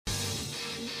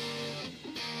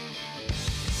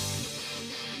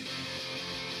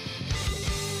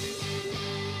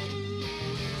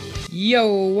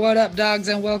Yo, what up, dogs,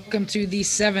 and welcome to the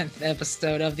 7th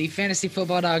episode of the Fantasy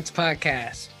Football Dogs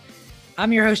podcast.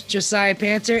 I'm your host, Josiah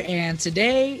Panther, and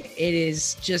today it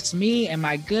is just me and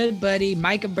my good buddy,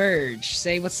 Micah Burge.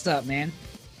 Say what's up, man.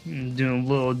 I'm doing a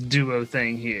little duo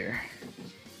thing here.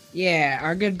 Yeah,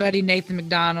 our good buddy, Nathan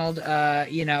McDonald.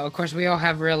 Of course, we all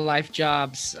have real life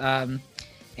jobs,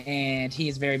 and he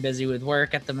is very busy with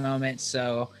work at the moment,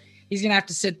 so he's gonna have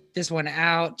to sit this one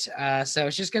out. So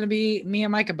it's just gonna be me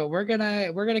and Micah, but we're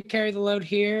gonna carry the load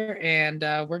here, and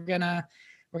we're gonna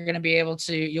be able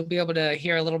to. You'll be able to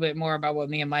hear a little bit more about what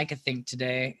me and Micah think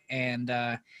today. And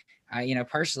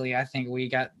personally, I think we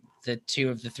got the two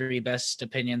of the three best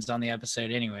opinions on the episode,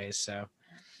 anyways. So.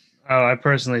 Oh, I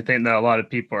personally think that a lot of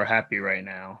people are happy right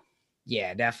now.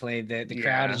 Yeah, definitely. The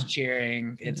crowd is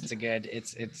cheering. It's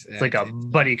like a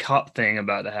buddy cop thing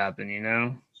about to happen, you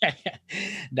know?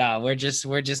 No, we're just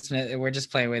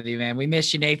playing with you, man. We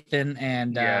miss you, Nathan,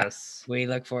 and yes, we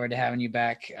look forward to having you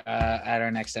back at our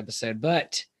next episode.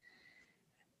 But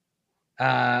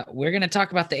we're gonna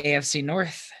talk about the AFC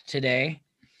North today.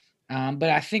 But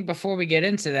I think before we get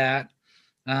into that,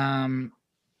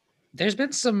 there's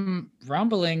been some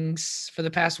rumblings for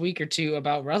the past week or two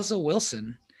about Russell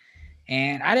Wilson.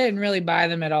 And I didn't really buy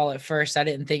them at all at first. I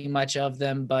didn't think much of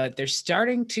them, but they're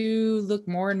starting to look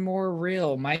more and more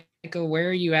real. Michael, where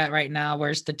are you at right now?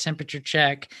 Where's the temperature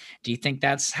check? Do you think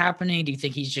that's happening? Do you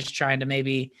think he's just trying to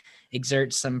maybe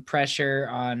exert some pressure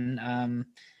on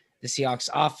the Seahawks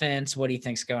offense? What do you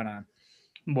think's going on?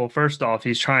 Well, first off,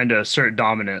 he's trying to assert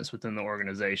dominance within the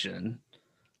organization.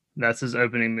 That's his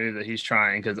opening move that he's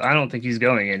trying, because I don't think he's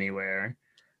going anywhere.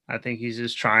 I think he's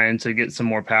just trying to get some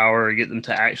more power, get them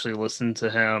to actually listen to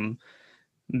him,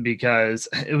 because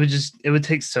it would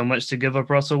take so much to give up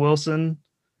Russell Wilson.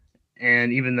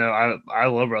 And even though I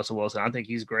love Russell Wilson, I think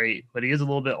he's great, but he is a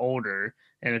little bit older.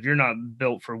 And if you're not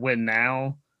built for win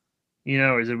now,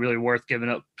 is it really worth giving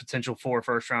up potential 4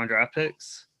 first-round draft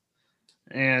picks?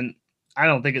 And I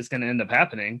don't think it's going to end up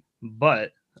happening,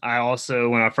 but I also,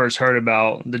 when I first heard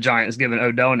about the Giants giving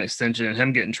Odell an extension and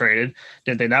him getting traded,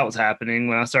 didn't think that was happening.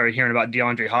 When I started hearing about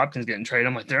DeAndre Hopkins getting traded,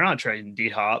 I'm like, they're not trading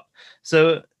D-Hop.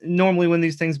 So normally when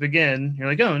these things begin, you're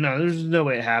like, oh, no, there's no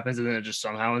way it happens, and then it just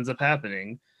somehow ends up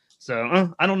happening.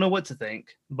 So I don't know what to think,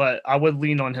 but I would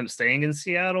lean on him staying in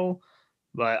Seattle,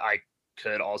 but I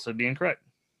could also be incorrect.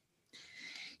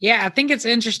 Yeah, I think it's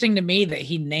interesting to me that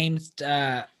he named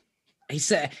he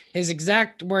said his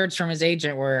exact words from his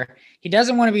agent were he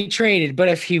doesn't want to be traded, but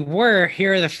if he were,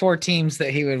 here are the 4 teams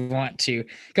that he would want to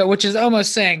go, which is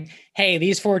almost saying, hey,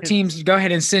 these 4 teams, go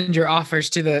ahead and send your offers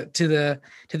to the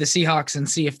Seahawks and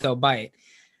see if they'll bite.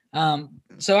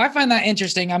 So I find that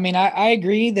interesting. I mean, I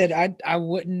agree that I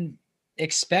wouldn't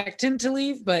expect him to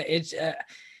leave, but it's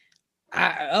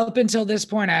up until this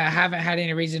point, I haven't had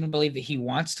any reason to believe that he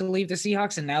wants to leave the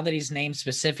Seahawks. And now that he's named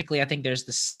specifically, I think there's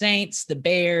the Saints, the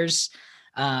Bears.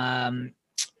 I'm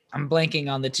blanking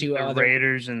on the two other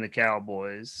Raiders and the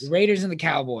Cowboys. The Raiders and the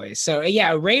Cowboys. So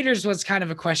yeah, Raiders was kind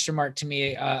of a question mark to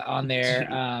me on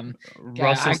there.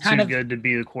 Russell's too good to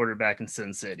be the quarterback in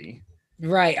Sin City.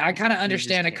 Right. I kind of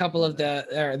understand a couple of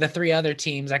the 3 other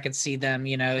teams. I could see them,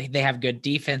 they have good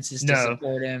defenses to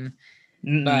support him.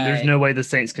 But there's no way the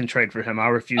Saints can trade for him. I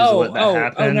refuse to let that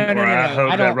happen. No, I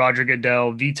hope that Roger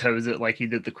Goodell vetoes it like he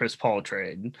did the Chris Paul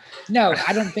trade. No,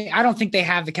 I don't think they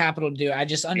have the capital to do it. I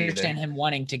just understand him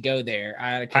wanting to go there.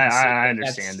 I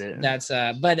understand it.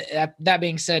 But that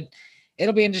being said,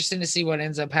 it'll be interesting to see what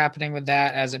ends up happening with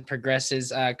that as it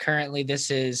progresses. Currently, this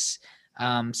is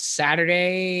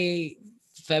Saturday,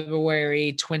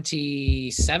 February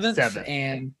 27th,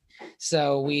 and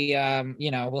so we,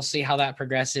 we'll see how that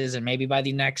progresses, and maybe by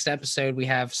the next episode we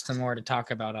have some more to talk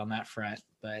about on that front.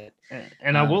 But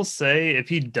I will say, if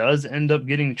he does end up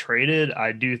getting traded,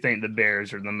 I do think the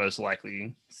Bears are the most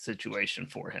likely situation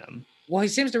for him. Well, he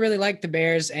seems to really like the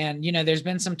Bears, and there's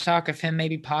been some talk of him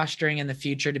maybe posturing in the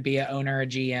future to be an owner or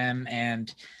GM,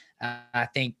 and I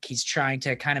think he's trying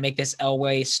to kind of make this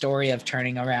Elway story of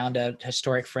turning around a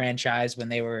historic franchise when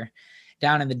they were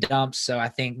down in the dumps. So I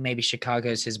think maybe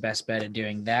Chicago's his best bet at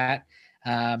doing that.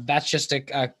 That's just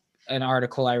an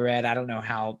article I read. I don't know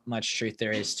how much truth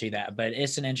there is to that, but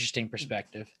it's an interesting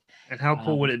perspective. And how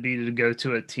cool would it be to go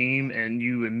to a team and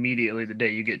you immediately, the day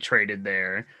you get traded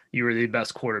there, you were the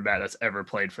best quarterback that's ever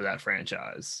played for that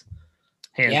franchise.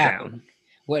 Hands down.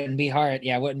 Wouldn't be hard.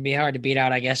 Yeah, wouldn't be hard to beat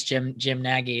out, I guess, Jim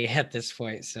Nagy at this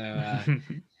point. So,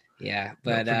 yeah.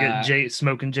 But don't forget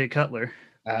Smoking Jay Cutler.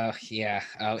 Oh, yeah.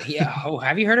 Oh, yeah. Oh,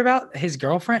 have you heard about his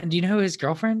girlfriend? Do you know who his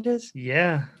girlfriend is?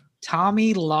 Yeah.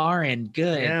 Tommy Lauren.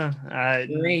 Good. Yeah.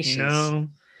 Gracious.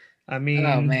 I Oh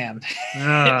mean, man.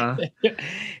 uh, like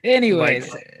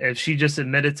Anyways, if she just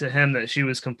admitted to him that she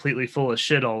was completely full of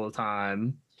shit all the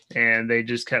time and they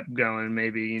just kept going,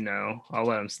 maybe, I'll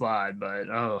let him slide. But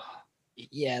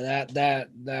yeah, that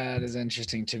is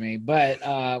interesting to me.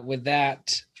 But with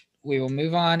that, we will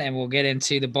move on and we'll get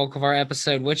into the bulk of our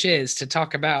episode, which is to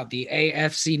talk about the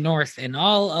AFC North and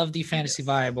all of the fantasy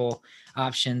viable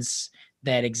options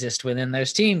that exist within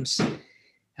those teams.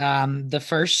 The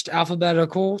first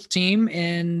alphabetical team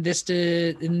in this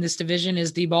division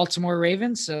is the Baltimore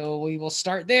Ravens, so we will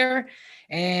start there.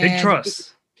 big And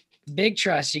trust. big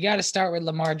trust. You got to start with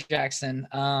Lamar Jackson.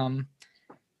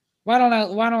 Why don't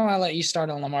I let you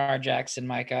start on Lamar Jackson,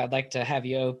 Mike? I'd like to have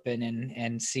you open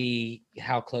and see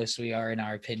how close we are in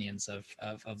our opinions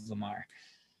of Lamar.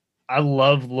 I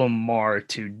love Lamar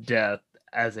to death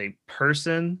as a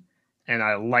person, and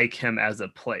I like him as a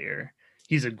player.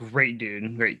 He's a great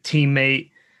dude, great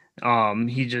teammate.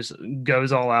 He just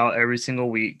goes all out every single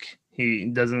week. He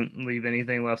doesn't leave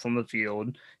anything left on the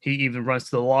field. He even runs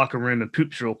to the locker room and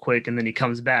poops real quick, and then he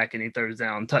comes back and he throws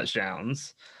down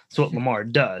touchdowns. That's what Lamar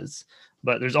does.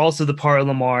 But there's also the part of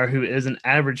Lamar who is an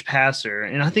average passer,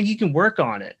 and I think he can work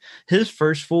on it. His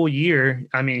first full year,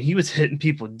 I mean, he was hitting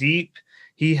people deep.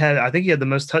 I think he had the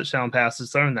most touchdown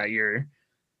passes thrown that year.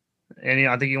 And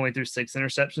I think he only threw 6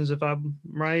 interceptions, if I'm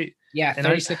right. Yeah, And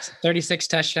 36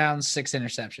 touchdowns, 6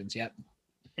 interceptions. Yep.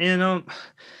 And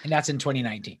that's in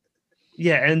 2019.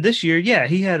 Yeah, and this year, yeah,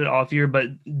 he had an off year, but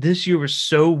this year was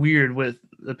so weird with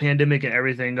the pandemic and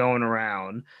everything going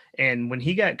around. And when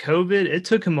he got COVID, it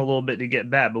took him a little bit to get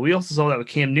back. But we also saw that with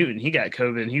Cam Newton. He got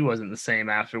COVID and he wasn't the same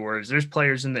afterwards. There's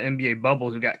players in the NBA bubble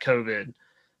who got COVID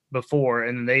before,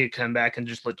 and then they come back and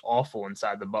just looked awful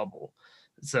inside the bubble.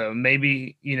 So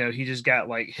maybe, he just got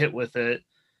like hit with it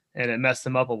and it messed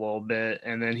him up a little bit.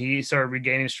 And then he started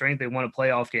regaining strength. They won a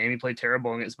playoff game. He played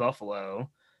terrible against Buffalo,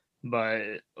 but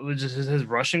it was just his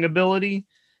rushing ability.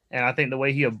 And I think the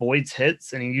way he avoids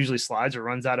hits and he usually slides or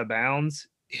runs out of bounds,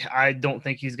 I don't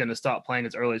think he's going to stop playing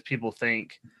as early as people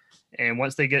think. And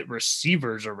once they get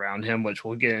receivers around him, which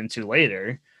we'll get into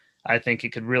later, I think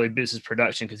it could really boost his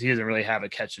production because he doesn't really have a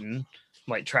catching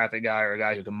like traffic guy or a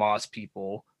guy who can moss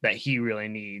people that he really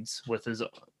needs with his,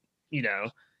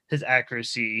 his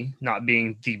accuracy not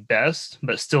being the best,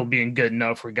 but still being good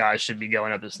enough where guys should be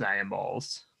going up and snagging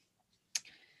balls.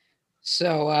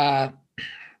 So,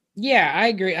 yeah, I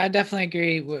agree. I definitely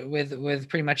agree with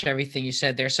pretty much everything you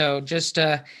said there. So just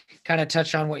to kind of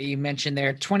touch on what you mentioned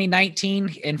there, 2019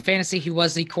 in fantasy, he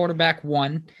was the quarterback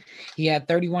 1. He had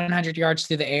 3,100 yards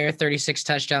through the air, 36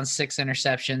 touchdowns, 6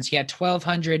 interceptions. He had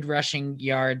 1,200 rushing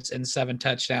yards and 7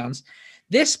 touchdowns.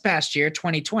 This past year,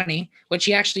 2020, which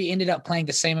he actually ended up playing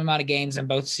the same amount of games in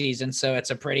both seasons. So it's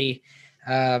a pretty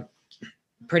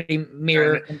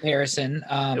mirror comparison.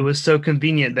 It was so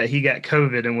convenient that he got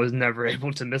COVID and was never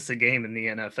able to miss a game in the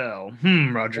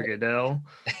NFL. Roger Goodell.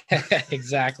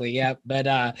 Exactly. Yeah. But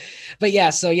yeah.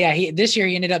 So yeah, this year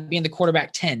he ended up being the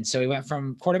quarterback 10. So he went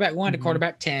from quarterback 1 to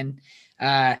quarterback 10.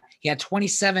 He had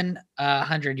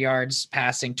 2,700 yards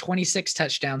passing, 26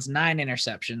 touchdowns, 9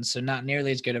 interceptions. So not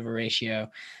nearly as good of a ratio.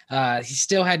 He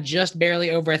still had just barely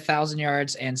over 1,000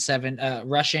 yards and 7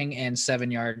 rushing and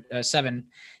 7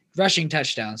 rushing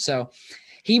touchdowns. So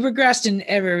he regressed in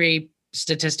every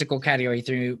statistical category. He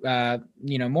threw,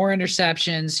 more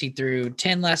interceptions. He threw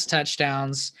 10 less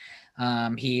touchdowns.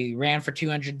 He ran for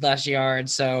 200 less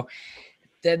yards. So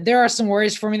there are some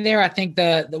worries for me there. I think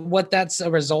what that's a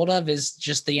result of is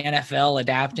just the NFL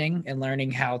adapting and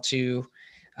learning how to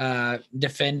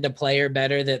defend a player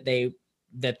better that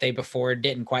they before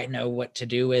didn't quite know what to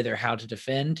do with or how to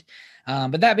defend.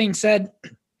 But that being said,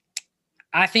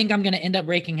 I think I'm going to end up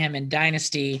ranking him in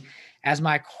Dynasty as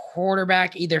my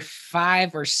quarterback, either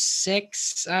 5 or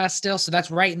 6 still. So that's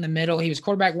right in the middle. He was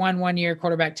quarterback 1 year,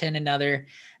 quarterback 10 another.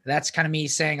 That's kind of me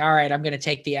saying, all right, I'm going to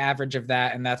take the average of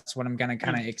that. And that's what I'm going to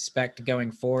kind of expect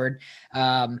going forward.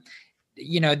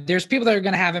 There's people that are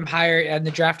going to have him higher in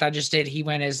the draft I just did. He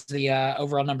went as the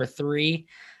overall number 3.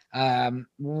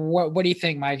 What do you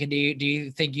think, Mike? Do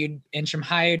you think you'd inch him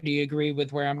higher? Do you agree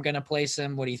with where I'm going to place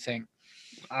him? What do you think?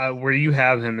 Where you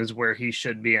have him is where he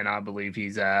should be, and I believe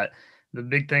he's at. The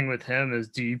big thing with him is,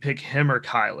 do you pick him or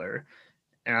Kyler?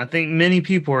 And I think many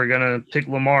people are going to pick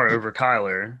Lamar over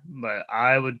Kyler, but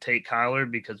I would take Kyler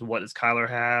because what does Kyler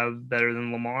have better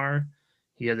than Lamar?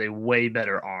 He has a way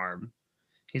better arm.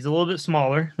 He's a little bit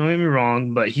smaller, don't get me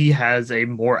wrong, but he has a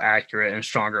more accurate and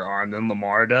stronger arm than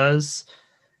Lamar does.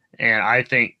 And I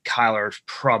think Kyler is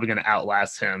probably going to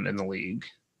outlast him in the league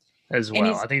as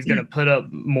well. I think he's going to put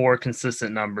up more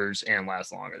consistent numbers and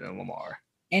last longer than Lamar.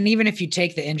 And even if you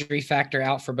take the injury factor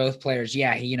out for both players,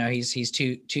 yeah, he's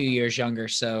 2 years younger,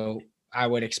 so I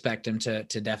would expect him to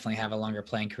definitely have a longer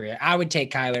playing career. I would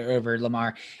take Kyler over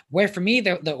Lamar. Where for me,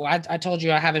 I told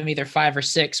you I have him either 5 or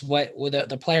 6. What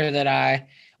the player that I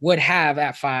would have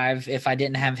at 5 if I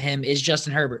didn't have him is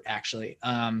Justin Herbert. Actually,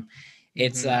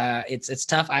 it's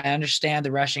tough. I understand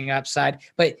the rushing upside,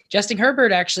 but Justin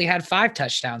Herbert actually had 5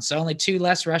 touchdowns, so only 2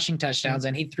 less rushing touchdowns,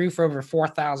 and he threw for over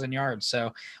 4,000 yards.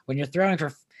 So when you're throwing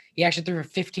for, he actually threw for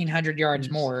 1,500 yards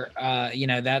more.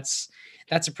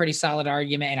 That's a pretty solid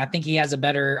argument, and I think he has a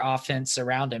better offense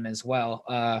around him as well.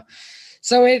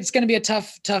 So it's going to be a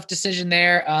tough decision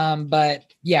there.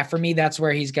 But yeah, for me, that's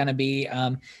where he's going to be.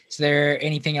 Is there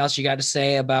anything else you got to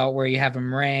say about where you have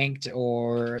him ranked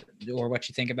or what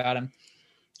you think about him?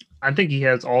 I think he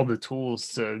has all the tools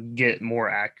to get more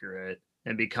accurate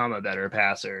and become a better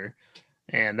passer.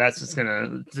 And that's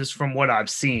just from what I've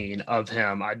seen of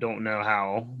him, I don't know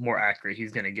how more accurate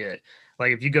he's going to get.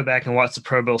 Like if you go back and watch the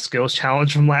Pro Bowl Skills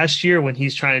Challenge from last year when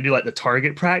he's trying to do like the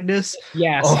target practice,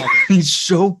 he's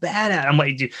so bad at it. I'm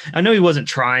like, dude, I know he wasn't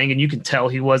trying, and you can tell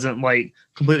he wasn't like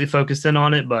completely focused in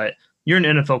on it, but you're an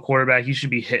NFL quarterback. You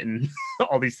should be hitting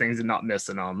all these things and not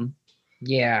missing them.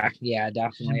 Yeah,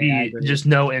 definitely. Should be just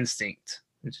no instinct.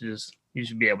 It's just you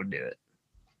should be able to do it.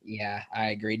 Yeah, I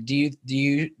agree.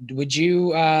 Would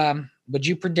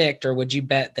you predict or would you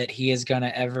bet that he is going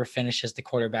to ever finish as the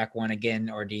quarterback one again?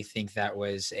 Or do you think that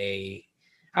was I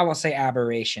will say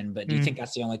aberration, but do you think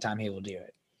that's the only time he will do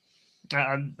it?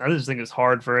 I just think it's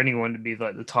hard for anyone to be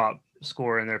like the top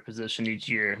scorer in their position each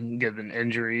year, given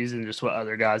injuries and just what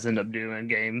other guys end up doing,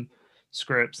 game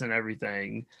scripts and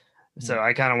everything. So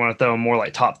I kind of want to throw him more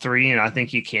like top 3, and I think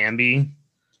he can be.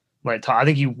 I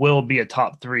think he will be a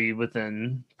top 3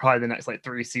 within probably the next like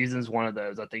 3 seasons. One of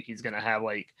those, I think he's going to have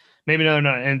like maybe not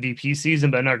an MVP season,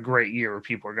 but another great year where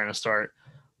people are going to start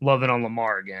loving on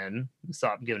Lamar again and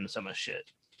stop giving him so much shit.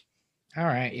 All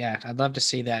right. Yeah. I'd love to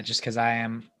see that just because I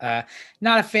am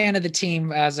not a fan of the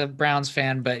team as a Browns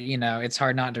fan, but it's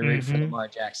hard not to root for Lamar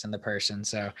Jackson, the person.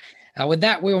 So with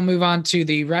that, we will move on to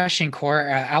the rushing core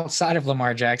outside of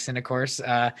Lamar Jackson, of course,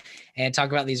 and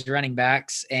talk about these running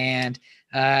backs. And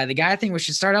the guy I think we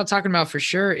should start out talking about for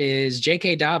sure is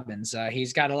J.K. Dobbins.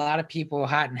 He's got a lot of people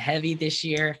hot and heavy this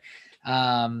year.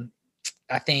 I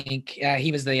think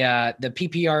he was the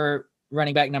PPR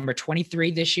running back number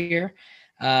 23 this year.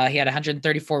 He had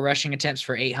 134 rushing attempts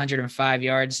for 805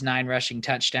 yards, 9 rushing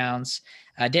touchdowns.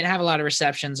 Didn't have a lot of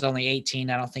receptions, only 18.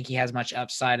 I don't think he has much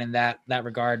upside in that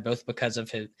regard, both because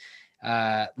of his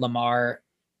Lamar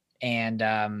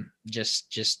and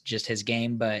just his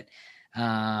game. But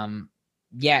in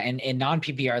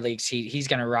non-PPR leagues, he's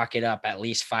going to rock it up at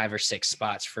least 5 or 6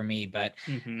 spots for me. But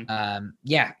what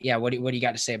do you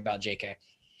got to say about JK?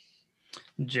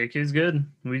 JK's good.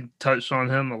 We touched on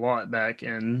him a lot back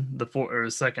in the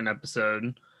second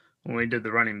episode when we did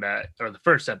the running back, or the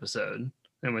first episode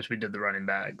in which we did the running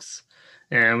backs,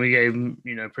 and we gave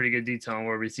pretty good detail on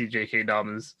where we see J.K.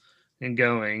 Dobbins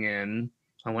going. And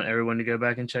I want everyone to go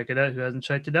back and check it out who hasn't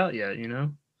checked it out yet.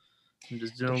 I'm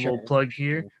just doing a little plug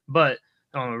here, but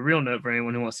on a real note, for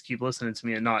anyone who wants to keep listening to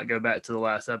me and not go back to the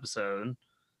last episode,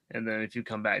 and then if you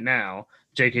come back now,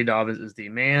 J.K. Dobbins is the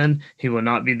man. He will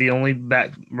not be the only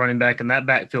running back in that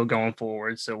backfield going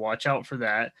forward, so watch out for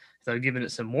that. So I've given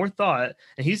it some more thought,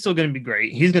 and he's still going to be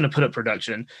great. He's going to put up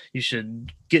production. You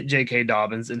should get J.K.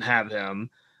 Dobbins and have him.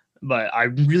 But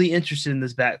I'm really interested in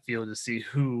this backfield to see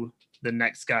who the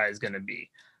next guy is going to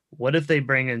be. What if they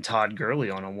bring in Todd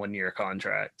Gurley on a 1-year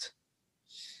contract?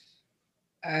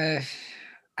 I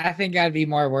think I'd be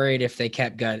more worried if they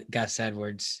kept Gus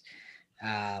Edwards.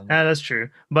 That's true,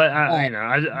 but I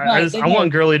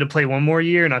want Gurley to play 1 more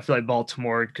year, and I feel like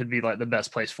Baltimore could be like the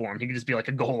best place for him. He could just be like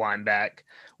a goal line back,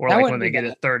 or like when they get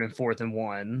it 3rd and 4th and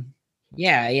 1.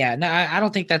 Yeah. No, I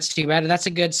don't think that's too bad. That's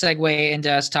a good segue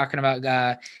into us talking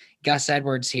about Gus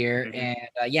Edwards here, and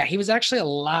he was actually a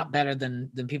lot better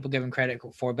than people give him credit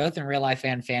for, both in real life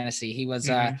and fantasy. He was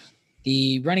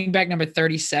the running back number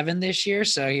 37 this year.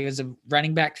 So he was a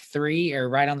running back 3 or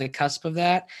right on the cusp of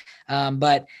that.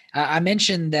 But I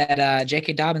mentioned that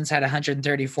J.K. Dobbins had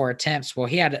 134 attempts. Well,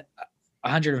 he had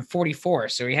 144.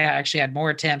 So he actually had more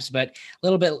attempts, but a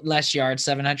little bit less yards,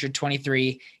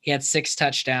 723. He had 6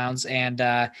 touchdowns and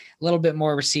a little bit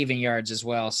more receiving yards as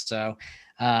well. So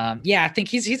I think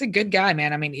he's a good guy,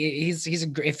 man. I mean, if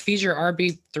he's your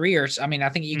RB3 I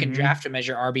think you can draft him as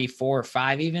your RB4 or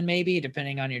 5, even maybe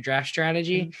depending on your draft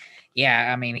strategy.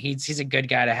 Yeah. I mean, he's a good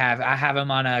guy to have. I have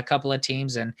him on a couple of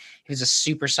teams, and he was a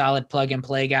super solid plug and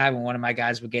play guy when one of my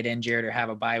guys would get injured or have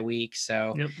a bye week.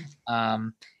 So,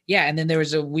 Yeah, and then there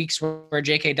was a weeks where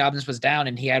J.K. Dobbins was down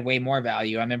and he had way more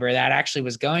value. I remember that actually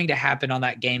was going to happen on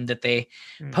that game that they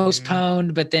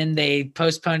postponed, but then they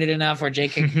postponed it enough where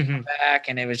J.K. could come back,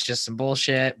 and it was just some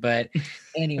bullshit. But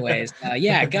anyways,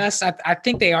 yeah, Gus, I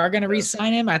think they are going to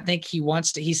re-sign him. I think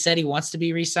he said he wants to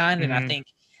be re-signed, and I think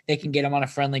they can get him on a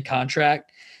friendly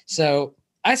contract. So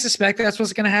I suspect that's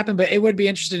what's going to happen, but it would be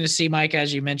interesting to see, Mike,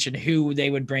 as you mentioned, who they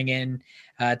would bring in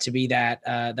to be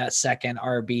that second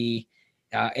RB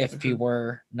if he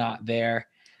were not there.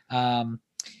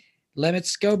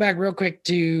 Let's go back real quick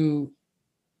to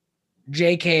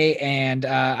JK, and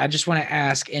I just want to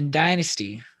ask, in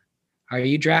Dynasty, are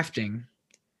you drafting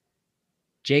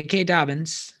JK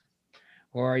Dobbins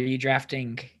or are you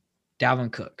drafting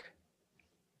Dalvin Cook?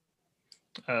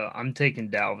 I'm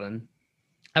taking Dalvin.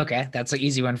 Okay, that's an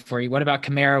easy one for you. What about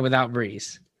Kamara without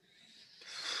Breeze?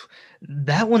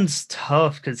 That one's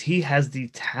tough because he has the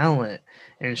talent,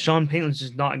 and Sean Payton's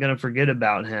just not going to forget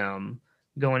about him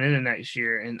going into next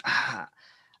year. And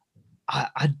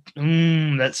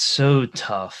that's so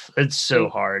tough. It's so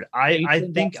hard. I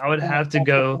think I would have to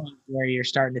go where you're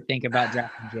starting to think about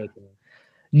drafting JK.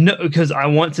 No, because I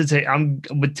want to take.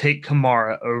 Would take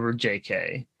Kamara over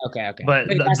JK. Okay. But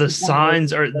the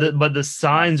signs are the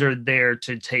signs are there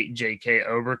to take JK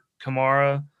over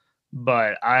Kamara.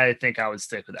 But I think I would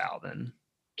stick with Alvin.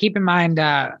 Keep in mind,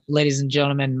 ladies and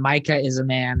gentlemen, Micah is a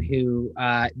man who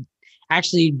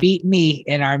actually beat me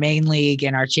in our main league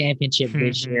and our championship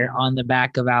this year on the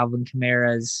back of Alvin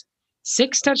Kamara's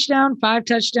 5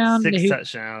 touchdown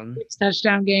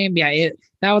game. Yeah,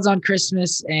 that was on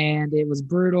Christmas, and it was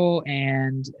brutal.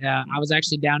 And I was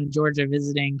actually down in Georgia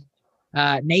visiting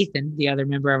Nathan, the other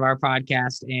member of our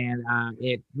podcast, and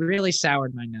it really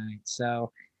soured my night.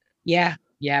 So, yeah,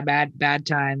 bad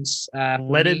times.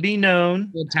 Let it be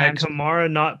known, had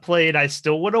Kamara not played, I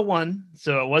still would have won.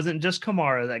 So it wasn't just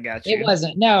Kamara that got you. It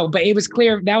wasn't, no, but it was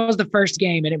clear. That was the first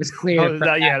game, and it was clear.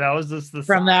 That was just the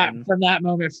from that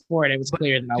moment forward. It was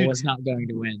clear that I was not going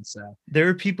to win. So there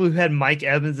were people who had Mike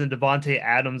Evans and Devontae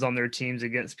Adams on their teams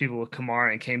against people with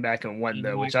Kamara and came back and won,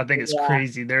 though, which I think is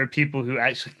crazy. There are people who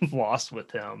actually lost with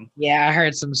him. Yeah, I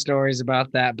heard some stories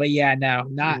about that, but yeah, no,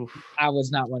 I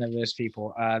was not one of those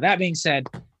people. That being said,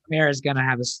 Kamara is going to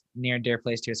have a near and dear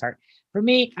place to his heart. For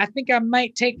me, I think I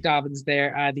might take Dobbins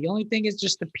there. The only thing is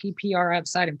just the PPR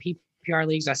upside. In PPR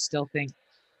leagues, I still think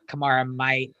Kamara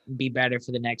might be better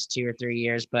for the next 2 or 3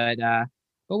 years, but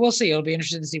we'll see. It'll be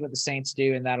interesting to see what the Saints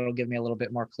do, and that'll give me a little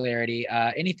bit more clarity.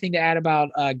 Anything to add about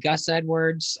Gus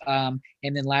Edwards? And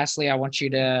then lastly, I want you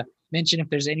to mention if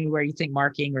there's anywhere you think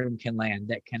Mark Ingram can land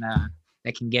that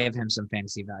can give him some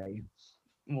fantasy value.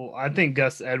 Well, I think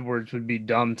Gus Edwards would be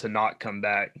dumb to not come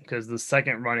back because the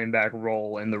second running back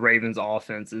role in the Ravens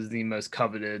offense is the most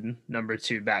coveted number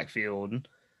 2 backfield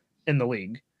in the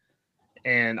league.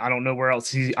 And I don't know where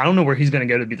he's going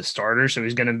to go to be the starter. So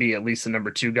he's going to be at least the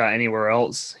number 2 guy anywhere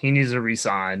else. He needs to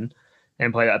resign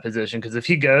and play that position. Because if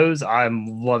he goes,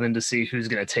 I'm loving to see who's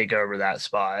going to take over that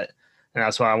spot. And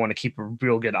that's why I want to keep a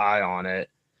real good eye on it.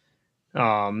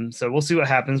 So we'll see what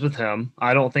happens with him.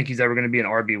 I don't think he's ever going to be an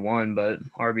RB1, but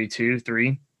RB2,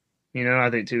 3, I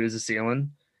think 2 is the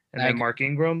ceiling. And then Mark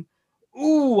Ingram,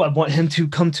 I want him to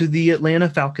come to the Atlanta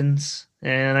Falcons,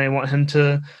 and I want him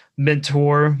to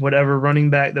mentor whatever running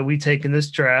back that we take in this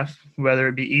draft, whether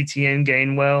it be Etienne,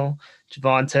 Gainwell,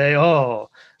 Javonte.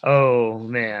 Oh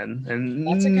man. And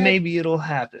maybe it'll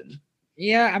happen.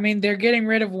 Yeah. I mean, they're getting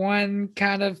rid of one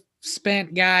kind of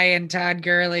spent guy and Todd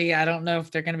Gurley. I don't know if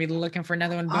they're going to be looking for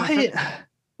another one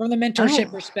from the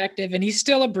mentorship perspective, and he's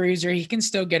still a bruiser. He can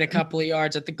still get a couple of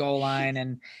yards at the goal line,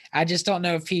 and I just don't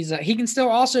know if he can still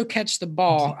also catch the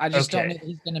ball. I just don't know if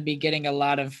he's going to be getting a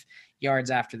lot of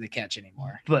yards after the catch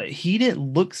anymore. But he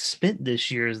didn't look spent this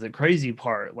year is the crazy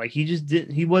part. Like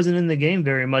he wasn't in the game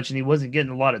very much, and he wasn't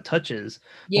getting a lot of touches.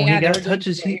 Yeah, when he got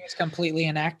touches, he was completely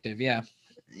inactive. Yeah.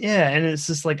 Yeah, and it's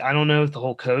just like I don't know if the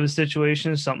whole COVID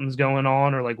situation, something's going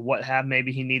on, or like what happened.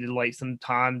 Maybe he needed like some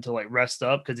time to like rest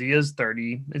up because he is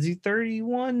 30. Is he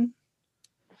 31?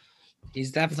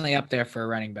 He's definitely up there for a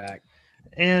running back.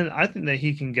 And I think that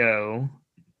he can go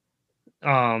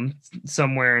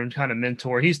somewhere and kind of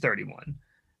mentor. He's 31.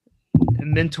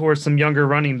 And mentor some younger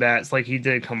running backs like he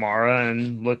did Kamara,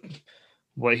 and look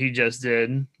what he just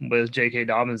did with J.K.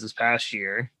 Dobbins this past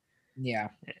year. Yeah.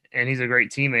 And he's a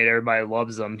great teammate. Everybody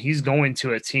loves him. He's going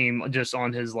to a team just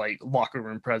on his like locker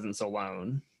room presence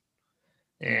alone.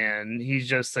 And he's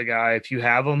just a guy, if you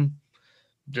have him,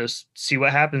 just see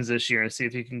what happens this year and see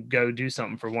if he can go do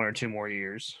something for 1 or 2 more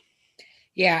years.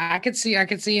 Yeah, I could see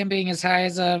him being as high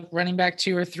as a running back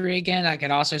 2 or 3 again. I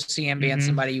could also see him being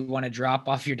somebody you want to drop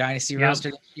off your dynasty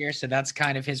roster this year. So that's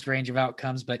kind of his range of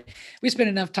outcomes. But we spent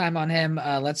enough time on him.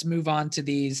 Let's move on to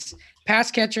these pass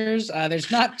catchers.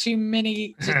 There's not too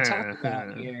many to talk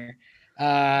about here.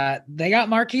 They got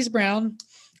Marquise Brown,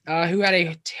 who had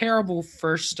a terrible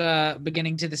first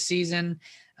beginning to the season.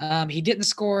 He didn't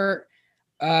score.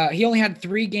 He only had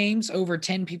 3 games over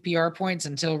 10 PPR points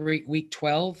until week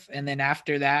 12. And then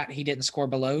after that, he didn't score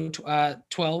below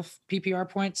 12 PPR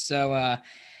points. So,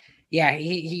 yeah,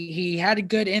 he had a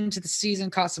good end to the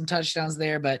season, caught some touchdowns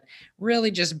there, but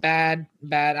really just bad.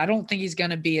 I don't think he's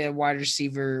going to be a wide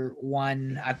receiver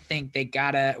 1. I think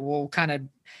we'll kind of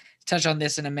touch on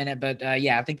this in a minute, but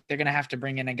yeah, I think they're going to have to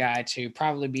bring in a guy to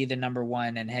probably be the number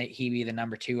 1 and he be the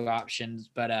number 2 options.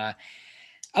 But,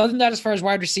 other than that, as far as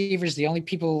wide receivers, the only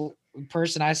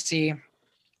person I see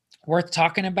worth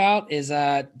talking about is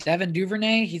Devin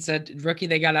Duvernay. He's a rookie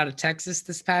they got out of Texas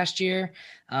this past year.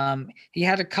 He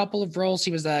had a couple of roles.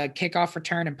 He was a kickoff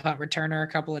return and punt returner a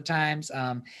couple of times.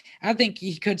 I think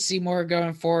he could see more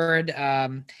going forward.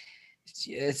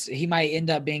 He might end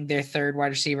up being their 3rd wide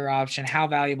receiver option. How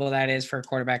valuable that is for a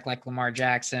quarterback like Lamar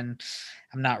Jackson,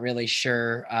 I'm not really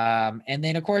sure. And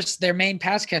then, of course, their main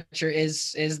pass catcher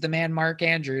is the man Mark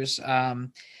Andrews,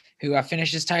 who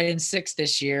finished his tight end 6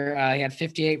 this year. He had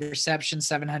 58 receptions,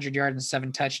 700 yards, and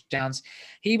 7 touchdowns.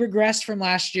 He regressed from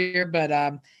last year,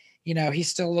 but he's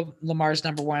still Lamar's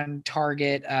number 1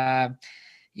 target. I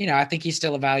think he's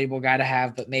still a valuable guy to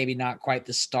have, but maybe not quite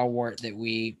the stalwart that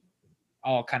we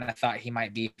all kind of thought he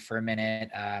might be for a minute.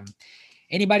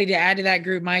 Anybody to add to that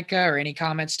group, Micah, or any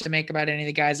comments to make about any of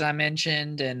the guys I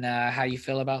mentioned and how you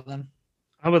feel about them?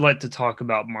 I would like to talk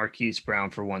about Marquise Brown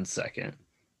for 1 second.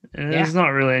 And There's not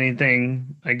really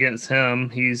anything against him.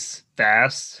 He's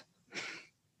fast.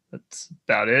 That's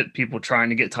about it. People trying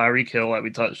to get Tyreek Hill, like we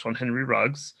touched on Henry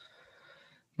Ruggs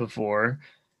before.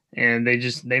 And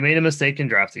they made a mistake in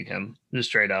drafting him, just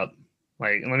straight up.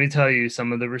 Like, let me tell you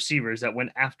some of the receivers that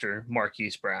went after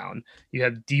Marquise Brown. You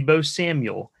have Deebo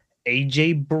Samuel,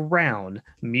 A.J. Brown,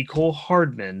 Mecole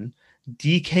Hardman,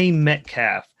 DK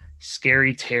Metcalf,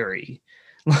 Scary Terry.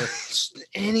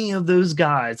 Any of those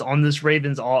guys on this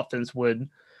Ravens offense would,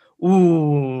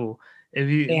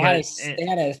 they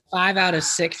had a 5 out of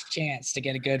 6 chance to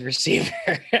get a good receiver,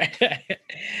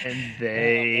 and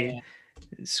they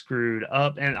screwed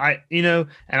up. And I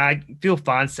feel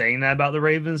fine saying that about the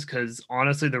Ravens because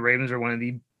honestly, the Ravens are one of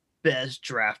the best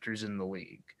drafters in the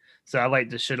league. So I like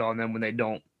to shit on them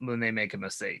when they make a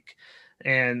mistake.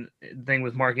 And the thing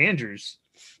with Mark Andrews,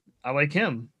 I like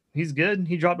him. He's good.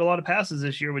 He dropped a lot of passes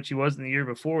this year, which he wasn't the year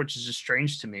before, which is just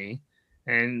strange to me.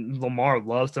 And Lamar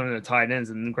loves throwing the tight ends,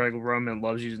 and Greg Roman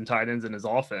loves using tight ends in his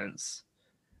offense.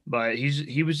 But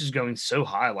he was just going so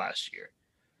high last year.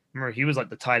 Remember, he was like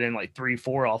the tight end, like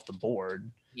 3-4 off the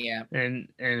board. Yeah. And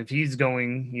if he's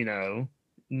going,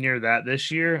 near that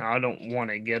this year, I don't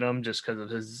want to get him just because of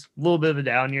his little bit of a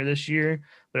down year this year.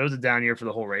 But it was a down year for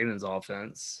the whole Ravens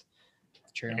offense.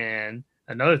 True. And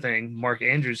another thing, Mark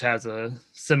Andrews has a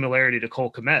similarity to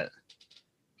Cole Kmet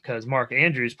because Mark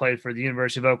Andrews played for the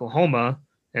University of Oklahoma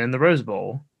in the Rose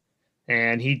Bowl.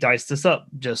 And he diced us up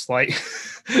just like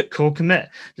Cole Kmet,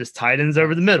 just tight ends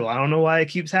over the middle. I don't know why it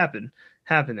keeps happening.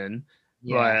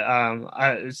 Yeah. But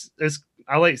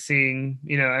I like seeing,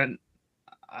 and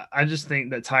I just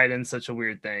think that tight end's such a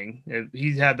weird thing. If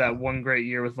he's had that one great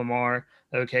year with Lamar,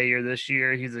 okay year this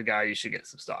year, he's a guy you should get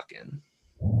some stock in.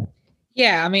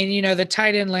 Yeah, I mean, the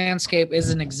tight end landscape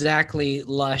isn't exactly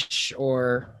lush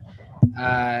or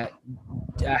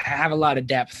have a lot of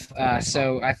depth.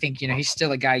 So I think, he's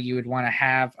still a guy you would want to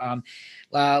have.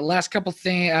 Last couple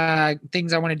things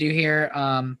I want to do here.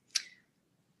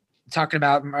 Talking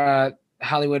about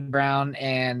Hollywood Brown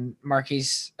and Mark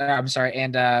Andrews.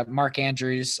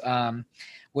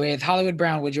 With Hollywood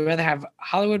Brown, would you rather have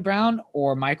Hollywood Brown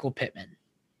or Michael Pittman?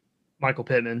 Michael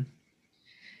Pittman.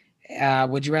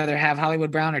 Would you rather have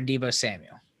Hollywood Brown or Deebo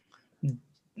Samuel?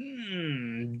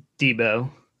 Deebo.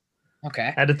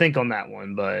 Okay. I had to think on that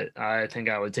one, but I think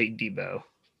I would take Deebo.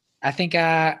 I think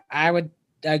I would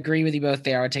agree with you both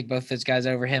there. I would take both those guys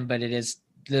over him, but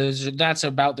that's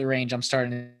about the range I'm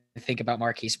starting to think about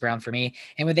Marquise Brown for me.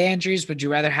 And with Andrews, would you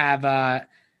rather have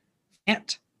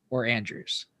Fant or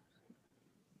Andrews?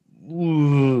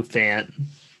 Ooh, Fant.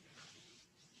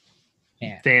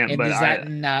 Yeah. Fant, but is that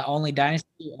in only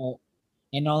dynasty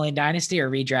or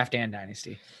redraft and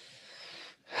dynasty?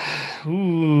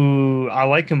 Ooh, I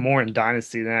like him more in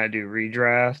dynasty than I do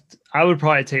redraft. I would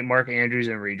probably take Mark Andrews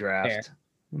in redraft, Fair.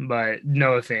 But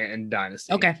Noah Fant in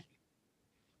dynasty. Okay.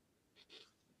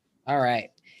 All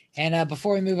right. And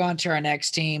before we move on to our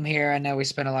next team here, I know we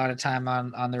spent a lot of time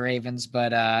on the Ravens,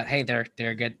 but hey, they're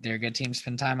a good team to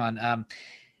spend time on.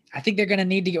 I think they're going to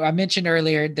need to I mentioned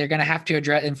earlier, they're going to have to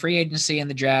address in free agency in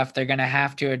the draft. They're going to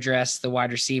have to address the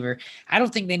wide receiver. I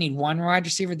don't think they need one wide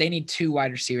receiver. They need two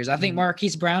wide receivers. I think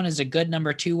Marquise Brown is a good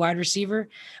number 2 wide receiver,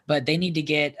 but they need to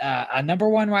get a number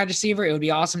 1 wide receiver. It would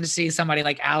be awesome to see somebody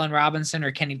like Allen Robinson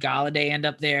or Kenny Golladay end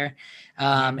up there.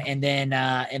 And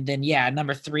then, yeah,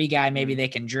 number 3 guy, maybe they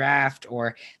can draft,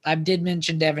 or I did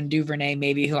mention Devin Duvernay.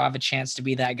 Maybe he'll have a chance to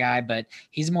be that guy, but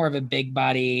he's more of a big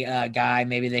body guy.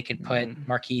 Maybe they could put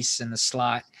Marquise in the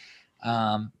slot.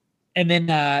 And then,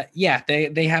 yeah,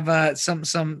 they have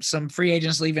some free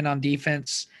agents leaving on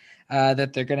defense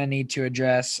that they're going to need to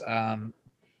address.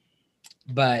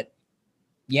 But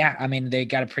yeah, I mean, they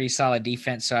got a pretty solid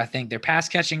defense. So I think their pass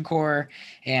catching core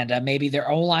and maybe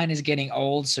their O-line is getting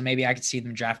old. So maybe I could see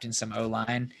them drafting some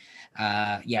O-line.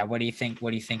 Yeah. What do you think?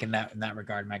 What do you think in that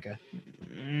regard, Micah?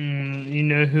 You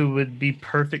know who would be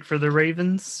perfect for the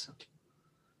Ravens?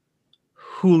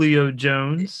 Julio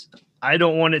Jones. I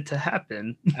don't want it to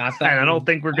happen. And I don't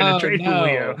think we're going to trade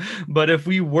Julio. But if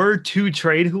we were to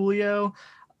trade Julio,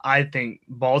 I think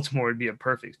Baltimore would be a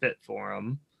perfect fit for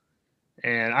him.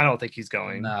 And I don't think he's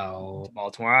going to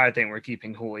Baltimore. I think we're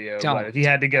keeping Julio. But if he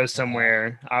had to go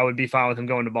somewhere, I would be fine with him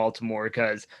going to Baltimore,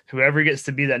 because whoever gets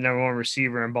to be that number 1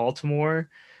 receiver in Baltimore,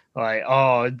 like,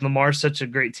 oh, Lamar's such a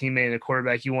great teammate and a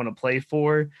quarterback you want to play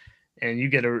for, and you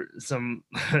get some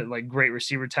like great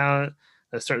receiver talent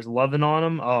that starts loving on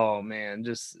him. Oh man,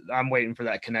 I'm waiting for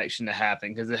that connection to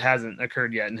happen, because it hasn't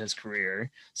occurred yet in his career.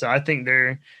 So I think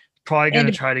they're probably going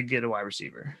to try to get a wide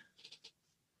receiver.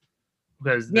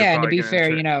 Yeah, and to be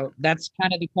fair, that's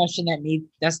kind of the question that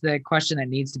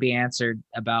needs to be answered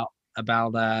about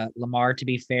Lamar. To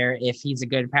be fair, if he's a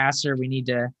good passer, we need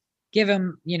to give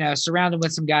him, surround him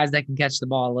with some guys that can catch the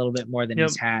ball a little bit more than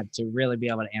he's had to really be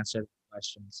able to answer the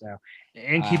question. So,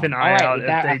 and keep an eye out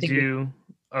if they do.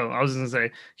 I was going to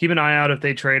say, keep an eye out if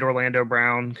they trade Orlando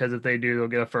Brown, because if they do, they'll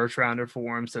get a first rounder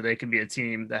for him. So they could be a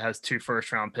team that has 2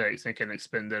 first round picks and can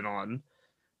expend it on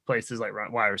places like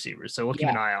wide receivers. So we'll keep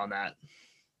an eye on that.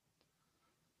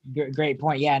 Great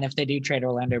point. Yeah, and if they do trade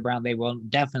Orlando Brown, they will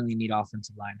definitely need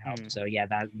offensive line help. So yeah,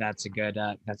 that's a good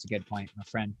point, my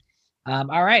friend.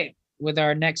 All right, with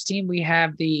our next team, we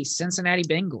have the Cincinnati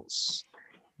Bengals,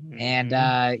 and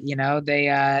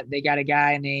they got a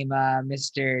guy named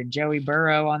Mr. Joey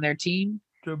Burrow on their team.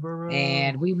 Joe Burrow.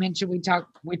 And we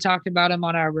talked about him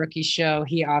on our rookie show.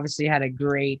 He obviously had a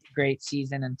great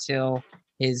season until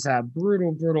his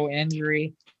brutal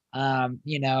injury.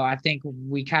 I think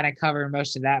we kind of covered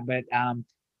most of that, but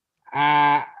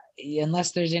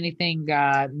unless there's anything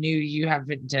new you have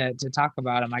to talk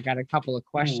about him, I got a couple of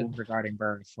questions regarding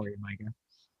Burrow for you, Micah.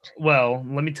 Well,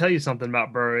 let me tell you something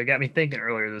about Burrow. It got me thinking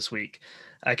earlier this week.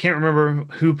 I can't remember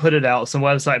who put it out. Some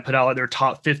website put out like their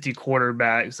top 50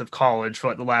 quarterbacks of college for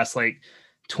like the last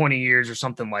 20 years or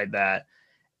something like that.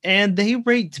 And they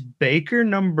ranked Baker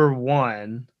number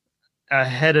 1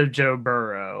 ahead of Joe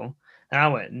Burrow. And I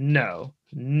went, no.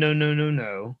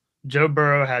 Joe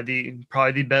Burrow had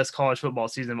probably the best college football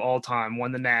season of all time,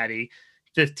 won the Natty,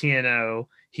 15-0.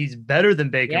 He's better than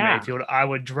Baker Mayfield. I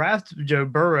would draft Joe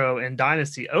Burrow in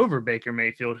Dynasty over Baker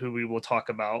Mayfield, who we will talk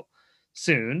about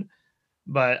soon.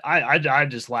 But I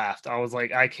just laughed. I was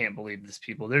like, I can't believe these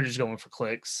people. They're just going for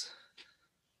clicks.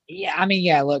 Yeah, I mean,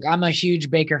 yeah, look, I'm a huge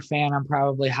Baker fan. I'm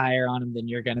probably higher on him than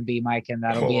you're going to be, Mike, and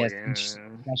that'll be an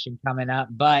interesting discussion coming up.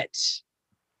 But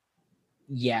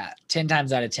yeah, 10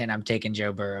 times out of 10, I'm taking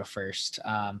Joe Burrow first.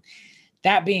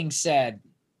 That being said,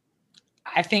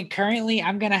 I think currently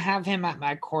I'm going to have him at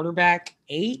my quarterback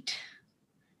 8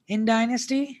 in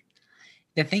Dynasty.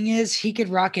 The thing is, he could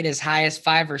rocket as high as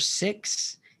 5 or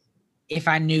 6 if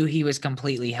I knew he was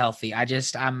completely healthy.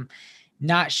 I'm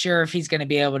not sure if he's going to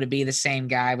be able to be the same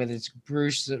guy with as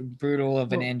brutal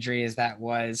of an injury as that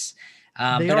was.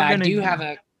 But I do have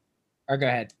or go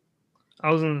ahead. I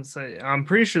was going to say, I'm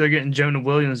pretty sure they're getting Jonah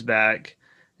Williams back,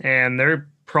 and they're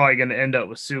probably going to end up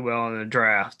with Sewell in the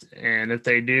draft. And if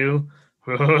they do,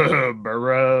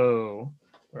 Burrow.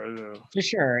 For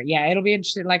sure. Yeah, it'll be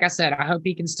interesting. Like I said, I hope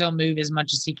he can still move as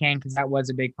much as he can, because that was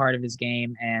a big part of his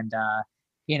game. And,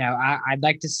 I'd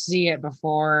like to see it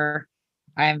before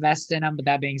I invest in him. But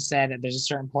that being said, there's a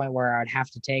certain point where I'd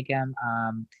have to take him.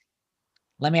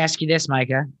 Let me ask you this,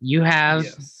 Micah. You have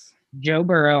Joe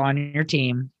Burrow on your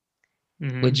team.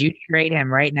 Mm-hmm. Would you trade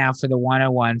him right now for the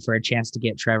 101 for a chance to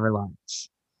get Trevor Lawrence?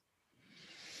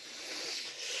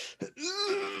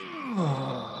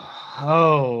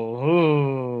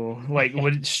 Like,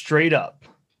 would straight up?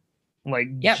 Like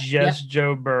Yep. just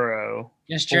Joe Burrow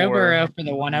Just Joe for Burrow for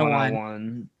the 101.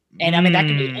 101. And I mean, that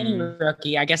could be any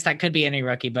rookie. I guess that could be any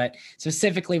rookie, but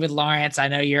specifically with Lawrence, I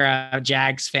know you're a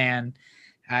Jags fan.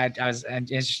 I'm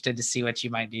interested to see what you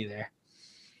might do there.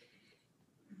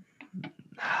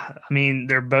 I mean,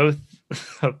 they're both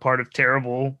a part of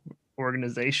terrible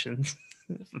organizations.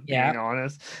 Being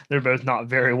honest, they're both not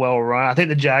very well run. I think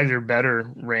the Jags are better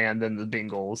ran than the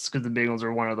Bengals because the Bengals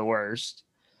are one of the worst.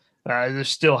 They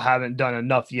still haven't done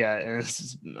enough yet, and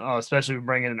especially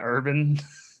bringing in Urban.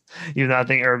 Even though I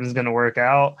think Urban's going to work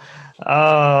out.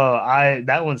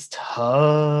 That one's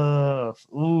tough.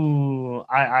 Ooh,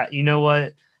 you know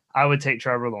what? I would take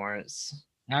Trevor Lawrence.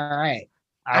 All right.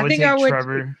 I would take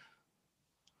Trevor.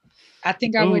 I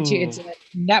think I would too.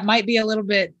 That might be a little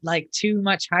bit like too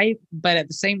much hype, but at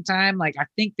the same time, like I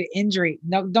think the injury.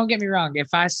 No, don't get me wrong.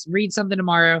 If I read something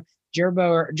tomorrow, Joe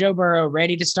Burrow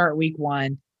ready to start week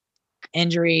 1,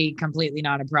 injury completely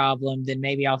not a problem, then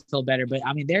maybe I'll feel better. But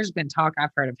I mean, there's been talk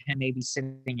I've heard of him maybe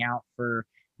sitting out for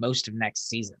most of next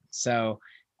season. So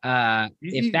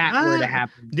if that were to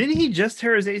happen, didn't he just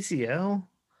tear his ACL?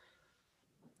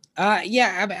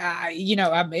 Yeah,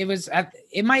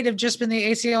 it might have just been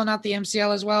the ACL, not the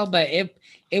MCL as well, but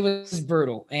it was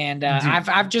brutal. And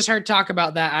I've just heard talk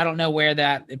about that. I don't know where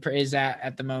that is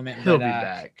at the moment. He'll be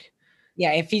back.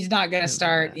 Yeah, if he's not going to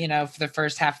start, for the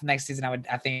first half of next season,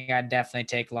 I think I'd definitely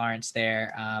take Lawrence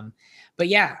there. But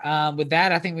yeah, with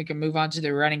that, I think we can move on to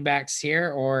the running backs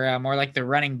here, or more like the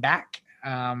running back.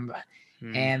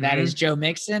 And that is Joe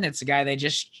Mixon. It's a guy they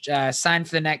just signed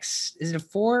for the next, is it a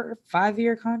 4 or 5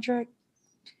 year contract?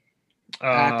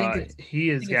 I think he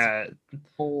has got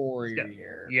 4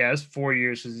 years. Yeah, it's 4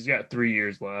 years because he's got 3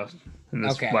 years left. And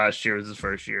this last year was his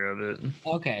first year of it.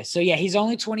 Okay, so yeah, he's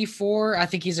only 24. I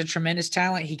think he's a tremendous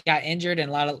talent. He got injured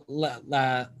and let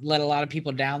a lot of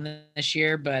people down this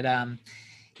year, but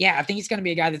yeah, I think he's going to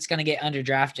be a guy that's going to get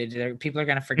underdrafted. People are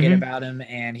going to forget about him,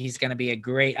 and he's going to be a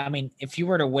great. I mean, if you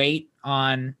were to wait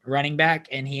on running back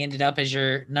and he ended up as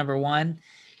your number 1,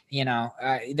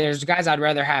 there's guys I'd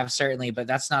rather have certainly, but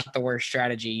that's not the worst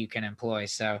strategy you can employ.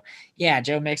 So yeah,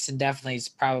 Joe Mixon definitely is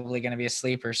probably going to be a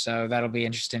sleeper. So that'll be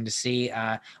interesting to see.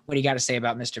 What do you got to say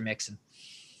about Mr. Mixon?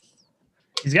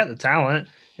 He's got the talent,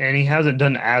 and he hasn't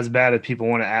done as bad as people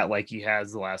want to act like he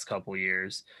has the last couple of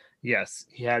years. Yes,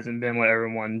 he hasn't been what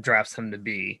everyone drafts him to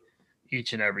be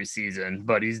each and every season,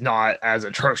 but he's not as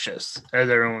atrocious as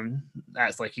everyone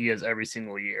acts like he is every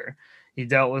single year. He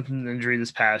dealt with an injury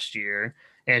this past year,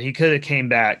 and he could have came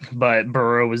back, but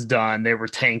Burrow was done. They were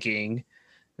tanking.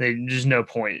 There's no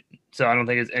point. So I don't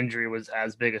think his injury was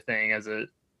as big a thing as for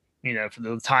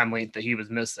the time length that he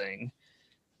was missing.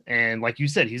 And like you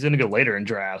said, he's going to go later in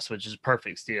drafts, which is a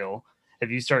perfect steal. If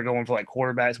you start going for like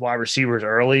quarterbacks, wide receivers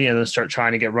early, and then start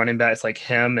trying to get running backs like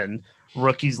him and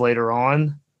rookies later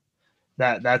on,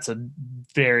 that's a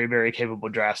very, very capable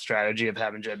draft strategy of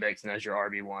having Joe Mixon as your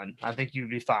RB1. I think you'd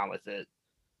be fine with it.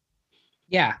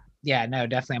 Yeah, no,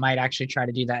 definitely. I might actually try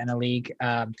to do that in a league.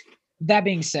 That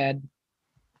being said,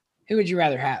 who would you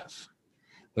rather have?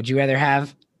 Would you rather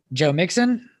have Joe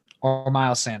Mixon or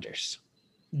Miles Sanders?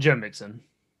 Joe Mixon.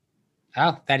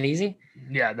 Oh, that easy?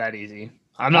 Yeah, that easy.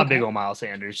 I'm not big on Miles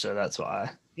Sanders, so that's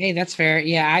why. Hey, that's fair.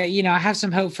 Yeah, I have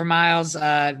some hope for Miles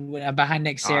behind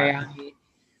Nick Sirianni,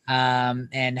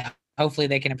 and hopefully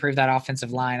they can improve that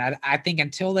offensive line. I think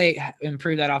until they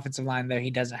improve that offensive line, though, he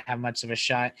doesn't have much of a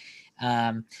shot.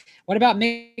 What about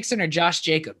Mixon or Josh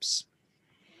Jacobs?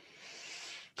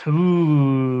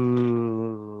 Ooh,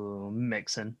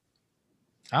 Mixon.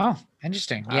 Oh,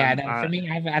 interesting. Yeah, for me,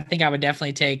 I think I would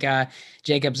definitely take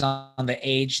Jacobs on the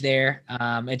age there.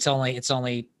 It's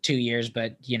only 2 years,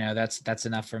 but that's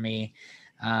enough for me.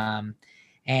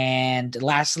 And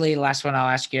lastly, the last one I'll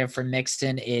ask you for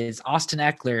Mixon is Austin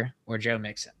Eckler or Joe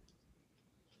Mixon?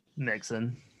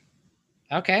 Mixon.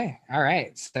 Okay. All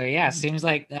right. So yeah, seems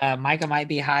like Micah might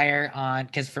be higher on,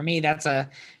 because for me, that's a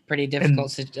pretty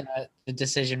difficult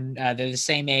decision. They're the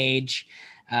same age.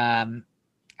 I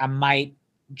might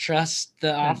trust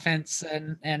the offense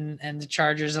and the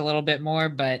Chargers a little bit more,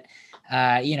 but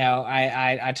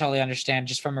I totally understand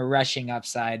just from a rushing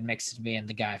upside, Mixon being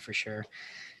the guy for sure.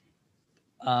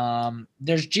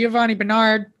 There's Giovanni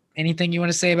Bernard. Anything you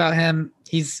want to say about him?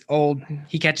 He's old.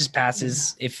 He catches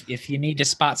passes. If you need to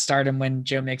spot start him when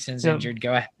Joe Mixon's injured,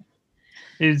 go ahead.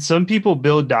 Dude, some people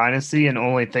build dynasty and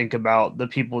only think about the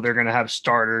people they're going to have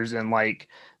starters and like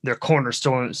their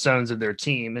cornerstones of their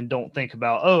team, and don't think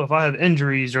about, if I have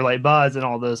injuries or like buys and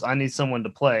all this, I need someone to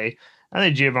play. I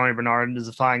think Giovanni Bernard is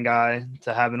a fine guy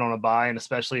to have it on a bye, and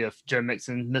especially if Joe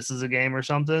Mixon misses a game or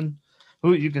something.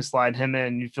 who you can slide him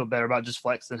in. You feel better about just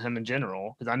flexing him in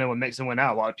general. Because I know when Mixon went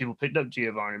out, a lot of people picked up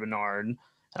Giovanni Bernard, and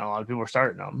a lot of people were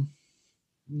starting him.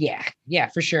 Yeah,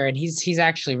 for sure. And he's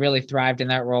actually really thrived in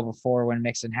that role before when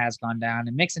Mixon has gone down.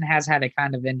 And Mixon has had a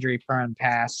kind of injury prone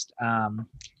past.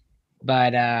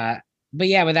 But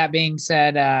yeah, with that being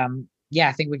said, yeah,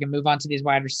 I think we can move on to these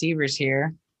wide receivers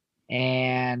here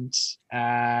and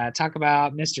talk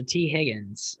about Mr. T.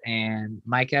 Higgins and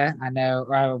Micah. I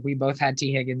know we both had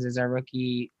T. Higgins as our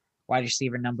rookie wide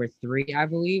receiver number 3, I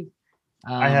believe.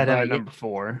 I had him at number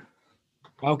 4.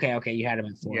 Okay, you had him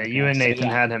at 4. Yeah, okay. you and Nathan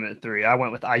had him at 3. I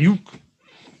went with Ayuk.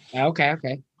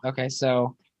 Okay.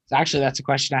 So actually, that's a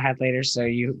question I had later. So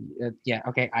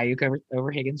Ayuk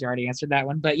over Higgins. You already answered that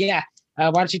one. But yeah,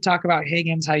 why don't you talk about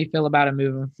Higgins? How you feel about him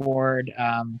moving forward?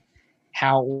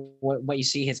 What you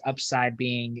see his upside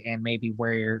being, and maybe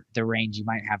where the range you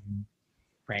might have him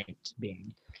ranked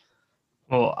being.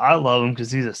 Well, I love him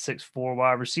because he's a 6'4"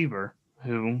 wide receiver.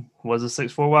 Who was a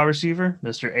 6'4" wide receiver?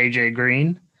 Mr. AJ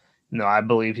Green. No, I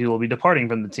believe he will be departing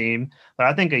from the team. But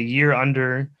I think a year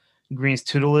under Green's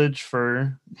tutelage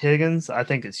for Higgins, I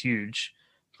think is huge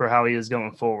for how he is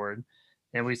going forward.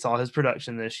 And we saw his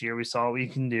production this year. We saw what he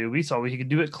can do. We saw what he could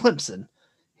do at Clemson.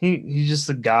 He's just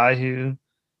a guy who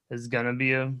is going to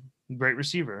be a great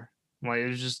receiver. Like,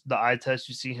 it's just the eye test.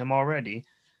 You see him already.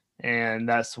 And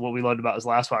that's what we loved about his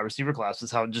last wide receiver class,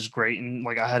 is how just great. And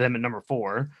like, I had him at number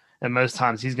 4. And most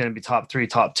times he's going to be top 3,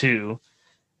 top 2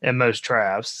 in most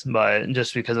drafts, but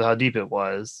just because of how deep it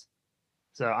was.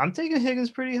 So I'm taking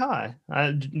Higgins pretty high.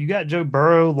 You got Joe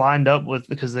Burrow lined up with,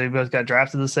 because they both got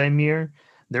drafted the same year.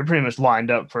 They're pretty much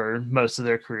lined up for most of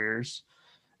their careers,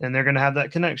 and they're going to have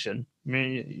that connection. I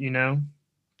mean,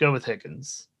 go with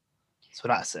Higgins. That's what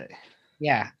I say.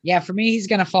 Yeah. For me, he's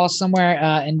going to fall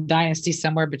somewhere in Dynasty,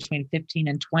 somewhere between 15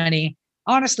 and 20.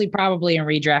 Honestly, probably in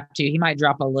redraft too. He might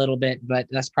drop a little bit, but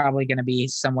that's probably going to be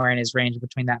somewhere in his range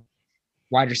between that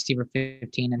wide receiver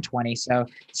 15 and 20. So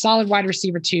solid wide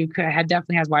receiver 2,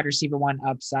 definitely has wide receiver 1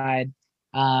 upside.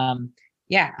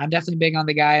 Yeah, I'm definitely big on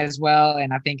the guy as well.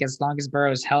 And I think as long as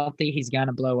Burrow is healthy, he's going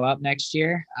to blow up next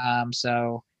year.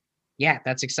 So yeah,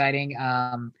 that's exciting.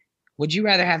 Would you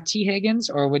rather have T. Higgins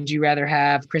or would you rather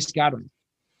have Chris Godwin?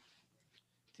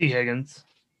 T. Higgins.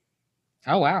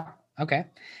 Oh, wow. Okay.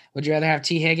 Would you rather have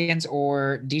T. Higgins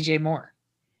or DJ Moore?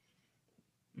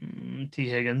 T.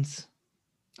 Higgins.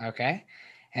 Okay.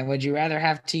 And would you rather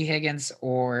have T. Higgins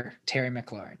or Terry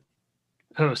McLaurin?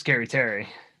 Oh, Scary Terry.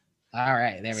 All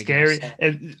right, there we go.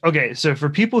 Okay, so for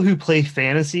people who play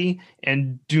fantasy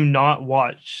and do not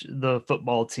watch the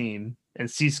football team and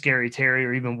see Scary Terry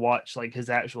or even watch like his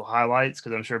actual highlights,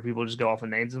 because I'm sure people just go off of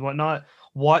names and whatnot,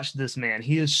 watch this man.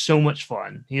 He is so much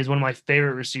fun. He is one of my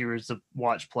favorite receivers to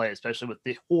watch play, especially with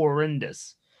the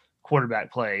horrendous quarterback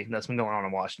play that's been going on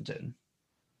in Washington.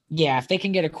 Yeah, if they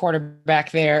can get a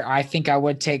quarterback there, I think I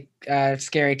would take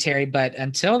Scary Terry. But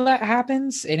until that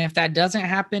happens, and if that doesn't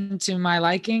happen to my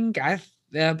liking,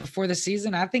 before the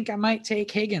season, I think I might take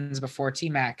Higgins before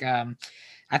T-Mac.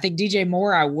 I think DJ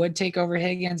Moore I would take over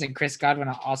Higgins, and Chris Godwin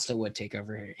I also would take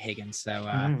over Higgins. So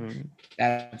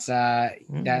that's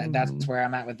where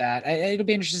I'm at with that. It'll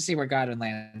be interesting to see where Godwin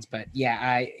lands. But yeah,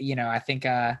 I think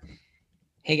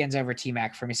Higgins over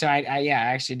T-Mac for me. So I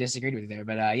actually disagreed with you there,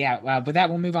 but with that,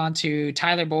 we'll move on to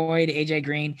Tyler Boyd, AJ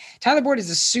Green. Tyler Boyd is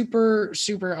a super,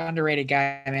 super underrated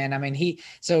guy, man. I mean, T.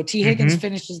 Higgins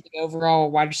finishes the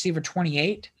overall wide receiver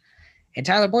 28 and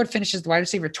Tyler Boyd finishes the wide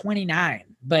receiver 29,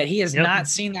 but he has not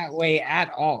seen that way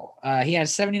at all. He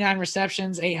has 79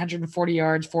 receptions, 840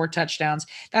 yards, 4 touchdowns.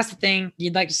 That's the thing.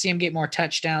 You'd like to see him get more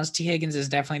touchdowns. T. Higgins is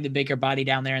definitely the bigger body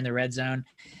down there in the red zone.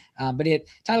 But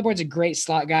Tyler Boyd's a great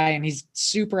slot guy, and he's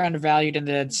super undervalued. In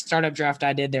the startup draft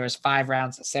I did, there was 5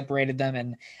 rounds that separated them,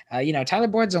 and Tyler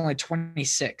Boyd's only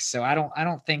 26, so I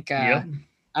don't think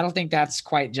that's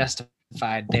quite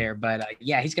justified there. But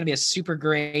he's going to be a super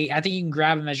great. I think you can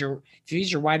grab him if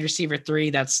he's your wide receiver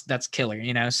 3, that's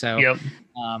killer. So.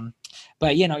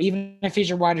 But even if he's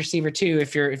your wide receiver 2,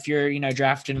 if you're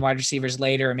drafting wide receivers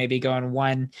later, or maybe going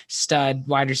 1 stud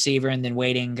wide receiver and then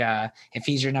waiting, if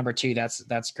he's your number 2,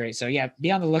 that's great. So yeah,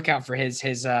 be on the lookout for his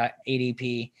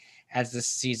ADP as the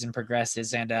season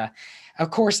progresses. And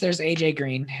of course, there's AJ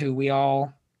Green, who we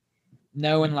all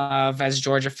know and love as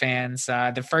Georgia fans.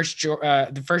 The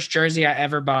first jersey I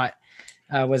ever bought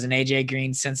was an AJ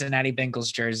Green Cincinnati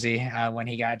Bengals jersey when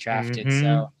he got drafted.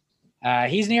 So.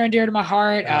 He's near and dear to my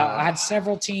heart. I had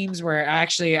several teams where I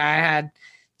had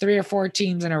 3 or 4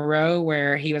 teams in a row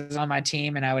where he was on my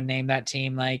team, and I would name that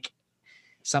team like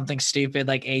something stupid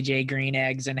like AJ Green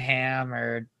Eggs and Ham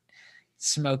or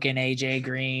Smoking AJ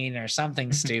Green or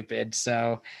something stupid.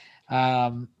 So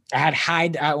I had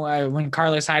Hyde when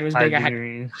Carlos Hyde was big. I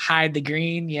had Hyde the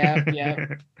Green. Yeah,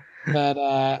 yeah.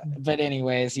 But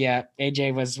anyways, yeah,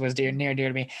 AJ was near dear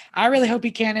to me. I really hope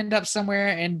he can end up somewhere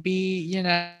and be,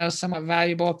 somewhat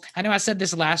valuable. I know I said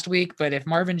this last week, but if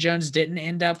Marvin Jones didn't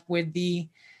end up with the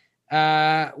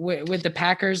with the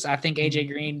Packers, I think AJ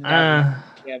Green that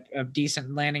would be a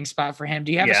decent landing spot for him.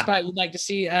 Do you have a spot you'd like to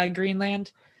see Green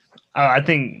land? I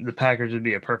think the Packers would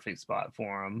be a perfect spot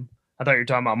for him. I thought you were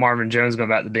talking about Marvin Jones going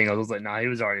back to the Bengals. I was like, nah, he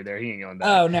was already there. He ain't going back.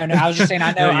 Oh, no. I was just saying,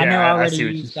 I know I already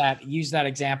used that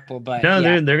example, but no,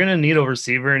 they're going to need a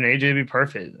receiver, and AJ would be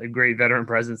perfect. A great veteran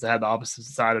presence that had the opposite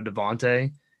side of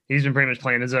Devontae. He's been pretty much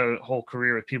playing his whole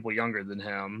career with people younger than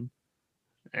him.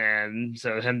 And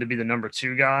so him to be the number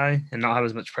 2 guy and not have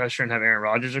as much pressure and have Aaron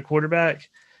Rodgers a quarterback.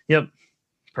 Yep.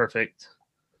 Perfect.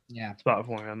 Yeah. Spot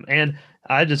for him. And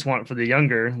I just want for the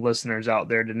younger listeners out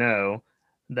there to know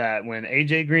that when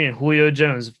AJ Green and Julio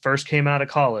Jones first came out of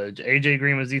college, AJ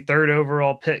Green was the 3rd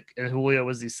overall pick and Julio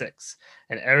was the 6th.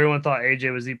 And everyone thought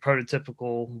AJ was the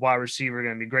prototypical wide receiver,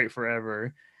 going to be great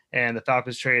forever. And the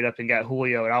Falcons traded up and got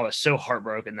Julio, and I was so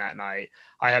heartbroken that night.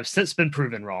 I have since been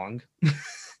proven wrong.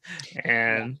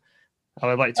 And I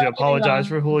would like to apologize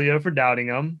for Julio for doubting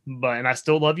him, and I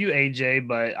still love you, AJ,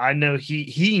 but I know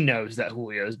he knows that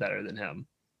Julio is better than him.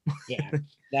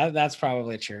 Yeah, that's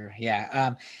probably true.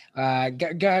 Yeah.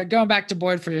 Going back to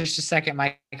Boyd for just a second,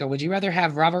 Michael, would you rather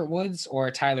have Robert Woods or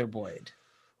Tyler Boyd?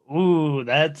 Ooh,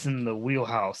 that's in the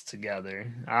wheelhouse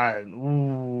together.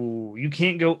 You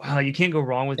can't go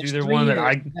wrong with either one. That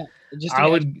I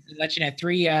would let you know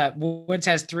 3. Woods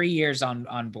has 3 years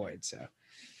on Boyd, so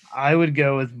I would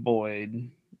go with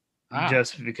Boyd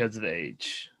just because of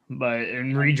age. But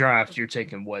in redraft, you're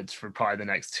taking Woods for probably the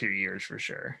next 2 years for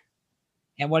sure.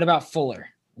 And what about Fuller?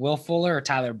 Will Fuller or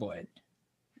Tyler Boyd?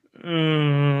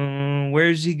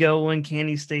 Where's he going? Can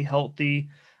he stay healthy?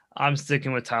 I'm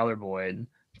sticking with Tyler Boyd.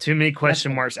 Too many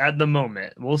question marks at the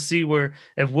moment. We'll see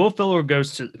if Will Fuller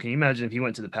goes to. Can you imagine if he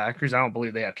went to the Packers? I don't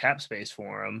believe they have cap space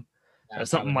for him.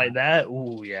 Something like that.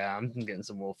 Ooh, yeah, I'm getting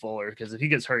some Will Fuller because if he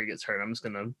gets hurt, he gets hurt. I'm just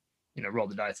gonna, roll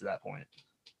the dice at that point.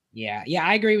 Yeah,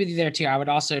 I agree with you there too. I would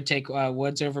also take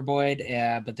Woods over Boyd,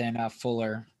 but then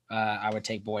Fuller. I would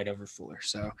take Boyd over Fuller.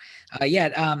 So,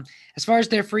 as far as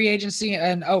their free agency,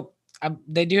 and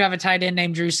they do have a tight end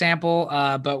named Drew Sample,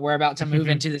 but we're about to move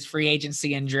into this free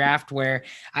agency and draft where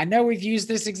I know we've used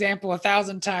this example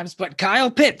 1,000 times, but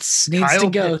Kyle Pitts needs to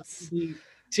go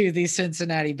to the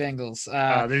Cincinnati Bengals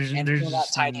and fill that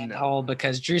tight end hole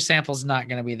because Drew Sample's not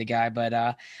going to be the guy.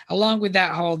 But along with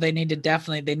that hole, they need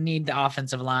the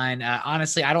offensive line.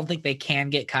 Honestly, I don't think they can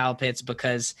get Kyle Pitts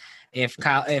because if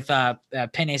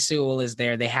Penei Sewell is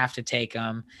there, they have to take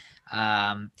him.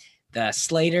 The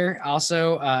Slater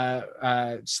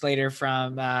also, Slater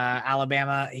from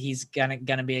Alabama, he's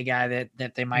gonna be a guy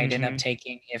that they might end up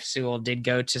taking if Sewell did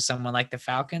go to someone like the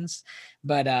Falcons.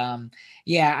 But I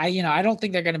don't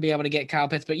think they're gonna be able to get Kyle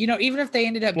Pitts. But even if they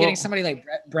ended up getting somebody like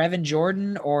Brevin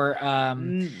Jordan or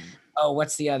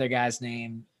what's the other guy's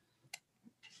name?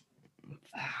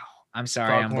 I'm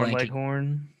sorry, Foghorn I'm blanking.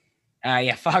 Leghorn.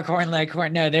 Foghorn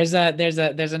Leghorn. No, there's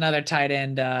another tight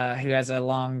end who has a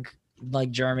long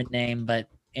German name, but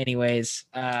anyways,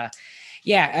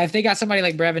 if they got somebody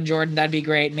like Brevin Jordan, that'd be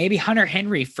great. Maybe Hunter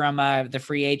Henry from the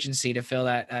free agency to fill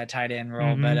that tight end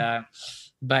role,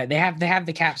 but they have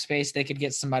the cap space. They could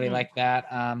get somebody like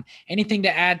that. Anything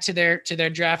to add to their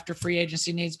draft or free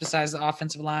agency needs besides the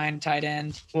offensive line, tight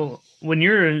end? Well, when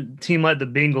you're a team like the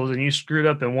Bengals and you screwed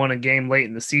up and won a game late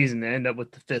in the season to end up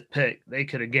with the 5th pick, they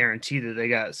could have guaranteed that they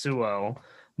got Sewell.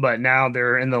 But now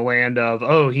they're in the land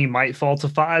of, he might fall to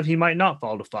 5, he might not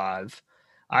fall to 5.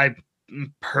 I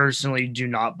personally do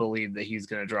not believe that he's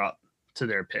going to drop to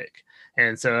their pick.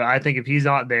 And so I think if he's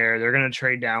not there, they're going to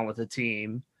trade down with a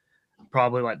team,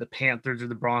 probably like the Panthers or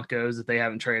the Broncos if they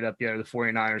haven't traded up yet, or the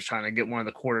 49ers trying to get one of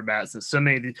the quarterbacks.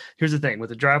 Here's the thing,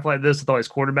 with a draft like this, with all these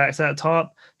quarterbacks at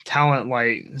top, talent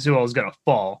like Sewell is going to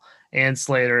fall. And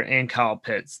Slater and Kyle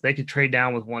Pitts, they could trade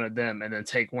down with one of them and then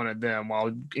take one of them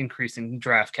while increasing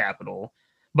draft capital.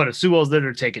 But if Sewell's there,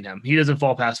 they're taking him. He doesn't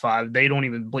fall past 5. They don't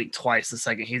even blink twice the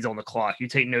second he's on the clock. You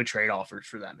take no trade offers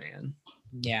for that man.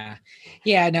 Yeah,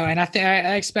 no, and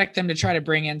I expect them to try to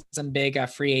bring in some big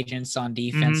free agents on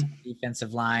defense,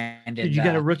 defensive line. And you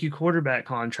got a rookie quarterback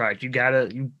contract. You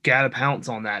gotta pounce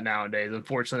on that nowadays.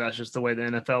 Unfortunately, that's just the way the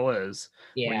NFL is.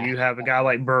 Yeah. When you have a guy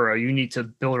like Burrow, you need to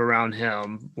build around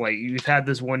him. Like, you've had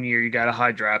this 1 year, you got a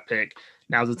high draft pick.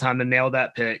 Now's the time to nail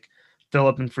that pick, fill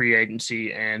up in free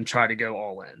agency, and try to go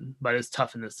all in. But it's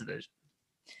tough in this division.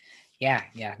 Yeah,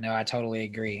 no, I totally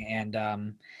agree.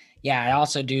 And Yeah, I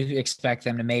also do expect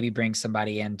them to maybe bring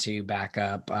somebody in to back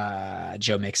up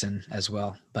Joe Mixon as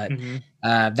well. But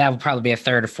that would probably be a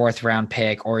third or fourth round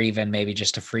pick, or even maybe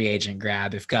just a free agent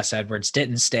grab if Gus Edwards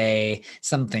didn't stay,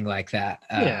 something like that.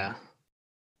 Yeah.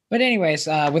 But anyways,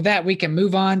 with that, we can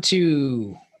move on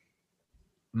to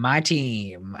my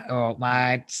team,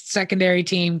 my secondary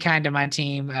team, kind of my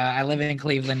team. I live in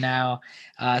Cleveland now,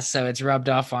 so it's rubbed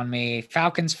off on me.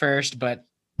 Falcons first, but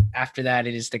after that,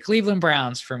 it is the Cleveland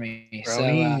Browns for me.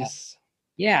 Brownies. So,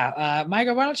 yeah,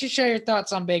 Michael, why don't you share your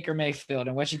thoughts on Baker Mayfield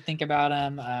and what you think about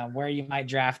him, where you might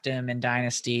draft him in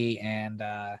Dynasty, and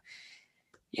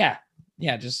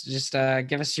just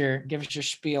give us your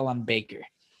spiel on Baker.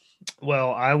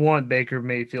 Well, I want Baker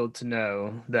Mayfield to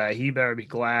know that he better be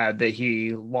glad that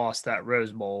he lost that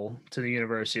Rose Bowl to the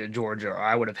University of Georgia, or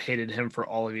I would have hated him for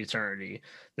all of eternity.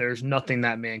 There's nothing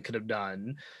that man could have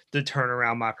done to turn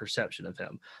around my perception of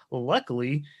him.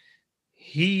 Luckily,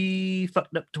 he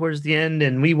fucked up towards the end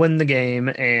and we win the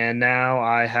game, and now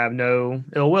I have no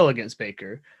ill will against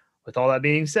Baker. With all that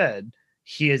being said,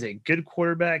 he is a good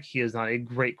quarterback. He is not a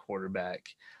great quarterback.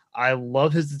 I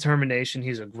love his determination.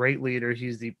 He's a great leader.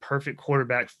 He's the perfect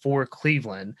quarterback for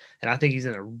Cleveland. And I think he's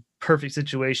in a perfect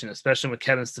situation, especially with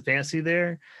Kevin Stefanski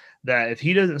there, that if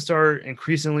he doesn't start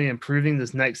increasingly improving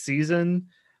this next season,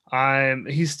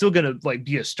 he's still going to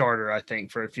be a starter, I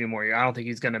think, for a few more years. I don't think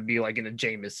he's going to be like in a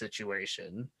Jameis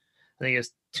situation. I think he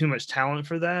has too much talent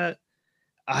for that.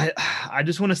 I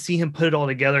just want to see him put it all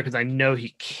together because I know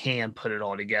he can put it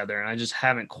all together, and I just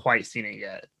haven't quite seen it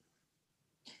yet.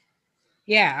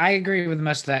 Yeah, I agree with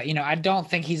most of that. I don't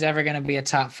think he's ever going to be a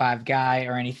top 5 guy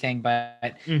or anything,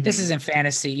 but this is in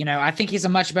fantasy. I think he's a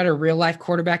much better real life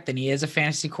quarterback than he is a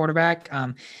fantasy quarterback.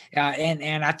 And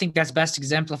I think that's best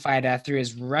exemplified through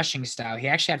his rushing style. He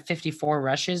actually had 54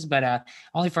 rushes, but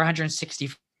only for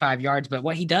 165 yards. But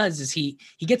what he does is he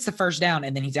gets the first down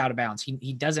and then he's out of bounds.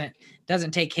 He doesn't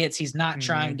take hits. He's not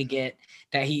trying to get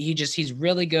that. He's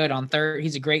really good on third.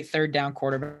 He's a great third down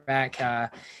quarterback.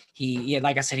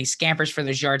 Like I said, he scampers for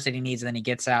those yards that he needs, and then he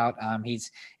gets out.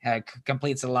 He's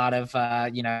completes a lot of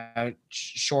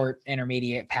short,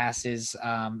 intermediate passes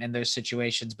in those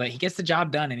situations, but he gets the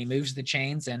job done and he moves the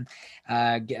chains. And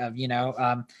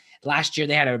last year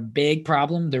they had a big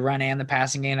problem. The run and the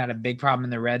passing game had a big problem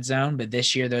in the red zone, but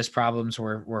this year those problems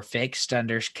were fixed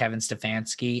under Kevin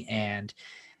Stefanski. And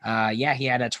he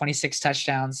had 26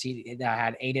 touchdowns. He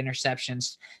had 8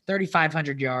 interceptions,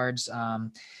 3,500 yards.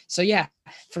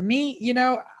 For me,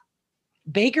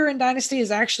 Baker in Dynasty is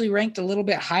actually ranked a little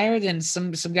bit higher than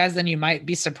some guys than you might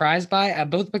be surprised by,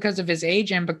 both because of his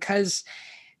age and because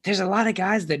there's a lot of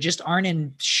guys that just aren't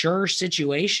in sure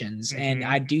situations. And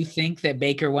I do think that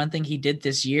Baker, one thing he did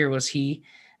this year was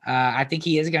I think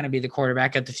he is going to be the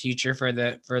quarterback of the future for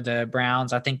the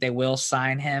Browns. I think they will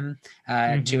sign him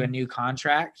to a new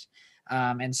contract.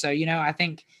 And so, I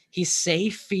think he's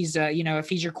safe. He's, if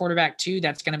he's your quarterback too,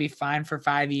 that's going to be fine for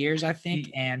 5 years, I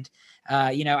think. And,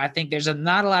 I think there's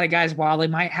not a lot of guys, while they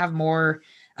might have more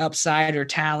upside or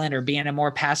talent or be in a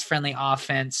more pass friendly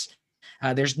offense,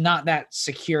 there's not that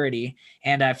security.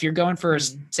 And if you're going for a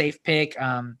safe pick,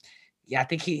 I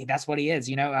think that's what he is.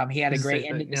 He had a great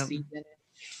end of the season.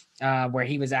 Where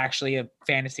he was actually a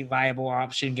fantasy viable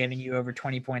option, getting you over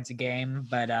 20 points a game.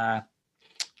 But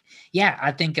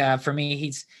I think for me,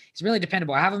 he's really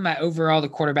dependable. I have him at overall the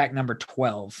quarterback number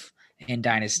 12 in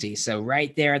Dynasty. So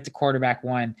right there at the quarterback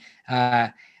one.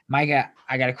 Micah,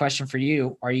 I got a question for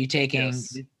you. Are you taking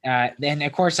then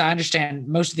of course I understand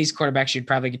most of these quarterbacks you'd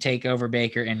probably take over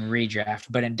Baker in redraft,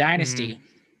 but in Dynasty,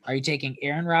 are you taking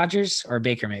Aaron Rodgers or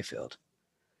Baker Mayfield?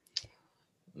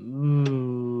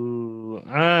 Ooh,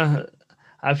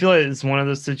 I feel like it's one of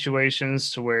those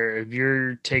situations to where if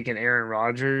you're taking Aaron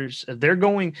Rodgers, if they're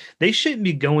going, they shouldn't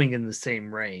be going in the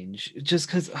same range, just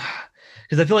because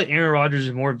I feel like Aaron Rodgers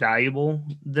is more valuable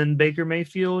than Baker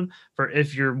Mayfield for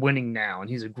if you're winning now, and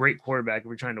he's a great quarterback if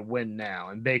we're trying to win now,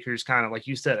 and Baker's kind of like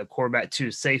you said, a quarterback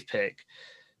 2 safe pick.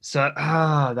 So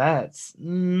that's.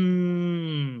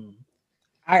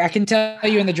 I can tell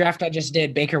you in the draft I just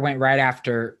did, Baker went right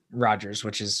after Rodgers,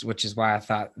 which is why I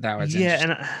thought that was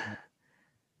interesting. And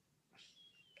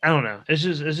I don't know. It's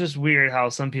just weird how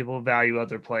some people value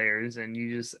other players, and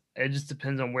it just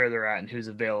depends on where they're at and who's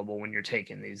available when you're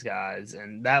taking these guys.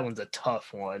 And that one's a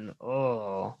tough one.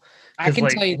 Oh, I can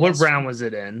tell you what round was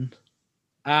it in?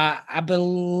 I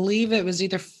believe it was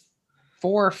either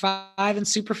 4 or 5 in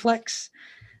Superflex.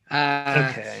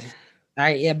 Okay.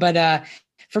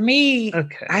 For me,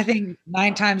 I think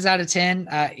 9 times out of 10,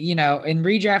 in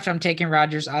redraft, I'm taking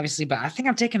Rodgers, obviously, but I think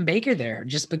I'm taking Baker there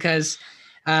just because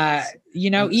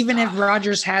Even if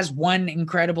Rodgers has one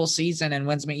incredible season and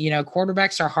wins,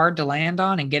 quarterbacks are hard to land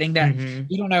on, and getting that,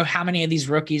 you don't know how many of these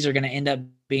rookies are going to end up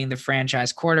being the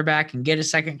franchise quarterback and get a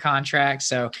second contract.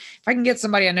 So if I can get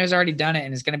somebody I know has already done it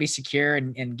and is going to be secure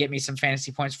and get me some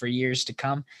fantasy points for years to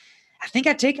come, I think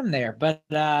I'd take him there. But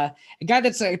a guy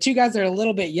that's two guys that are a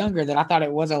little bit younger that I thought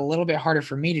it was a little bit harder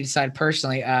for me to decide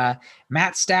personally,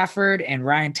 Matt Stafford and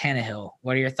Ryan Tannehill.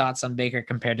 What are your thoughts on Baker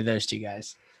compared to those two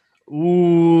guys?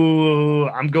 Ooh,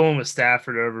 I'm going with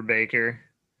Stafford over Baker.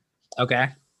 Okay.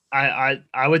 I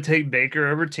would take Baker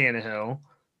over Tannehill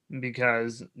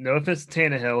because, no offense to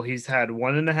Tannehill, he's had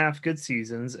 1.5 good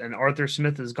seasons, and Arthur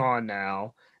Smith is gone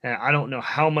now, and I don't know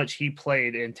how much he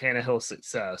played in Tannehill's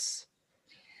success.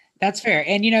 That's fair.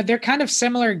 And, they're kind of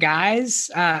similar guys.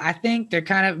 I think they're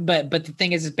kind of, but the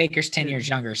thing is Baker's 10 years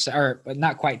younger, or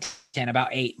not quite 10, about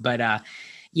 8. But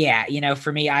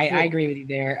for me, I agree with you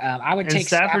there. I would take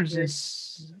Stafford's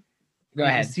Stafford. Go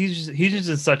ahead. He's just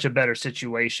in such a better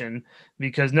situation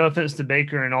because, no offense to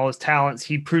Baker and all his talents,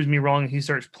 he proves me wrong. He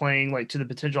starts playing like to the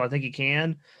potential I think he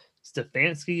can.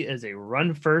 Stefanski is a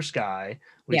run-first guy.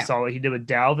 We saw what he did with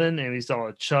Dalvin, and we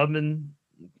saw Chubb and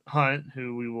Hunt,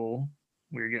 who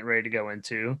we're getting ready to go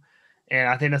into. And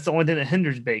I think that's the only thing that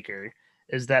hinders Baker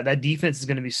is that defense is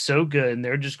going to be so good, and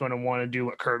they're just going to want to do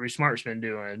what Kirby Smart's been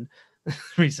doing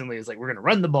recently. Is like, we're going to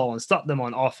run the ball and stop them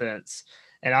on offense.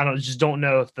 And I just don't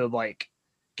know if the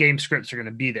game scripts are going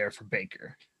to be there for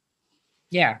Baker.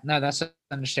 Yeah, no, that's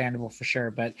understandable for sure.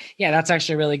 But yeah, that's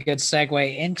actually a really good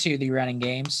segue into the running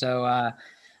game. So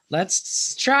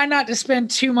let's try not to spend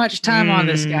too much time on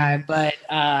this guy. But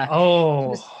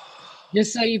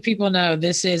just so you people know,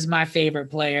 this is my favorite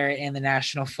player in the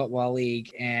National Football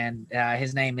League, and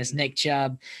his name is Nick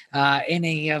Chubb.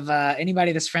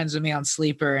 Anybody that's friends with me on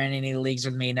Sleeper and any leagues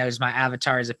with me knows my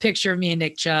avatar is a picture of me and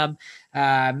Nick Chubb.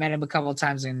 Met him a couple of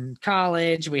times in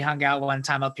college. We hung out one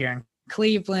time up here in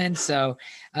Cleveland. So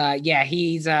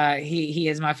he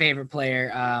is my favorite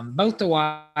player, both to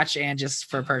watch and just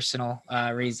for personal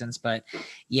reasons. But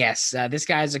yes, this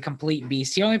guy is a complete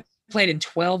beast. He only played in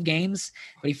 12 games,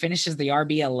 but he finishes the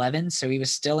RB11, so he was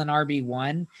still an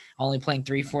RB1, only playing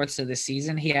 3/4 of the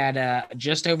season. He had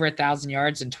just over 1,000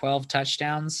 yards and 12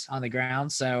 touchdowns on the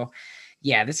ground. So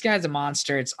yeah, this guy's a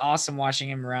monster. It's awesome watching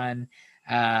him run.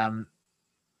 I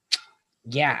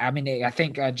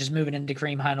think just moving into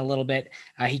Kareem Hunt a little bit,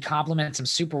 he complements him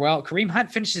super well. Kareem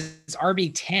Hunt finishes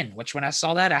RB10, which when I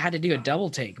saw that, I had to do a double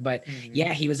take. But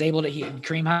he was able to.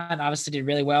 Kareem Hunt obviously did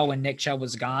really well when Nick Chubb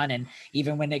was gone, and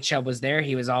even when Nick Chubb was there,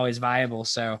 he was always viable.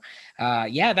 So,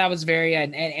 that was very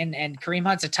and Kareem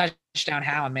Hunt's a touchdown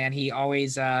hound, man. He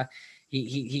always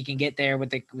he can get there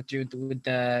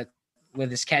with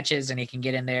his catches, and he can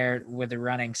get in there with the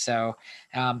running. So,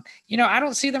 I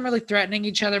don't see them really threatening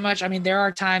each other much. I mean, there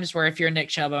are times where if you're a Nick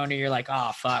Chubb owner, you're like,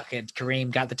 oh, fuck it,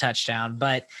 Kareem got the touchdown.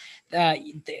 But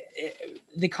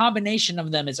the combination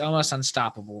of them is almost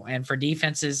unstoppable. And for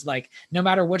defenses, no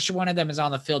matter which one of them is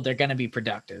on the field, they're going to be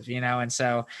productive, And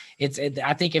so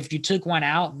I think if you took one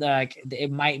out,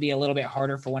 it might be a little bit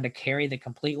harder for one to carry the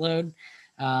complete load.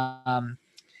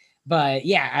 But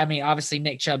yeah, I mean, obviously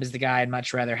Nick Chubb is the guy I'd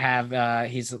much rather have.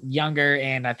 He's younger,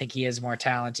 and I think he is more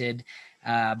talented.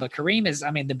 But Kareem is,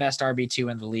 the best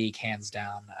RB2 in the league, hands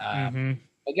down.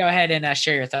 But go ahead and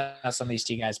share your thoughts on these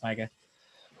two guys, Micah.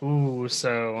 Ooh,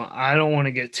 so I don't want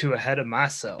to get too ahead of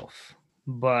myself,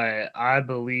 but I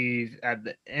believe at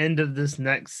the end of this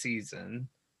next season,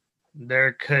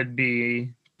 there could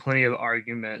be plenty of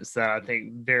arguments that I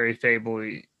think very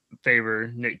favor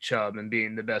Nick Chubb and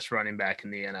being the best running back in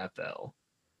the NFL.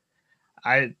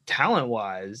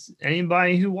 Talent-wise,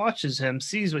 anybody who watches him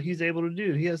sees what he's able to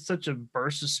do. He has such a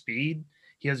burst of speed.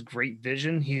 He has great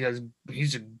vision.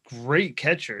 He's a great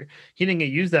catcher. He didn't get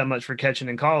used that much for catching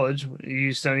in college. He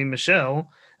used Sony Michel.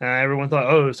 Everyone thought,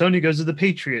 Sony goes to the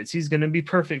Patriots. He's going to be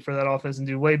perfect for that offense and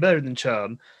do way better than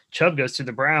Chubb. Chubb goes to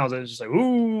the Browns, and it's just like,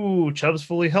 ooh, Chubb's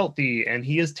fully healthy, and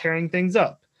he is tearing things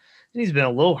up. And he's been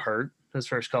a little hurt his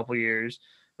first couple years,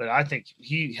 but I think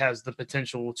he has the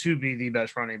potential to be the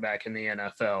best running back in the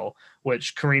NFL,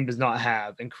 which Kareem does not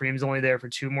have. And Kareem's only there for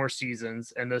 2 more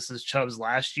seasons, and this is Chubb's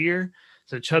last year.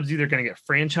 So Chubb's either going to get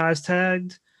franchise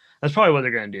tagged. That's probably what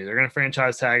they're going to do. They're going to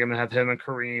franchise tag him and have him and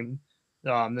Kareem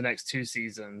the next 2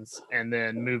 seasons, and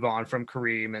then move on from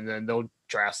Kareem, and then they'll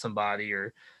draft somebody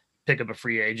or pick up a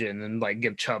free agent and then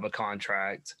give Chubb a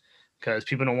contract, because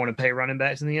people don't want to pay running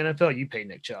backs in the NFL. You pay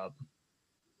Nick Chubb.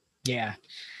 Yeah.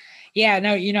 Yeah,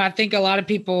 no, I think a lot of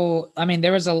people,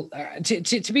 there was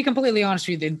to be completely honest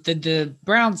with you, the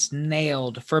Browns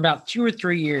nailed for about 2 or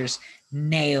 3 years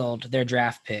nailed their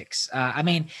draft picks. I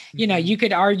mean, you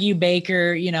could argue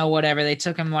Baker, whatever. They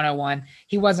took him 101.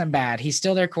 He wasn't bad. He's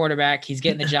still their quarterback. He's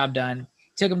getting the job done.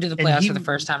 Took him to the playoffs for the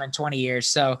first time in 20 years.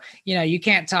 So, you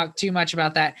can't talk too much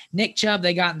about that. Nick Chubb,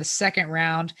 they got in the second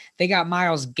round. They got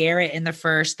Myles Garrett in the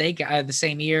first. They got the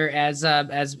same year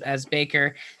as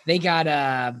Baker. They got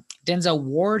Denzel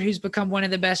Ward, who's become one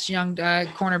of the best young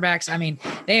cornerbacks. I mean,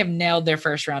 they have nailed their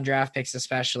first round draft picks,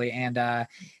 especially. And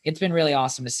it's been really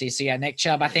awesome to see. So, yeah, Nick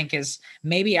Chubb, I think, is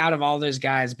maybe out of all those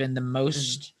guys been the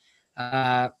most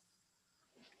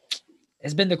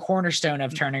has been the cornerstone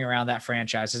of turning around that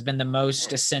franchise, has been the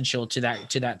most essential to that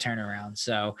turnaround.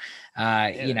 So,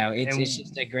 it's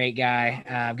just a great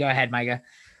guy. Go ahead, Micah.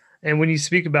 And when you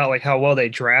speak about like how well they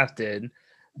drafted,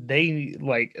 they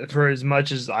like, for as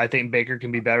much as I think Baker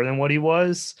can be better than what he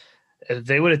was, if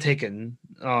they would have taken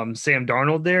Sam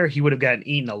Darnold there, he would have gotten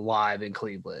eaten alive in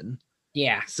Cleveland.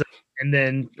 Yeah. So, and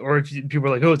then, or if people are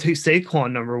like, oh, take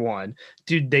Saquon number one,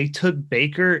 dude, they took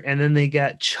Baker and then they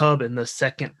got Chubb in the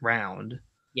second round.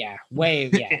 Yeah.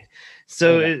 Yeah.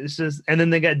 So it's just, and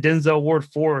then they got Denzel Ward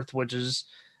fourth, which is,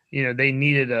 they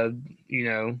needed a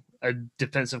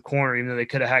defensive corner, even though they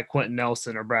could have had Quentin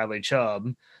Nelson or Bradley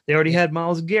Chubb. They already had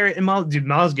Myles Garrett, and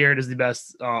Myles Garrett is the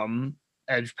best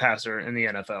edge passer in the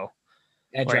NFL.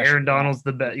 Aaron Donald's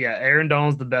the best. Yeah, Aaron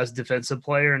Donald's the best defensive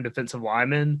player and defensive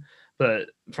lineman. But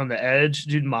from the edge,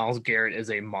 dude, Myles Garrett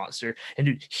is a monster. And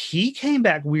dude, he came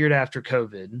back weird after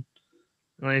COVID.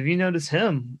 Like, if you notice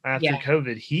him after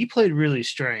COVID, he played really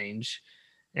strange.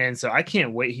 And so I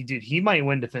can't wait. He might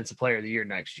win Defensive Player of the Year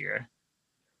next year.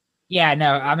 Yeah,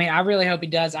 no, I mean, I really hope he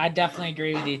does. I definitely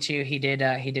agree with you too. He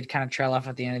did kind of trail off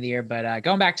at the end of the year. But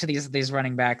going back to these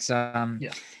running backs,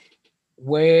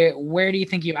 Where do you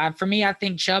think for me, I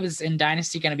think Chubb is in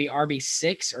Dynasty going to be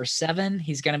RB6 or 7.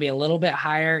 He's going to be a little bit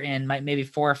higher in maybe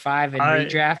 4 or 5 in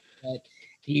redraft. But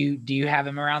do you have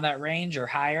him around that range or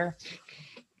higher?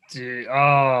 Dude,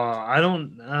 I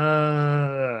don't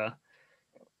know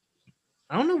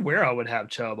where I would have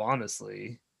Chubb,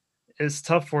 honestly. It's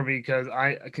tough for me because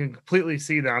I can completely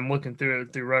see that I'm looking through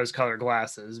it through rose-colored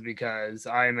glasses because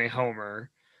I am a homer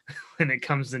when it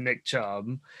comes to Nick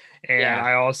Chubb. And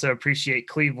I also appreciate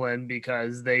Cleveland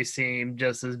because they seem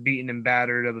just as beaten and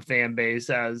battered of a fan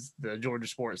base as the Georgia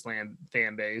Sportsland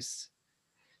fan base.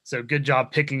 So good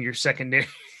job picking your secondary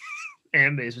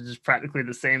fan base, which is practically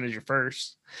the same as your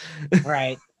first.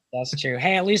 Right. That's true.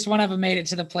 Hey, at least one of them made it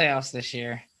to the playoffs this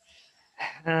year.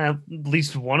 At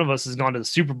least one of us has gone to the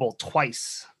Super Bowl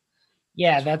twice.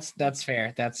 Yeah, that's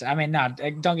fair.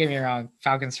 Don't get me wrong,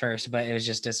 Falcons first, but it was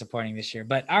just disappointing this year.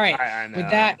 But all right, I with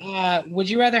that, would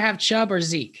you rather have Chubb or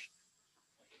Zeke?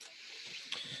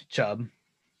 Chubb. Would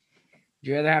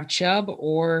you rather have Chubb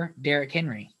or Derrick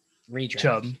Henry?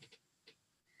 Redraft.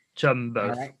 Chubb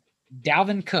both. All right.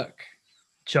 Dalvin Cook.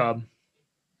 Chubb.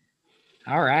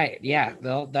 All right. Yeah.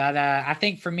 Well, that I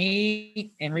think for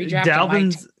me in redraft,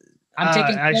 I'm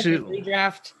taking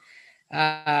redraft.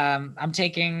 I'm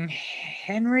taking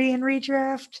Henry in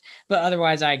redraft, but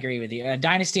otherwise I agree with you.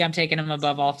 Dynasty, I'm taking him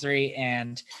above all three,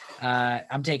 and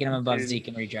I'm taking him above Zeke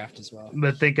in redraft as well.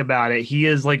 But think about it. He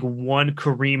is like one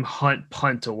Kareem Hunt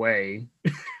punt away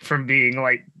from being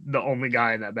like the only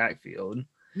guy in that backfield.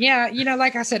 Yeah,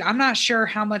 like I said, I'm not sure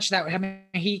how much that. I mean,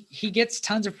 he gets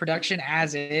tons of production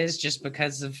as is, just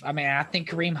because of. I mean, I think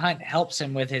Kareem Hunt helps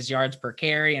him with his yards per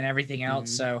carry and everything else.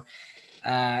 So,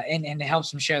 and it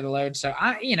helps him share the load. So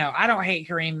I don't hate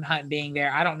Kareem Hunt being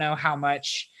there. I don't know how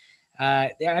much.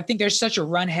 I think there's such a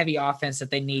run heavy offense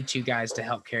that they need 2 guys to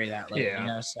help carry that load.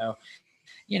 Yeah. So.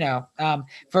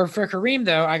 For Kareem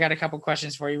though, I got a couple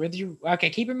questions for you. Okay,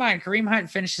 keep in mind Kareem Hunt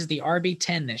finishes the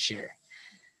RB10 this year.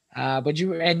 But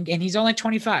and he's only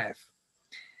 25.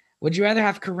 Would you rather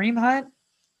have Kareem Hunt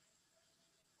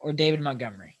or David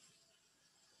Montgomery?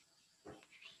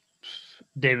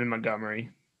 David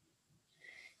Montgomery.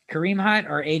 Kareem Hunt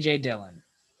or AJ Dillon?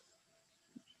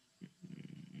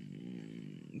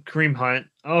 Kareem Hunt.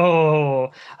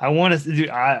 Oh, I want to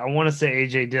say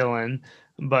AJ Dillon,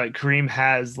 but Kareem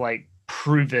has like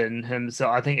proven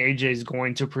himself. I think AJ is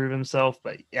going to prove himself,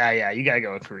 but yeah, you gotta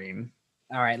go with Kareem.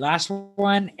 All right, last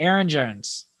one, Aaron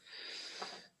Jones.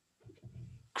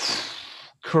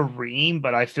 Kareem,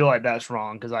 but I feel like that's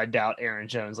wrong because I doubt Aaron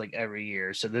Jones like every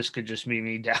year. So this could just be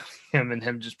me doubting him and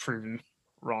him just proving me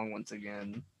wrong once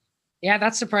again. Yeah,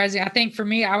 that's surprising. I think for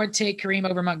me, I would take Kareem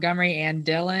over Montgomery and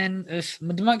Dillon.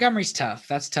 Montgomery's tough.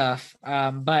 That's tough.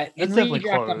 But in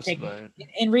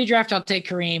redraft, I'll take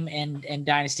Kareem, and in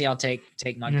Dynasty, I'll take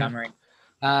Montgomery.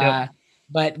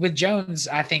 But with Jones,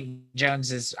 I think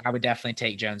I would definitely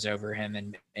take Jones over him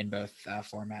in both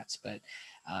formats. But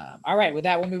All right, with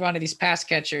that, we'll move on to these pass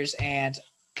catchers. And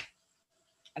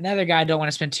another guy I don't want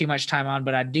to spend too much time on,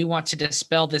 but I do want to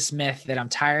dispel this myth that I'm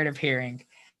tired of hearing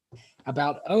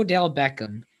about Odell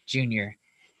Beckham Jr.,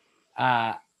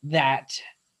 that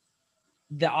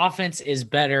the offense is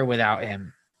better without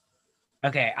him.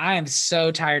 Okay, I am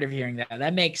so tired of hearing that.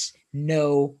 That makes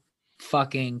no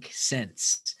fucking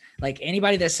sense. Like,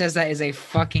 anybody that says that is a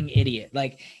fucking idiot.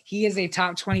 Like, he is a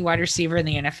top 20 wide receiver in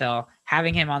the NFL.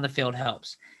 Having him on the field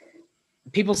helps.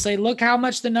 People say, look how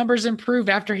much the numbers improved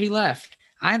after he left.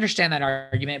 I understand that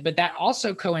argument, but that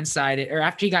also coincided, or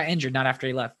after he got injured, not after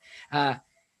he left.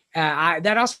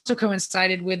 That also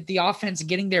coincided with the offense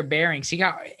getting their bearings. He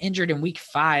got injured in week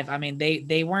 5. I mean,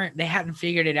 they hadn't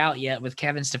figured it out yet with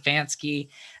Kevin Stefanski,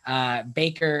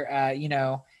 Baker.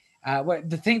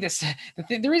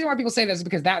 The reason why people say that is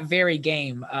because that very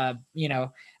game,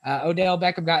 Odell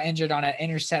Beckham got injured on an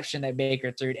interception that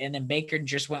Baker threw, and then Baker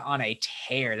just went on a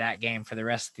tear that game for the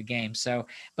rest of the game. So,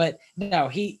 but no,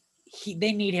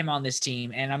 they need him on this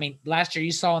team. And I mean, last year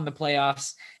you saw in the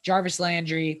playoffs, Jarvis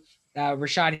Landry,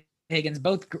 Rashad Higgins,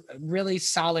 both really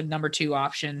solid number 2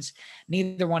 options.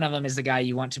 Neither one of them is the guy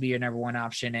you want to be your number 1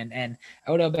 option. And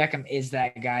Odell Beckham is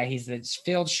that guy. He's the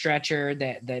field stretcher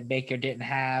that Baker didn't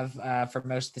have for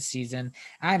most of the season.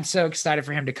 I'm so excited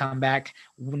for him to come back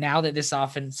now that this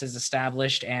offense is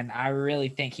established, and I really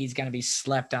think he's going to be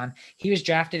slept on. He was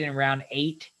drafted in round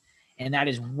 8, and that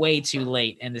is way too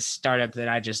late in the startup that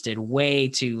I just did. Way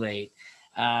too late.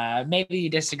 Maybe you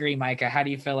disagree, Micah. How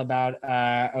do you feel about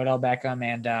Odell Beckham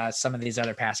and some of these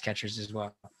other pass catchers as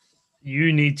well?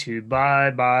 You need to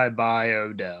buy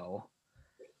Odell.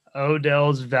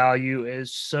 Odell's value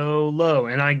is so low,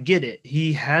 and I get it.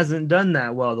 He hasn't done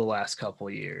that well the last couple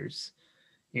of years.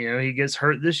 You know, he gets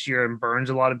hurt this year and burns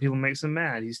a lot of people, makes him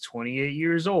mad. He's 28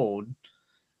 years old.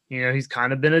 You know, he's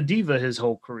kind of been a diva his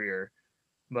whole career.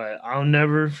 But I'll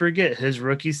never forget his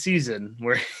rookie season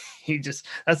where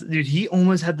he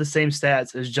almost had the same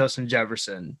stats as Justin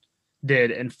Jefferson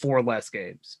did in 4 less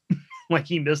games. Like,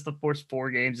 he missed the first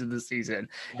 4 games of the season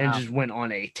and just went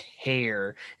on a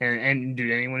tear. And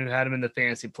dude, anyone who had him in the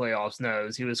fantasy playoffs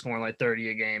knows he was scoring like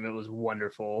 30 a game. It was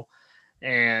wonderful.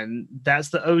 And that's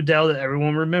the Odell that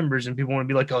everyone remembers, and people want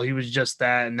to be like, oh, he was just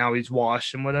that, and now he's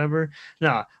washed and whatever.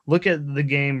 Nah, look at the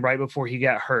game right before he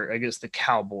got hurt against the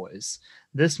Cowboys.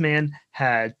 This man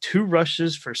had 2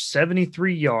 rushes for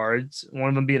 73 yards, one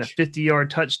of them being a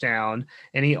 50-yard touchdown,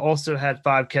 and he also had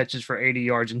 5 catches for 80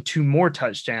 yards and 2 more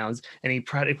touchdowns, and he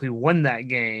practically won that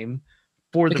game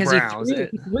for the Browns. He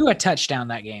threw a touchdown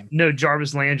that game. No,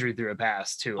 Jarvis Landry threw a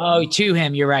pass to him. Oh, to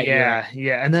him. You're right. Yeah,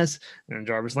 yeah. And that's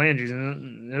Jarvis Landry's.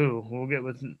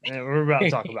 We're about to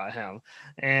talk about him.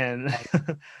 And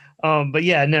but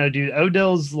yeah, no, dude,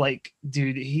 Odell's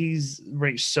he's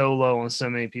ranked so low on so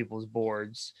many people's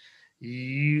boards.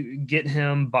 You get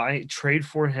him, trade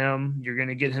for him. You're going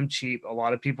to get him cheap. A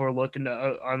lot of people are looking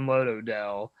to unload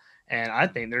Odell, and I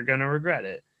think they're going to regret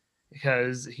it.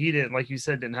 Because he didn't, like you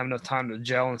said, didn't have enough time to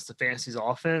gel in Stefanski's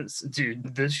offense.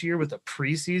 Dude, this year with a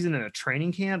preseason and a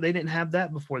training camp, they didn't have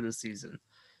that before this season.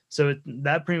 So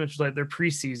that pretty much was like their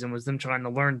preseason was them trying to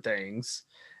learn things,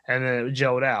 and then it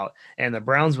gelled out. And the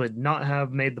Browns would not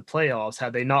have made the playoffs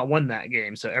had they not won that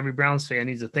game. So every Browns fan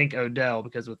needs to thank Odell,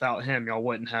 because without him, y'all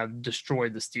wouldn't have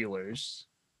destroyed the Steelers.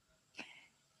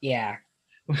 Yeah.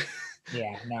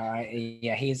 Yeah, no,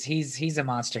 he's a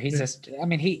monster. He's just, I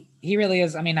mean, he really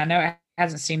is. I mean, I know it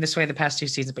hasn't seemed this way the past 2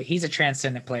 seasons, but he's a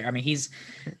transcendent player. I mean, he's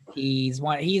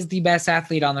the best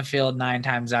athlete on the field 9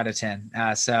 times out of 10.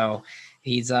 So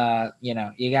he's,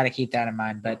 you got to keep that in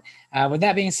mind. But with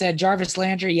that being said, Jarvis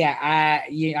Landry,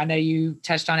 I know you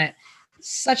touched on it.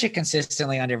 Such a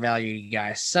consistently undervalued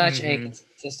guy.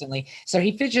 Consistently. So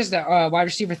he pitches the wide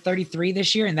receiver 33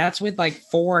 this year, and that's with like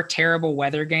 4 terrible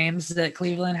weather games that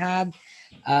Cleveland had.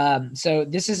 So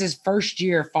this is his first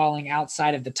year falling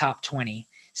outside of the top 20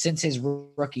 since his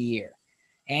rookie year.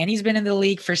 And he's been in the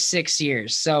league for 6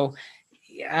 years. So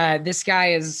this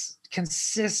guy is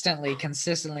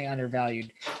consistently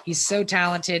undervalued. He's so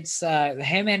talented.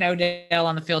 Him and Odell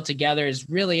on the field together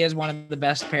really is one of the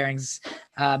best pairings.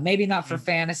 Maybe not for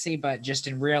fantasy, but just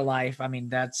in real life. I mean,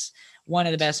 that's one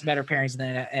of the better pairings in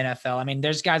the NFL. I mean,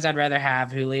 there's guys I'd rather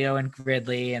have, Julio and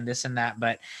Ridley and this and that,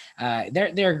 but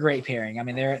they're a great pairing. I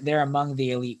mean, they're among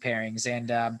the elite pairings. And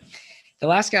the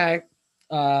last guy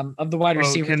of the wide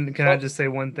receiver. Can I just say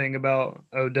one thing about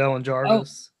Odell and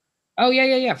Jarvis? Oh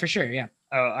yeah, for sure, yeah.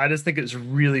 I just think it's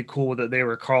really cool that they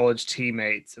were college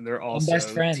teammates and they're also best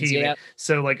friends. Teammates. Yeah.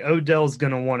 So like Odell's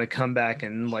going to want to come back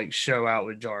and like show out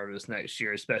with Jarvis next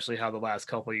year, especially how the last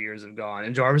couple of years have gone.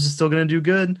 And Jarvis is still going to do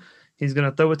good. he's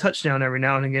gonna throw a touchdown every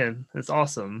now and again. It's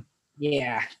awesome.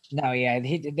 Yeah, no, yeah,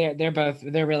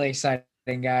 they're really exciting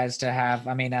guys to have.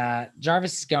 I mean,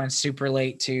 Jarvis is going super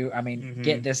late too. I mean,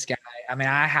 get this guy. I mean,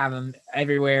 I have him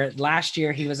everywhere. Last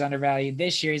year he was undervalued.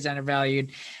 This year he's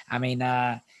undervalued. I mean,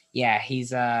 yeah,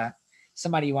 he's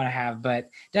somebody you want to have, but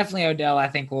definitely Odell I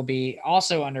think will be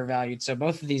also undervalued. So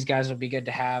both of these guys will be good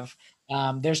to have.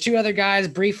 There's two other guys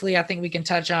briefly I think we can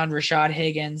touch on: Rashad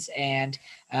Higgins and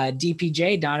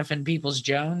DPJ, Donovan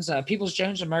Peoples-Jones.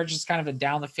 Peoples-Jones emerged as kind of a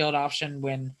down the field option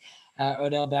when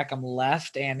Odell Beckham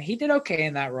left, and he did okay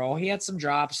in that role. He had some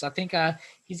drops. I think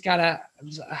he's got a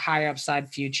high upside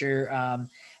future.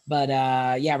 But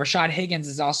yeah, Rashad Higgins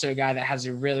is also a guy that has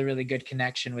a really, really good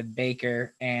connection with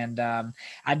Baker. And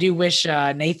I do wish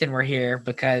Nathan were here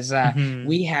because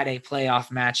we had a playoff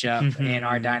matchup in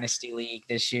our Dynasty League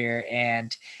this year.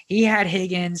 And he had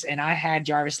Higgins and I had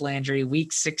Jarvis Landry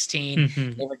week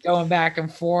 16. They were going back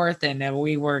and forth and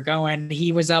we were going,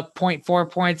 he was up 0.4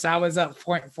 points. I was up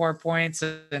 0.4 points.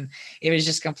 And it was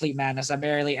just complete madness. I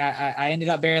ended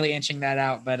up barely inching that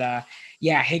out. But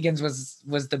yeah, Higgins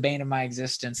was the bane of my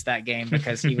existence that game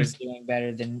because he was doing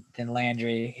better than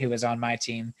Landry, who was on my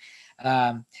team.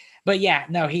 But yeah,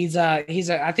 no,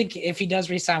 I think if he does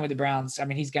re-sign with the Browns, I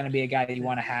mean, he's going to be a guy that you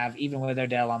want to have, even with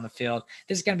Odell on the field.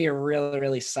 This is going to be a really,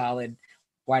 really solid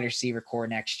wide receiver core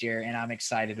next year, and I'm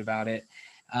excited about it.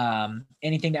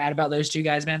 Anything to add about those two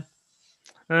guys, man?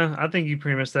 I think you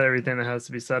pretty much said everything that has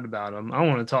to be said about him. I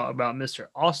want to talk about Mr.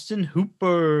 Austin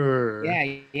Hooper.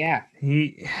 Yeah.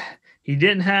 He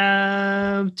didn't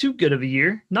have too good of a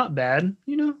year. Not bad.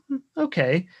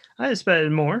 Okay. I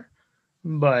expected more.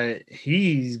 But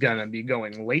he's going to be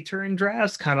going later in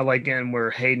drafts, kind of like in where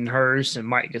Hayden Hurst and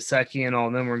Mike Gesicki and all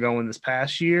of them were going this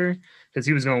past year, because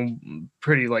he was going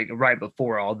pretty like right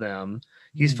before all them.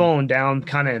 He's fallen down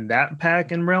kind of in that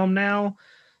pack and realm now.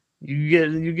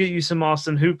 You get some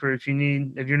Austin Hooper if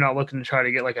you're not looking to try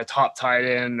to get like a top tight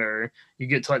end, or you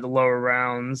get to like the lower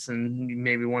rounds and you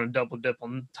maybe want to double dip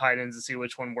on tight ends and see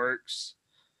which one works.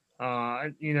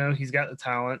 He's got the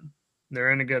talent.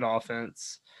 They're in a good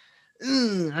offense.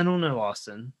 I don't know,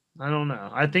 Austin. I don't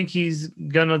know. I think he's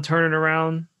gonna turn it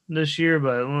around this year,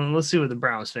 but let's see what the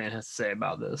Browns fan has to say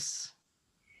about this.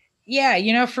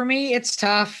 Yeah, for me, it's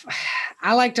tough.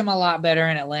 I liked him a lot better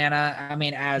in Atlanta. I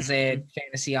mean, as a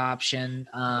fantasy option.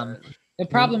 The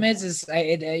problem is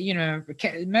remember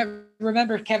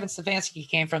Kevin Stefanski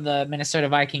came from the Minnesota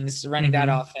Vikings running that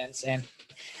offense, and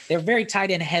they're very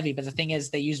tight end heavy. But the thing is,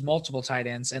 they use multiple tight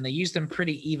ends, and they use them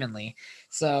pretty evenly.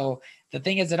 So the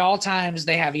thing is, at all times,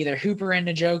 they have either Hooper and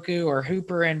Njoku or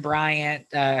Hooper and Bryant,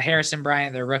 Harrison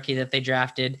Bryant, their rookie that they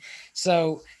drafted.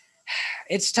 So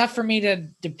it's tough for me to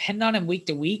depend on him week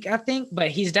to week, I think, but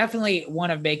he's definitely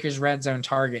one of Baker's red zone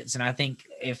targets. And I think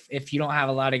if you don't have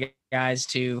a lot of guys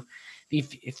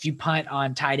if you punt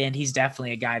on tight end, he's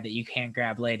definitely a guy that you can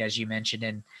grab late, as you mentioned,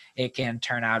 and it can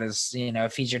turn out as,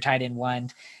 if he's your tight end one.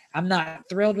 I'm not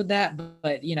thrilled with that,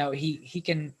 but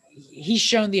he's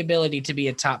shown the ability to be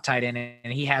a top tight end,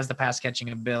 and he has the pass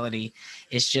catching ability.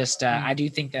 It's just, I do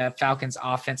think the Falcons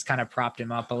offense kind of propped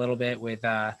him up a little bit with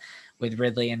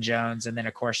Ridley and Jones, and then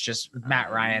of course just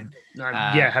Matt Ryan.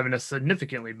 Having a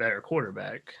significantly better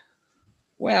quarterback.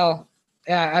 Well,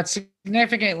 a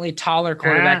significantly taller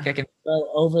quarterback that can throw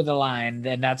over the line.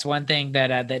 Then that's one thing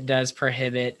that does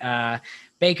prohibit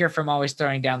Baker from always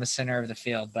throwing down the center of the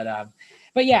field.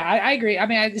 But yeah, I agree. I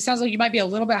mean, it sounds like you might be a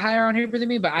little bit higher on Hooper than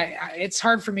me, but it's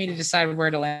hard for me to decide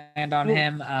where to land on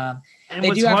him. And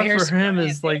what's hard for him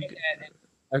is like.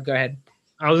 Go ahead.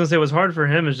 I was gonna say what's hard for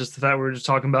him is just the fact we're just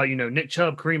talking about, Nick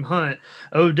Chubb, Kareem Hunt,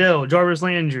 Odell, Jarvis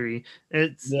Landry.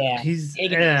 And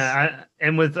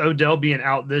with Odell being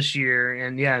out this year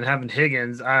and having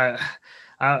Higgins, I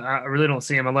really don't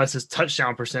see him unless his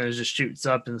touchdown percentage just shoots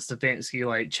up and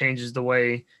Stefanski changes the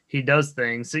way he does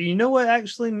things. So you know what?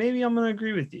 Actually, maybe I'm gonna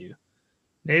agree with you.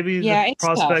 Maybe the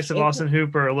prospects of Austin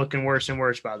Hooper are looking worse and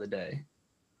worse by the day.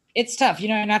 It's tough,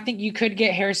 and I think you could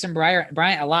get Harrison Bryant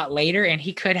a lot later, and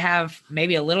he could have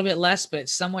maybe a little bit less, but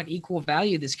somewhat equal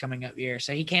value this coming up year.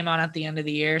 So he came on at the end of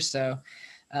the year. So,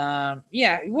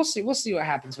 we'll see. We'll see what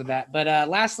happens with that. But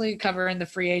lastly, covering the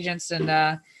free agents and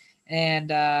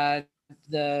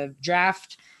the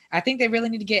draft, I think they really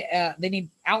need to get they need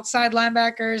outside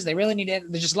linebackers. They really need they're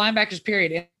just linebackers,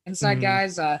 period. Inside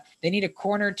guys, they need a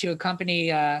corner to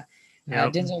accompany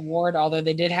Denzel Ward, although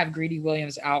they did have Greedy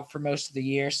Williams out for most of the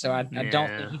year, so I don't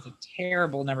think he's a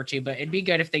terrible number 2, but it'd be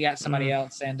good if they got somebody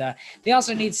else. And they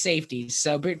also need safeties,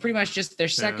 so pretty much just their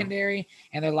secondary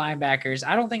and their linebackers.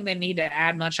 I don't think they need to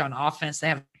add much on offense. They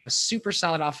have a super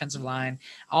solid offensive line.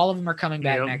 All of them are coming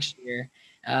back next year.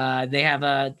 They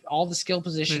have all the skill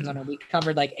positions on it. We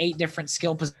covered like 8 different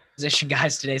skill position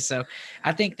guys today. So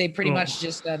I think they pretty much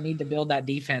just need to build that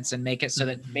defense and make it so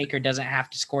that Baker doesn't have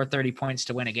to score 30 points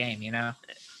to win a game, you know?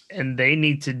 And they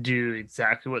need to do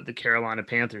exactly what the Carolina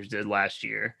Panthers did last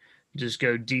year. Just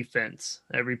go defense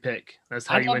every pick. That's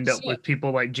how you end up with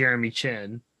people like Jeremy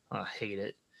Chin. I hate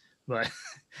it. But,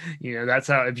 that's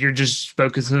how, if you're just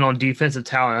focusing on defensive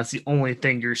talent, that's the only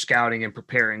thing you're scouting and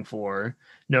preparing for,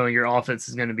 knowing your offense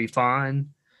is going to be fine.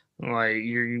 Like,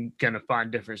 you're going to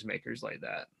find difference makers like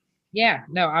that. Yeah,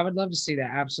 no, I would love to see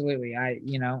that. Absolutely. I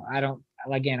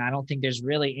don't think there's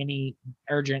really any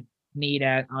urgent need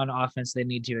on offense they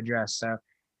need to address. So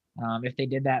if they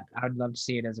did that, I would love to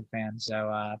see it as a fan.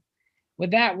 So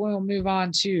with that, we'll move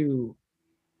on to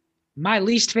my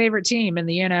least favorite team in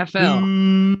the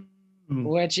NFL,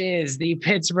 which is the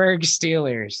Pittsburgh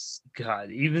Steelers. God,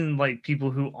 even like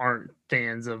people who aren't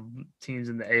fans of teams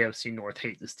in the AFC North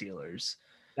hate the Steelers.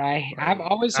 I've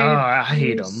always hated I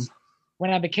hate them.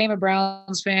 When I became a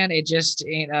Browns fan, it just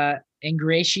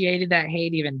ingratiated that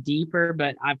hate even deeper.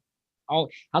 But I'll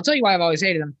tell you why I've always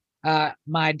hated them.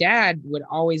 My dad would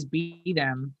always beat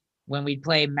them when we'd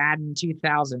play Madden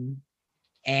 2000,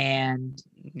 and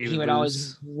he would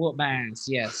always whoop my ass.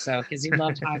 Yes, so because he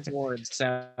loved Hines Ward.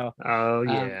 So so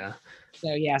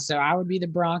I would be the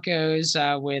Broncos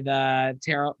with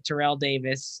Terrell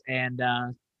Davis, and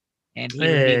he would be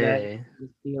the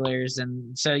Steelers.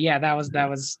 And so that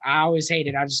was I always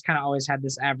hated. I just kind of always had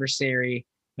this adversary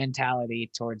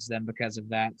mentality towards them because of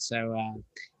that. So I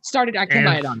came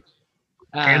by it on.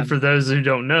 And for those who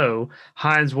don't know,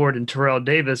 Hines Ward and Terrell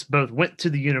Davis both went to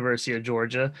the University of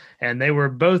Georgia, and they were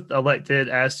both elected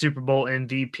as Super Bowl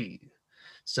MVP.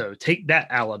 So take that,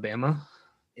 Alabama.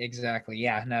 Exactly.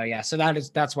 Yeah. No. Yeah. So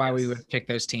that's why we would pick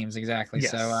those teams. Exactly.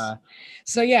 Yes.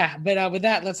 So yeah. But with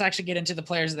that, let's actually get into the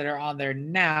players that are on there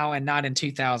now and not in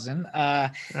 2000.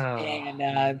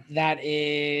 And that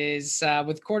is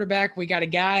with quarterback. We got a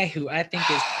guy who I think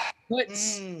is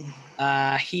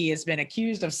he has been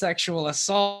accused of sexual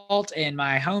assault in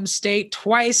my home state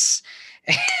twice.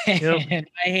 And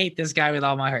I hate this guy with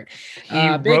all my heart. He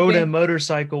rode a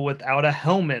motorcycle without a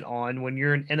helmet on when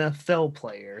you're an NFL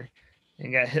player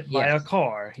and got hit by a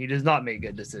car. He does not make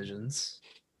good decisions.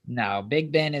 No,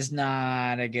 Big Ben is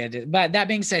not a good. But that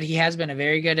being said, he has been a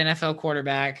very good NFL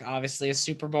quarterback, obviously a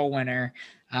Super Bowl winner.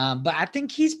 But I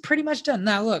think he's pretty much done.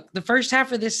 Now, look, the first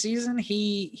half of this season,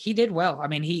 he did well. I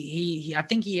mean, he I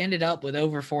think he ended up with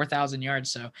over 4,000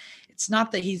 yards. So it's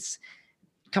not that he's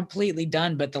completely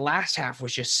done, but the last half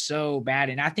was just so bad.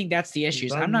 And I think that's the issue.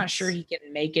 I'm not sure he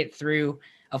can make it through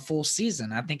a full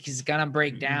season. I think he's gonna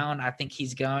break down. I think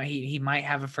he might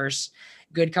have a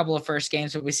good couple of first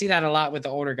games, but we see that a lot with the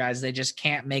older guys. They just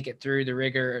can't make it through the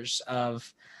rigors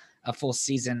of a full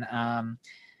season. Are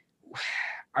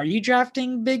you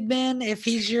drafting Big Ben if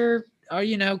he's your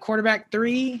quarterback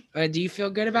 3? Do you feel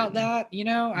good about that?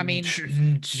 I mean,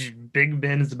 Big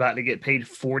Ben is about to get paid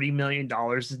 $40 million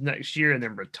next year and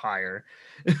then retire.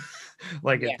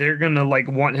 If they're gonna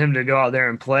want him to go out there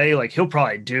and play, he'll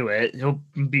probably do it. He'll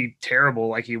be terrible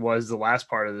like he was the last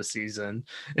part of the season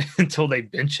until they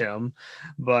bench him.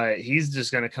 But he's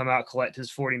just gonna come out, collect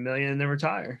his $40 million, and then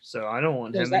retire. So I don't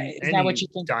want him in any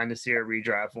dynasty or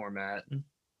redraft format.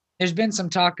 There's been some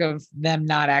talk of them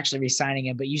not actually re-signing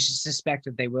him, but you should suspect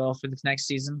that they will for this next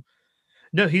season.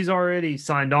 No, he's already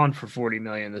signed on for $40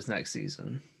 million this next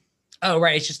season. Oh,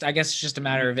 right. I guess it's just a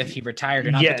matter of if he retired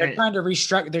or not. Yeah. But they're trying to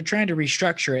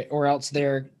restructure it, or else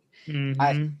they're.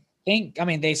 I think.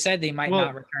 They said they might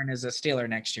not return as a Steeler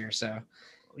next year. So.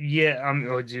 Yeah,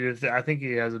 I think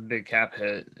he has a big cap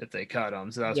hit if they cut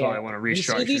him, so that's why I want to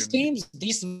restructure.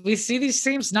 We see these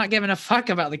teams not giving a fuck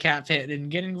about the cap hit and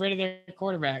getting rid of their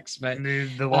quarterbacks. But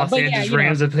the Los Angeles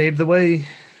Rams have paved the way.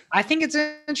 I think it's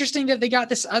interesting that they got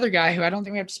this other guy who I don't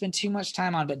think we have to spend too much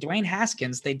time on, but Dwayne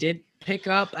Haskins, they did pick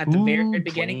up at the very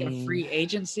beginning of free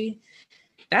agency.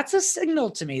 That's a signal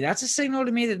to me. That's a signal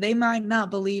to me that they might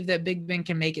not believe that Big Ben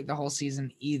can make it the whole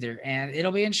season either. And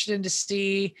it'll be interesting to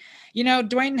see,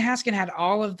 Dwayne Haskins had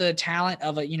all of the talent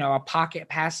of a pocket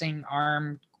passing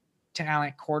arm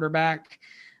talent quarterback.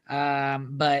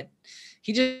 But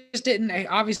he just didn't.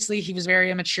 Obviously, he was very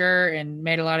immature and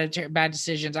made a lot of bad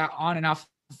decisions on and off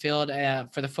the field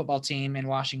for the football team in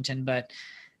Washington. But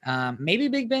maybe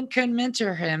Big Ben could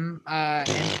mentor him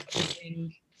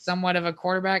in somewhat of a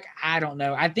quarterback. I don't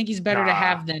know. I think he's better to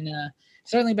have than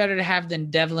certainly better to have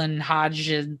than Devlin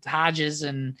Hodges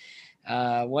and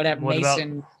whatever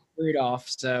Mason Rudolph.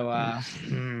 So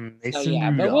Mason yeah,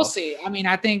 Rudolph. but we'll see. I mean,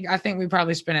 I think we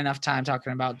probably spent enough time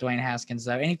talking about Dwayne Haskins,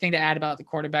 though. Anything to add about the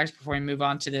quarterbacks before we move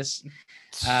on to this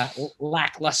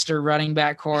lackluster running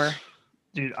back core?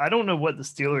 Dude, I don't know what the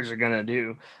Steelers are gonna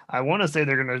do. I want to say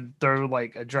they're gonna throw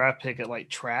like a draft pick at like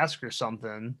Trask or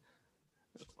something.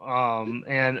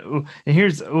 And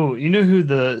here's you know who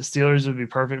the Steelers would be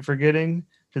perfect for getting,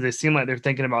 because they seem like they've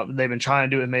been trying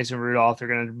to do it with Mason Rudolph. They're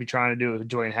going to be trying to do it with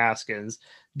Dwayne Haskins.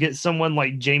 Get someone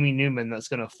like Jamie Newman that's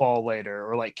going to fall later,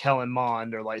 or like Kellen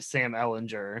Mond, or like Sam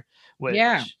Ellinger. Which,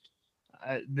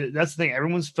 that's the thing.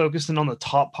 Everyone's focusing on the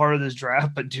top part of this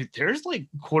draft, but dude, there's like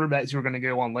quarterbacks who are going to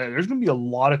go on later. There's going to be a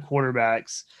lot of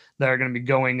quarterbacks that are going to be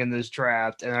going in this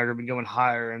draft and are going to be going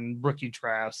higher in rookie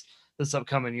drafts this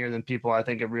upcoming year than people I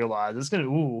think have realized. It's going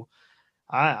to,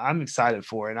 I'm excited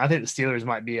for it. And I think the Steelers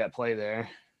might be at play there.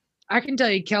 I can tell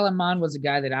you, Kellen Mond was a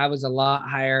guy that I was a lot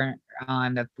higher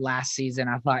on the last season.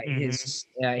 I thought his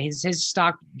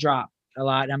stock dropped a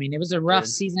lot. I mean, it was a rough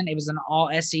season. It was an all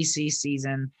SEC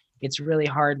season. It's really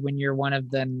hard when you're one of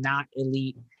the not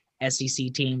elite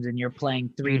SEC teams and you're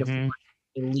playing 3 to 4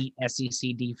 elite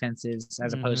SEC defenses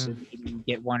as opposed to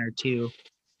get 1 or 2.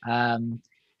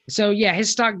 So yeah, his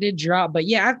stock did drop, but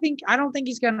yeah, I don't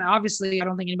think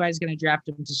anybody's gonna draft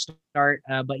him to start.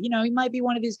 But he might be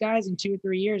one of these guys in 2 or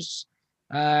 3 years.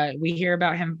 We hear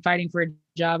about him fighting for a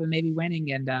job and maybe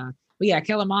winning. And but yeah,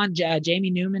 Kellen Mond, Jamie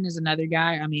Newman is another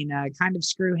guy. I mean, kind of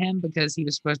screw him because he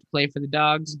was supposed to play for the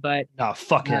Dogs, but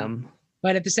fuck him.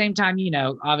 But at the same time,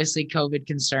 obviously COVID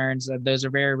concerns, those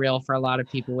are very real for a lot of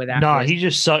people with that. He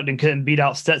just sucked and couldn't beat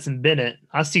out Stetson Bennett.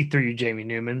 I see through you, Jamie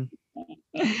Newman.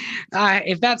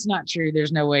 If that's not true,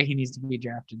 there's no way he needs to be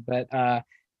drafted. But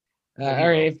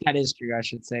or if that is true, I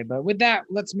should say. But with that,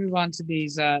 let's move on to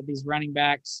these running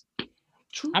backs.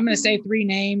 I'm going to say 3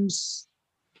 names,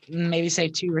 maybe say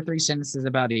 2 or 3 sentences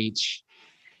about each.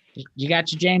 You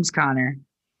got your James Conner.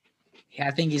 Yeah,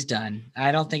 I think he's done.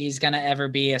 I don't think he's going to ever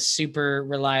be a super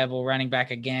reliable running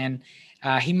back again.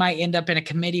 He might end up in a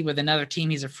committee with another team.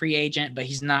 He's a free agent, but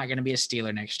he's not going to be a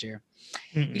Steeler next year.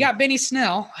 You got Benny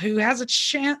Snell, who has a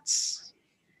chance,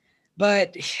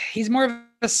 but he's more of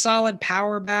a solid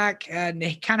power back.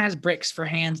 He kind of has bricks for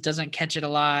hands, doesn't catch it a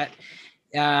lot.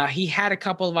 He had a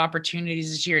couple of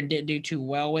opportunities this year and didn't do too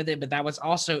well with it, but that was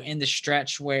also in the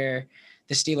stretch where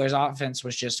the Steelers' offense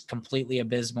was just completely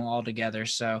abysmal altogether.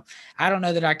 So I don't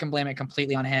know that I can blame it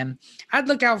completely on him. I'd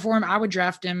look out for him. I would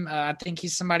draft him. I think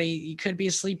he's somebody, he could be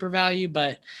a sleeper value,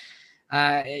 but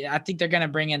I think they're going to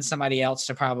bring in somebody else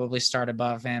to probably start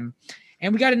above him.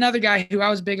 And we got another guy who I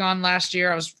was big on last year.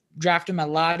 I was drafting him a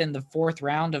lot in the 4th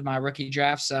round of my rookie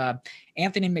drafts.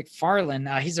 Anthony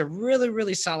McFarland. He's a really,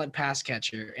 really solid pass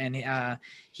catcher, and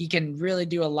he can really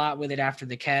do a lot with it after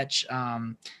the catch.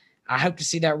 I hope to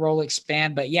see that role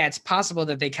expand, but yeah, it's possible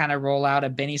that they kind of roll out a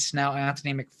Benny Snell,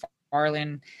 Anthony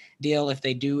McFarland deal if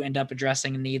they do end up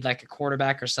addressing a need like a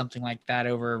quarterback or something like that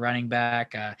over a running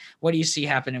back. What do you see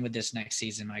happening with this next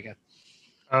season, Micah?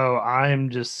 Oh, I'm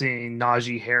just seeing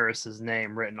Najee Harris's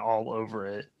name written all over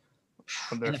it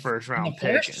for their first round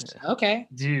pick. Okay.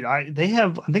 Dude, I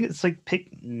think it's like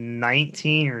pick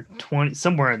 19 or 20,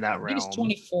 somewhere in that realm. I think it's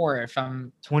 24 if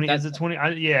I'm 20. Is it 20?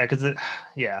 Because they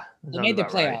made the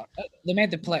playoff. Right. They made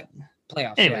the playoffs.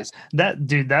 Anyways,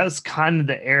 that's kind of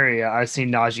the area I see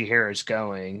Najee Harris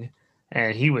going,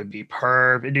 and he would be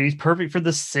perfect. Dude, he's perfect for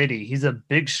the city. He's a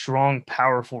big, strong,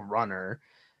 powerful runner,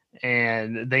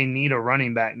 and they need a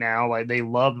running back now. Like, they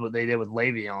loved what they did with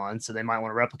Le'Veon, so they might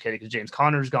want to replicate it because James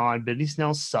Conner's gone. Benny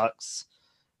Snell sucks,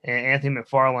 and Anthony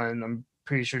McFarland, I'm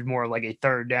pretty sure, is more like a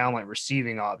third down, like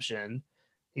receiving option.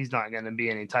 He's not going to be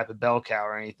any type of bell cow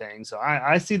or anything. So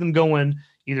I see them going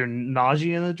either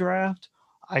Najee in the draft.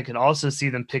 I could also see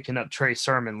them picking up Trey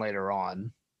Sermon later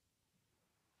on.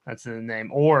 That's the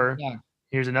name. Or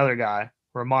here's another guy,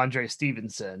 Ramondre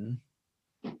Stevenson.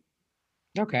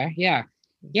 Okay, yeah.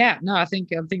 No, I think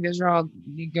those are all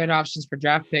good options for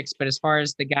draft picks. But as far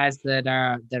as the guys that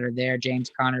are there,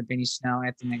 James Conner, Benny Snell,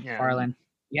 Anthony McFarland,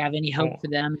 you have any hope for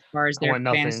them as far as their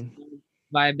fantasy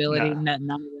viability? None of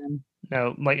them.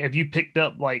 No, like if you picked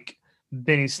up like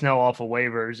Benny Snell off of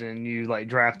waivers and you like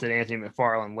drafted Anthony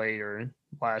McFarland later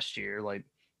last year, like,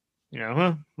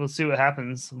 we'll see what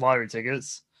happens. Lottery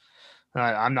tickets.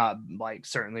 I'm not like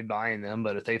certainly buying them,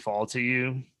 but if they fall to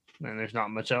you and there's not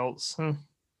much else,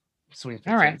 swing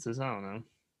for fences. I don't know.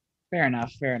 Fair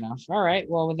enough. All right.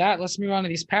 Well, with that, let's move on to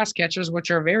these pass catchers,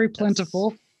 which are very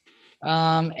plentiful.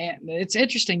 And it's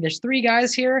interesting. There's 3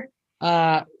 guys here.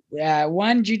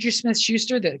 One, Juju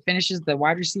Smith-Schuster, that finishes the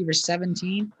wide receiver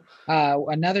 17.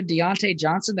 Another, Deontay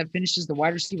Johnson, that finishes the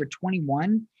wide receiver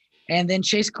 21. And then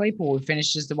Chase Claypool, who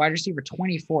finished as the wide receiver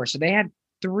 24. So they had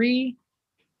 3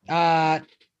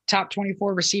 top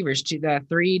 24 receivers to the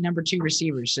 3 number 2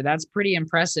 receivers. So that's pretty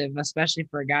impressive, especially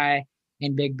for a guy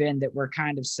in Big Ben that we're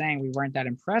kind of saying we weren't that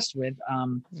impressed with.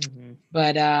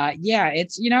 But yeah,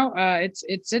 it's,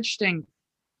 it's interesting.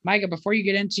 Micah, before you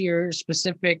get into your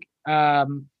specific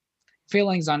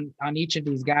feelings on each of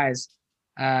these guys,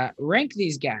 rank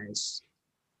these guys.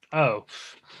 Oh,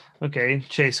 okay.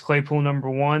 Chase Claypool number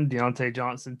 1, Deontay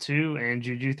Johnson 2, and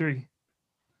Juju 3.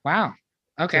 Wow.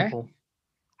 Okay. Simple.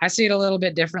 I see it a little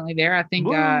bit differently there. I think.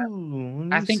 I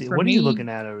think for what me, are you looking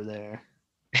at over there?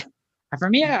 For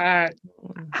me, I'm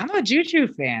a Juju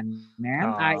fan, man.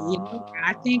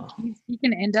 I think he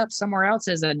can end up somewhere else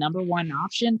as a number 1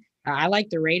 option. I like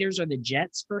the Raiders or the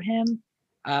Jets for him.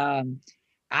 I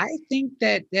think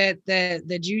that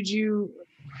the Juju,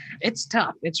 it's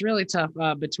tough. It's really tough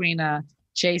between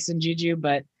Chase and Juju,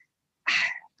 but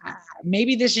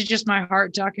maybe this is just my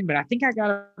heart talking, but I think I got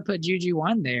to put Juju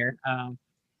 1 there.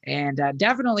 And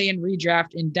definitely in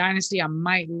redraft, in Dynasty, I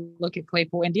might look at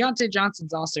Claypool. And Deontay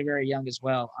Johnson's also very young as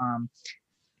well.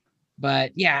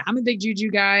 But yeah, I'm a big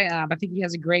Juju guy. I think he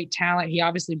has a great talent. He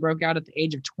obviously broke out at the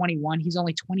age of 21. He's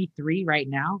only 23 right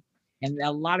now. And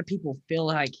a lot of people feel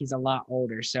like he's a lot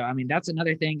older. So, I mean, that's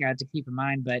another thing to keep in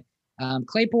mind. But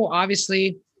Claypool,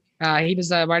 obviously, he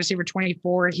was a wide receiver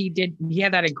 24. He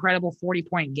had that incredible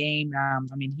 40-point game. I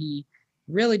mean, he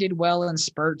really did well in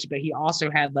spurts, but he also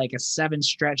had like a 7-game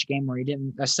stretch, where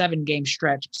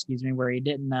he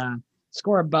didn't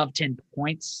score above 10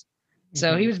 points.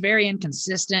 So he was very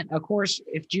inconsistent. Of course,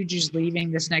 if Juju's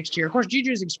leaving this next year, of course,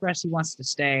 Juju's expressed he wants to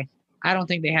stay. I don't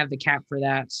think they have the cap for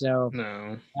that. So,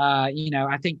 no.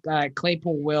 I think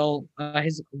Claypool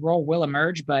his role will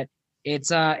emerge, but it's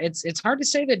hard to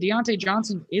say that Deontay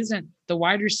Johnson isn't the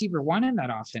wide receiver 1 in that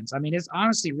offense. I mean, it's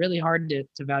honestly really hard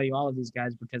to value all of these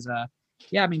guys because,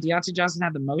 Deontay Johnson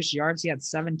had the most yards. He had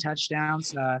 7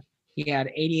 touchdowns. He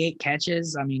had 88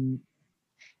 catches. I mean,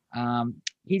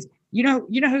 he's who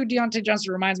Deontay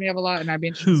Johnson reminds me of a lot, and I'd be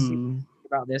interested to see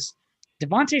about this.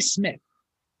 Devontae Smith.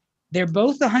 They're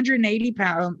both 180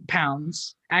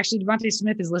 pounds. Actually, Devontae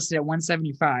Smith is listed at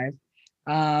 175.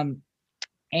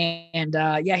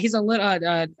 He's a little.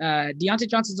 Deontay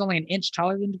Johnson's only an inch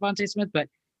taller than Devontae Smith, but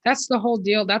that's the whole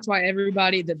deal. That's why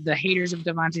everybody, the haters of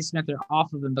Devontae Smith, are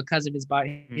off of him because of his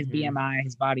body, his BMI,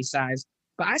 his body size.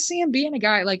 But I see him being a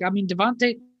guy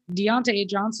Deontay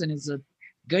Johnson is a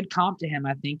good comp to him,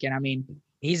 I think. And I mean,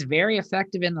 he's very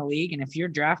effective in the league. And if you're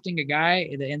drafting a guy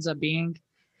that ends up being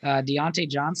Deontay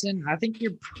Johnson, I think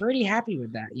you're pretty happy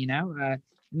with that.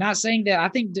 Not saying that I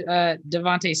think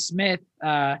Devontae Smith,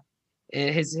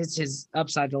 his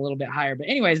upside's a little bit higher. But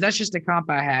anyways, that's just a comp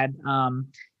I had.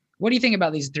 What do you think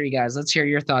about these 3 guys? Let's hear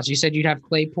your thoughts. You said you'd have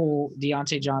Claypool,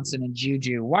 Deontay Johnson, and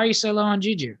Juju. Why are you so low on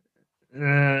Juju?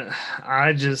 I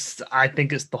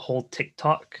think it's the whole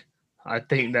TikTok. I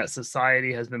think that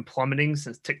society has been plummeting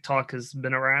since TikTok has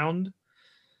been around.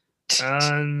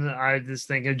 And I just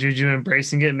think of Juju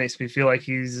embracing it makes me feel like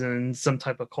he's in some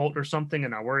type of cult or something,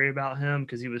 and I worry about him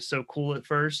because he was so cool at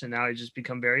first, and now he's just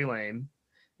become very lame.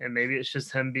 And maybe it's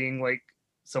just him being like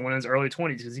someone in his early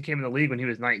 20s because he came in the league when he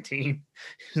was 19.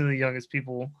 He was the youngest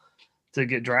people to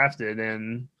get drafted,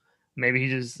 and maybe he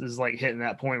just is like hitting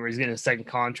that point where he's getting a second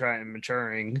contract and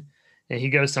maturing, and he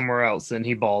goes somewhere else and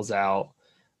he balls out.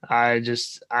 I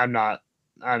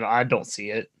don't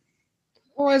see it.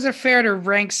 Well, is it fair to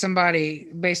rank somebody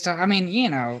based on? I mean,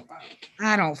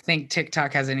 I don't think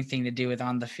TikTok has anything to do with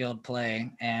on the field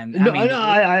play. And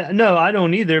I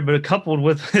don't either. But coupled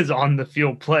with his on the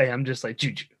field play, I'm just like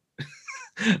Juju.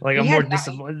 Like I'm more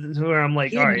disappointed. Where I'm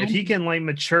like, all right, if he can like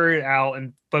mature it out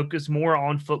and focus more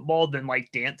on football than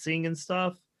like dancing and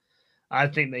stuff, I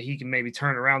think that he can maybe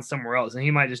turn around somewhere else, and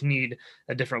he might just need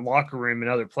a different locker room and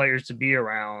other players to be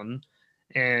around.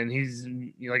 And he's,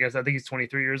 like I said, I think he's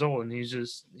 23 years old,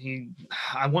 and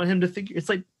I want him to figure. It's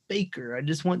like Baker. I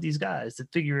just want these guys to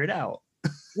figure it out.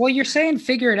 Well, you're saying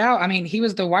figure it out. I mean, he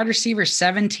was the wide receiver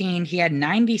 17. He had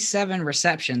 97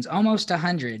 receptions, almost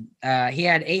 100. He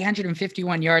had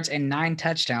 851 yards and 9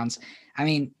 touchdowns. I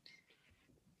mean,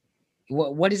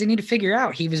 what does he need to figure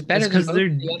out? He was better than both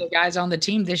the other guys on the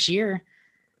team this year.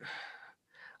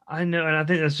 I know, and I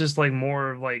think that's just like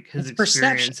more of like his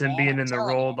experience and being in the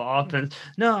role of the offense.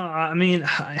 No, I mean,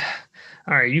 all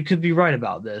right, you could be right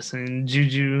about this, and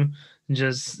Juju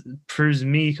just proves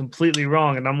me completely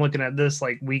wrong. And I'm looking at this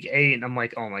like week 8, and I'm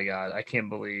like, oh my God, I can't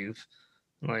believe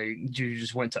like Juju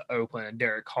just went to Oakland and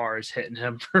Derek Carr is hitting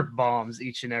him for bombs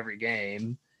each and every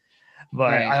game.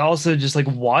 But right. I also just like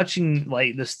watching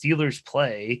like the Steelers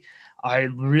play. I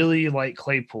really like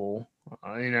Claypool.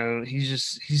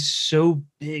 He's so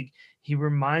big. He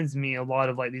reminds me a lot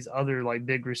of like these other like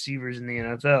big receivers in the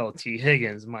NFL, T.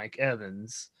 Higgins, Mike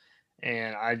Evans.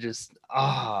 And I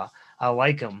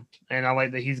like him. And I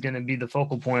like that he's going to be the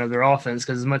focal point of their offense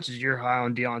because as much as you're high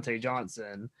on Deontay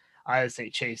Johnson, I just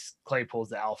think Chase Claypool's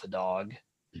the alpha dog.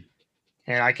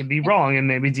 And I can be wrong, and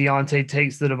maybe Deontay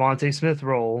takes the Devontae Smith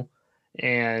role,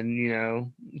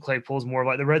 and Claypool's more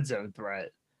like the red zone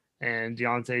threat, and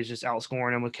Deontay's just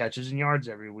outscoring him with catches and yards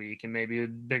every week, and maybe a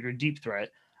bigger deep threat.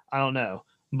 I don't know,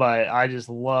 but I just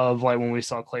love like when we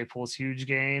saw Claypool's huge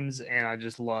games, and I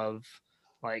just love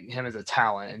like him as a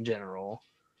talent in general.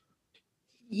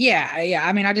 Yeah.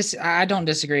 I mean, I don't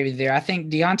disagree with you there. I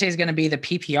think Deontay is going to be the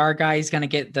PPR guy. He's going to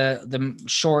get the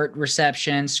short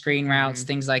reception, screen routes,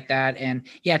 things like that. And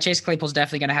yeah, Chase Claypool's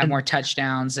definitely going to have more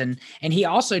touchdowns. And he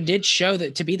also did show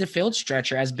that to be the field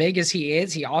stretcher, as big as he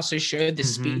is, he also showed the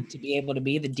speed to be able to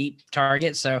be the deep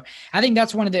target. So I think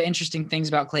that's one of the interesting things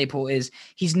about Claypool is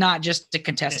he's not just a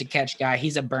contested catch guy.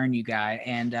 He's a burn you guy.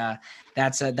 And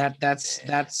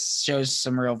that shows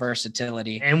some real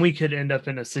versatility. And we could end up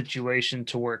in a situation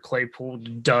to where Claypool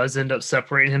does end up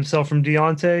separating himself from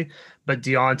Deontay, but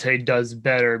Deontay does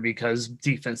better because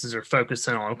defenses are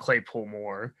focusing on Claypool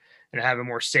more and having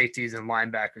more safeties and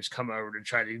linebackers come over to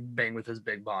try to bang with his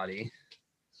big body.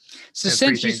 So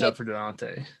since you said, up for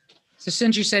Deontay. So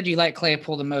since you said you like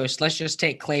Claypool the most, let's just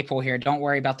take Claypool here. Don't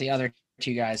worry about the other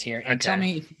two guys here. And tell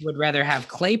me if you would rather have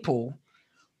Claypool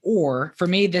or for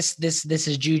me, this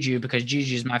is Juju because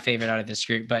Juju is my favorite out of this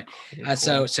group. But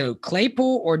so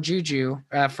Claypool or Juju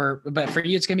but for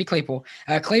you it's gonna be Claypool.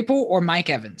 Claypool or Mike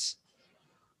Evans.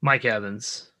 Mike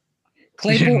Evans.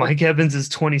 Claypool. Mike Evans is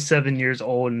 27 years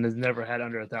old and has never had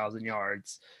under 1,000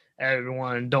 yards.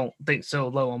 Everyone don't think so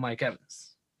low on Mike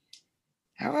Evans.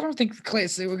 I don't think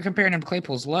we're comparing him to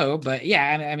Claypool's low, but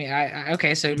yeah, I mean,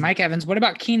 okay. So Mike Evans. What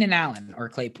about Keenan Allen or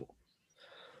Claypool?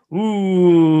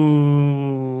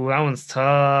 Ooh, that one's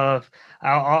tough.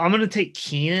 I'm going to take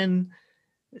Keenan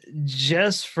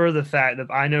just for the fact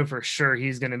that I know for sure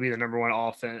he's going to be the number one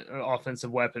offensive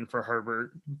weapon for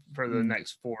Herbert for the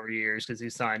next 4 years because he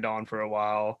signed on for a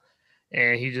while,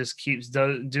 and he just keeps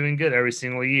doing good every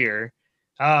single year.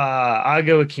 I'll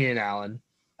go with Keenan Allen.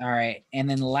 All right, and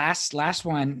then last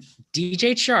one,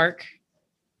 DJ Chark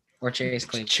or Chase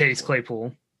Claypool. Chase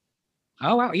Claypool.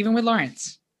 Oh wow, even with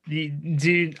Lawrence.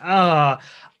 Dude, I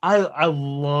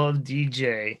love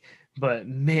DJ, but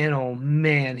man, oh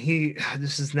man,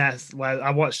 this is nasty. I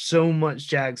watched so much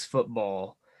Jags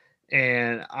football,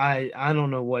 and I don't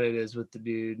know what it is with the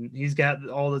dude. He's got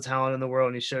all the talent in the world,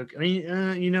 and he's showed. I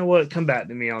mean, you know what? Come back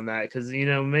to me on that because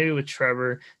maybe with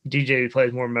Trevor, DJ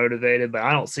plays more motivated, but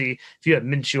I don't see if you have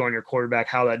Minshew on your quarterback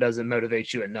how that doesn't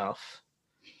motivate you enough.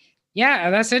 Yeah,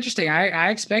 that's interesting.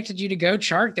 I expected you to go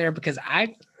Chark there because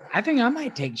I think I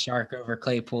might take Chark over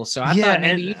Claypool. So I thought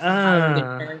maybe you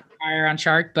fire on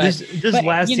Chark, but this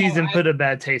last season put a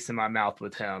bad taste in my mouth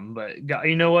with him. But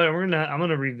you know what? I'm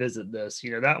gonna revisit this.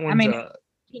 That one's.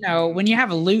 When you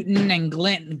have Luton and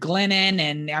Glennon,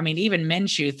 and I mean even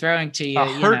Minshew throwing to you,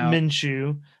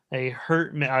 Minshew, a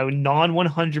non-100%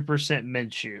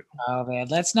 Minshew. Oh man,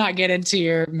 let's not get into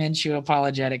your Minshew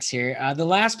apologetics here. The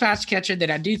last pass catcher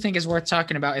that I do think is worth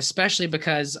talking about, especially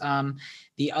because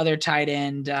the other tight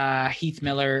end, Heath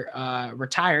Miller,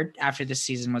 retired after this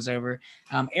season was over.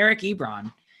 Eric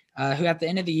Ebron, who at the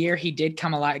end of the year, he did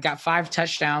come alive, got 5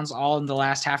 touchdowns all in the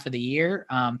last half of the year.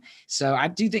 So I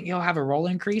do think he'll have a role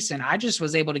increase. And I just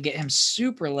was able to get him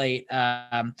super late.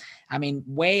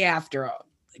 Way after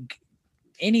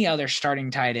any other starting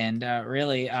tight end,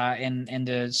 really, in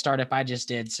the startup I just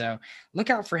did. So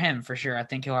look out for him for sure. I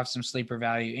think he'll have some sleeper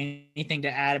value. Anything to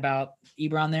add about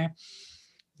Ebron there?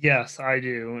 Yes, I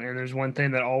do. And there's one thing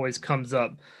that always comes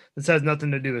up. This has nothing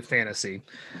to do with fantasy.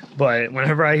 But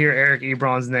whenever I hear Eric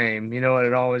Ebron's name, you know what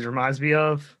it always reminds me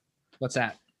of? What's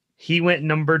that? He went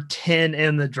number 10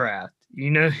 in the draft.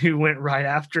 You know who went right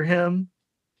after him?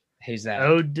 Who's that?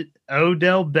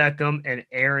 Odell Beckham and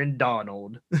Aaron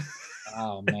Donald.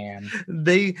 Oh, man.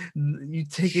 You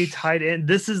take a tight end.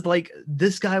 This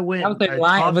guy went. That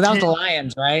was the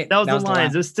Lions, right? That was the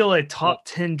Lions. It was still a top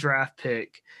 10 draft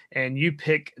pick. And you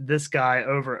pick this guy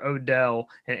over Odell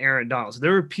and Aaron Donald. So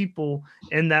there were people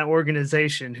in that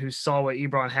organization who saw what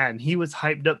Ebron had, and he was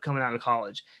hyped up coming out of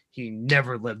college. He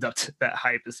never lived up to that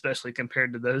hype, especially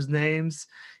compared to those names.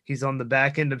 He's on the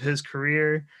back end of his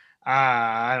career.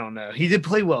 I don't know. He did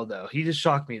play well, though. He just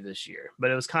shocked me this year, but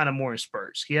it was kind of more in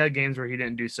spurts. He had games where he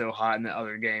didn't do so hot, and the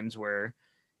other games where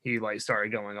he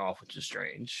started going off, which is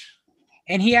strange.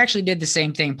 And he actually did the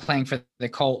same thing playing for the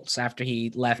Colts after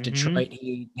he left Detroit.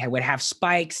 He would have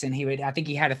spikes, and I think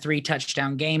he had a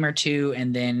 3-touchdown game or two,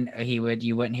 and then you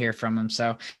wouldn't hear from him.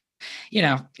 So,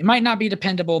 it might not be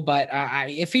dependable, but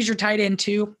if he's your tight end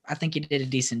too, I think he did a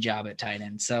decent job at tight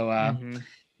end. So,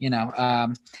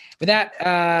 with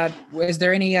that, is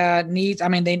there any needs? I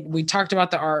mean, we talked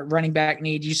about our running back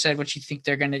need. You said what you think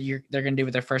they're gonna do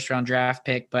with their first round draft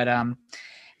pick, but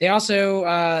they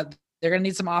also they're gonna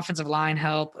need some offensive line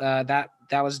help. That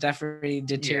was definitely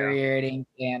deteriorating,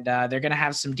 and they're gonna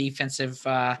have some defensive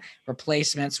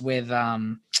replacements with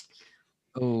Bud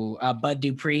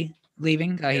Dupree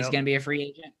leaving. He's gonna be a free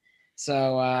agent.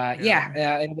 So,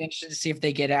 it'll be interesting to see if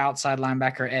they get an outside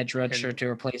linebacker edge rusher to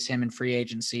replace him in free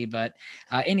agency. But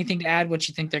anything to add? What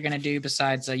you think they're going to do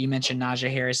besides you mentioned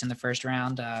Najee Harris in the first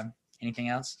round? Anything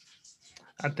else?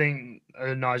 I think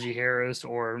Najee Harris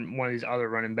or one of these other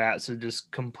running backs would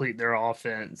just complete their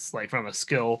offense, like from a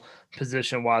skill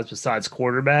position wise, besides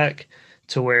quarterback,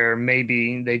 to where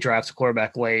maybe they draft a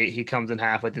quarterback late, he comes in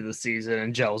halfway through the season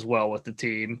and gels well with the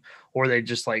team, or they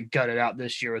just like gut it out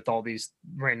this year with all these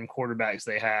random quarterbacks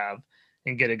they have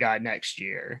and get a guy next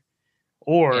year.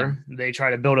 Or they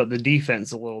try to build up the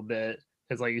defense a little bit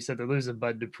because, like you said, they're losing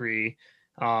Bud Dupree.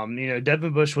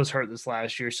 Devin Bush was hurt this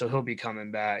last year, so he'll be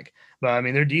coming back. But I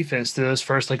mean, their defense through those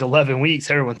first 11 weeks,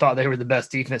 everyone thought they were the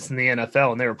best defense in the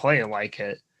NFL, and they were playing like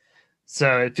it.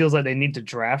 So it feels like they need to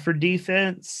draft for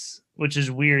defense, which is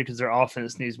weird because their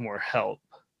offense needs more help.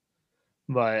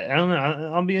 But I don't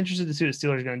know. I'll be interested to see what the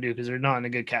Steelers are going to do because they're not in a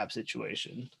good cap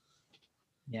situation.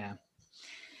 Yeah.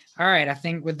 All right. I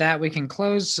think with that, we can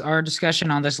close our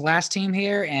discussion on this last team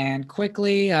here. And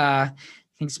quickly, I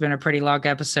think it's been a pretty long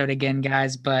episode again,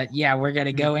 guys. But yeah, we're going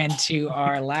to go into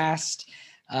our last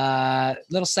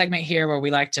little segment here where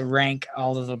we like to rank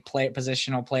all of the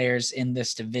positional players in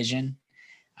this division.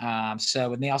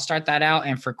 So I'll start that out.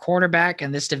 And for quarterback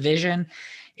in this division,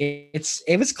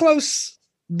 it was close,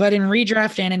 but in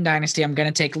redraft and in dynasty, I'm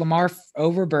going to take Lamar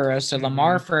over Burrow. So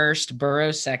Lamar first,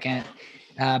 Burrow second,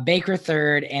 Baker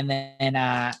third. And then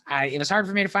it was hard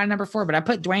for me to find number 4, but I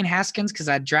put Dwayne Haskins because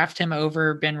I drafted him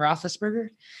over Ben Roethlisberger.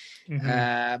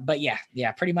 But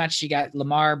yeah, pretty much you got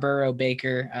Lamar, Burrow,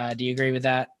 Baker. Do you agree with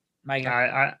that, Mike?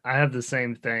 I have the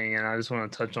same thing, and I just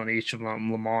want to touch on each of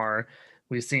them. Lamar,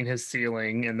 we've seen his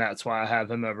ceiling, and that's why I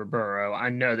have him over Burrow. I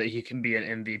know that he can be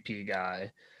an MVP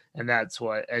guy, and that's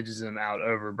what edges him out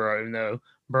over Burrow, even though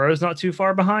Burrow's not too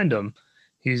far behind him.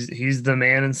 He's the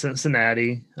man in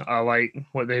Cincinnati. I like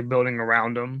what they're building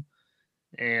around him,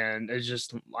 and it's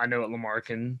just I know what Lamar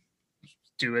can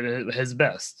do it at his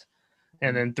best.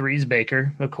 And then 3's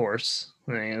Baker, of course.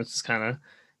 I mean, it's just kind of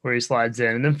where he slides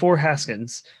in. And then 4,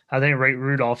 Haskins. I think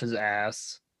Rudolph is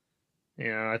ass.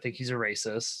 I think he's a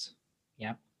racist.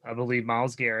 Yep. I believe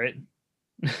Myles Garrett.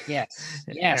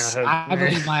 Yes. I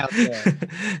believe Myles Garrett.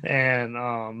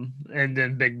 and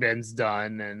then Big Ben's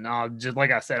done. And I'll just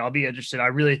like I said, I'll be interested. I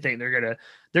really think they're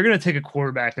gonna take a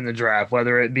quarterback in the draft,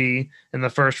 whether it be in the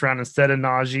first round instead of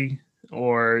Najee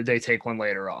or they take one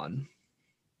later on.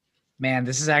 Man,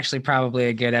 this is actually probably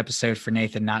a good episode for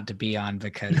Nathan not to be on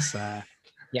because that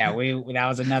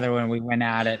was another one we went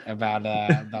at it about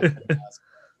the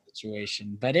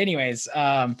situation. But anyways,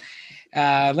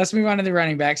 let's move on to the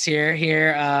running backs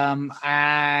here.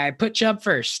 I put Chubb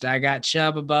first. I got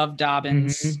Chubb above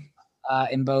Dobbins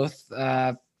in both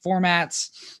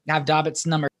formats. I have Dobbins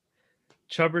number.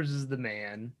 Chubbers is the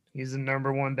man. He's the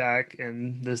number 1 back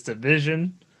in this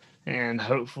division, and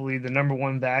hopefully the number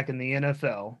 1 back in the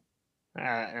NFL.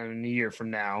 In a year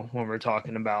from now when we're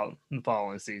talking about the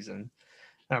following season.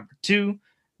 Number 2,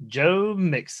 Joe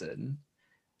Mixon.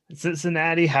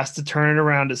 Cincinnati has to turn it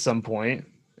around at some point,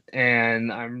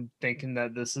 and I'm thinking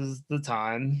that this is the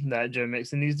time that Joe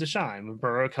Mixon needs to shine. With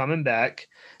Burrow coming back,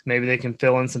 maybe they can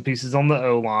fill in some pieces on the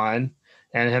O-line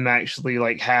and him actually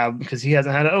because he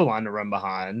hasn't had an O-line to run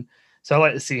behind. So I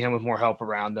like to see him with more help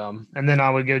around him. And then I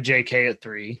would go JK at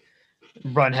 3,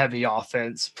 run heavy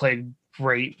offense, played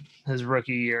great his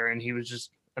rookie year, and he was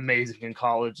just amazing in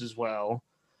college as well.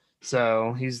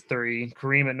 So he's 3.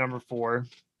 Kareem at number 4,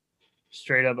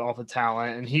 straight up off of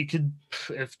talent. And he could,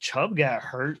 if Chubb got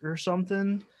hurt or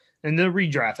something, in the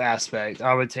redraft aspect,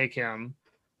 I would take him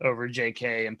over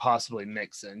JK and possibly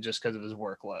Mixon just because of his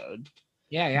workload.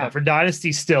 Yeah. But for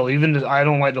Dynasty, still, even if I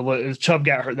don't like to look, if Chubb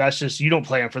got hurt, that's just, you don't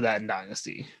play him for that in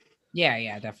Dynasty.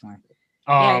 Yeah, definitely.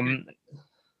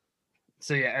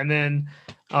 So yeah, and then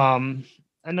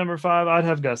at number 5, I'd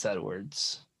have Gus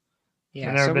Edwards. Yeah,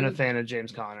 I've never been a fan of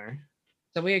James Conner.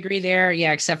 So we agree there,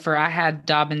 yeah. Except for I had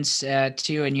Dobbins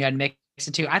 2, and you had Mixon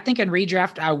Mixon too. I think in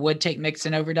redraft I would take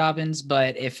Mixon over Dobbins,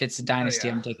 but if it's a dynasty,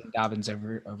 I'm taking Dobbins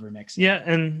over Mixon. Yeah,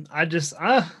 and I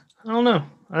don't know.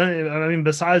 I mean,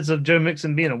 besides of Joe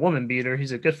Mixon being a woman beater,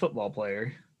 he's a good football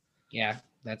player. Yeah,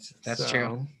 that's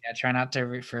true. Yeah, try not to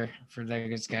root for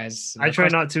those guys. I try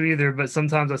not to either, but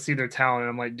sometimes I see their talent. And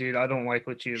I'm like, dude, I don't like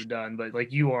what you've done, but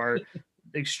like you are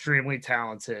extremely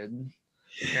talented.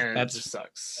 And it just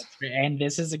sucks. And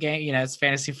this is a game, it's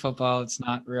fantasy football. It's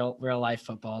not real life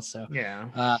football. So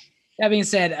yeah. That being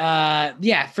said,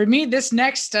 for me, this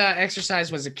next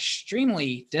exercise was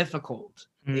extremely difficult.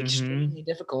 Extremely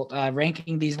difficult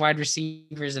ranking these wide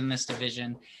receivers in this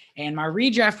division. And my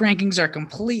redraft rankings are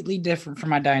completely different from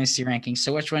my dynasty rankings.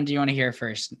 So which one do you want to hear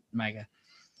first, Micah?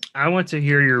 I want to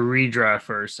hear your redraft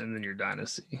first and then your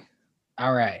dynasty.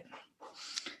 All right.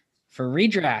 For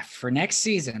redraft for next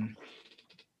season,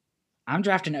 I'm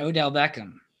drafting Odell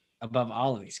Beckham above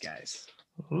all of these guys.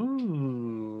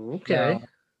 Ooh, okay.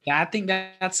 So, I think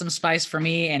that's some spice for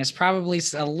me, and it's probably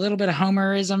a little bit of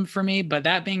homerism for me. But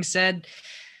that being said,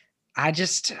 I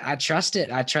trust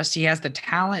it. I trust he has the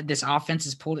talent. This offense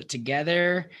has pulled it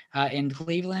together in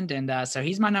Cleveland, and so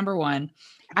he's my number one.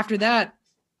 After that,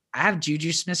 I have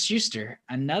Juju Smith-Schuster,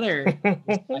 another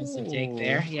spicy take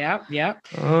there. Yep.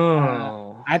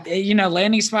 Oh,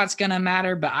 landing spot's gonna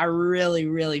matter, but I really,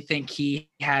 really think he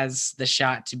has the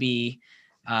shot to be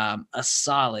a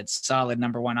solid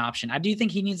number one option. I do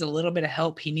think he needs a little bit of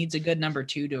help. He needs a good number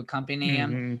two to accompany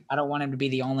him. I don't want him to be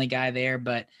the only guy there,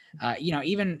 but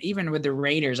even with the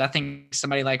Raiders, I think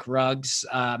somebody like Ruggs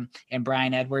and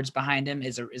Bryan Edwards behind him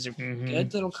is a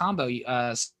good little combo.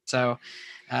 So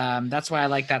that's why I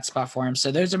like that spot for him.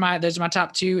 So those are my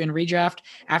top two in redraft.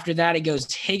 After that, it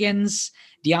goes Higgins,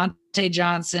 Deontay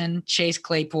Johnson, Chase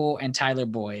Claypool, and Tyler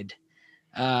Boyd.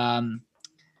 I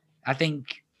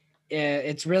think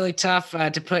it's really tough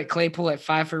to put Claypool at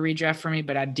 5 for redraft for me,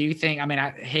 but I do think,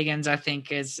 Higgins, I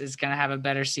think is going to have a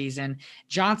better season.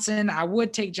 Johnson, I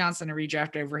would take Johnson to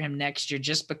redraft over him next year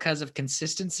just because of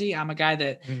consistency. I'm a guy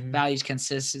that values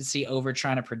consistency over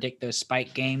trying to predict those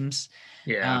spike games.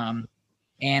 Yeah.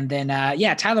 And then,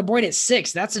 Tyler Boyd at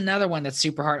 6. That's another one that's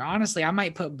super hard. Honestly, I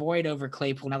might put Boyd over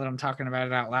Claypool now that I'm talking about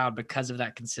it out loud because of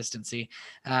that consistency.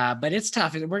 But it's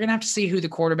tough. We're going to have to see who the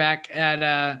quarterback and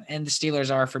the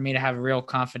Steelers are for me to have real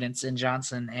confidence in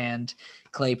Johnson and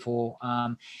Claypool.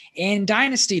 In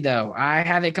Dynasty, though, I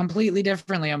have it completely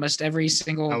differently. Almost every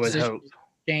single position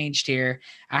changed here.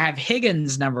 I have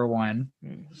Higgins number 1,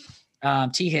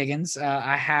 T. Higgins.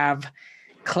 I have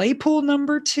Claypool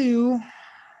number 2.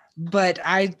 But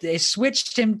I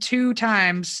switched him 2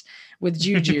 times with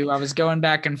Juju. I was going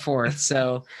back and forth.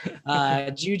 So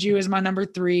Juju is my number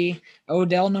 3,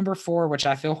 Odell number 4, which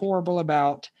I feel horrible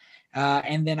about.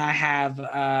 And then I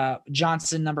have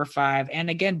Johnson number 5, and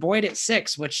again Boyd at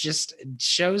 6, which just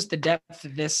shows the depth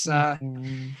of this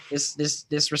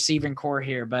this receiving core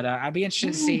here. But I'd be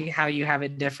interested to see how you have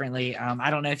it differently.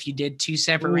 I don't know if you did 2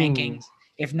 separate rankings.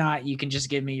 If not, you can just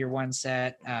give me your one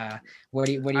set. What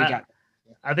do you got?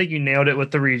 I think you nailed it with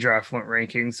the redraft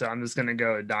ranking, so I'm just going to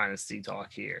go dynasty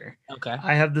talk here. Okay.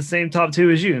 I have the same top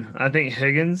 2 as you. I think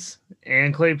Higgins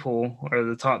and Claypool are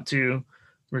the top 2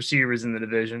 receivers in the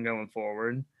division going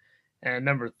forward. And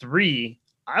number 3,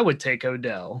 I would take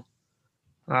Odell.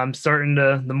 I'm starting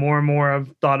to, the more and more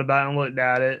I've thought about it and looked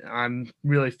at it, I'm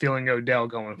really feeling Odell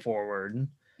going forward.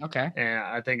 Okay. And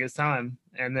I think it's time.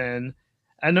 And then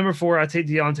at number 4, I take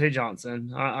Deontay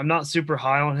Johnson. I'm not super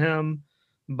high on him,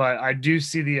 but I do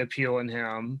see the appeal in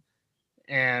him.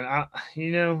 And, I'm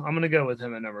going to go with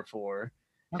him at number 4.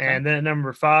 Okay. And then at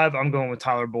number 5, I'm going with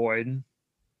Tyler Boyd.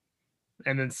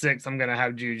 And then 6, I'm going to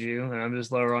have Juju. And I'm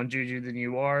just lower on Juju than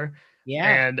you are. Yeah.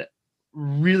 And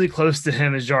really close to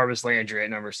him is Jarvis Landry at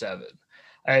number 7.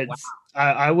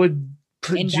 I would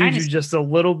put in Juju Dynasty. Just a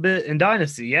little bit in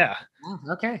Dynasty, yeah. Oh,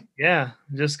 okay. Yeah,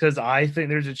 just because I think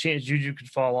there's a chance Juju could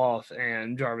fall off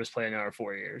and Jarvis play another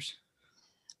 4 years.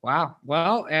 Wow.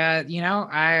 Well, I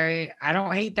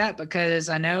don't hate that because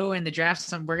I know in the draft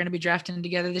we're going to be drafting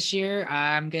together this year.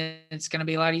 It's going to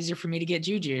be a lot easier for me to get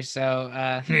Juju. So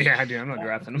yeah, dude, I'm not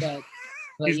drafting him.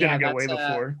 But He's going to go way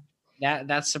before.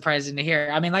 That's surprising to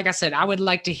hear. I mean, like I said, I would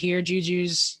like to hear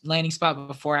Juju's landing spot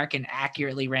before I can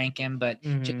accurately rank him, but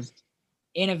just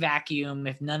in a vacuum,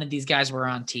 if none of these guys were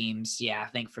on teams, I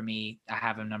think for me, I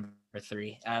have him number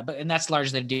 3. And that's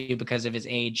largely due because of his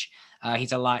age.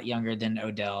 He's a lot younger than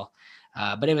Odell,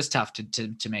 but it was tough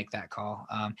to make that call.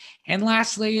 And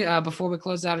lastly, before we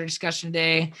close out our discussion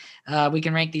today, we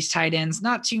can rank these tight ends.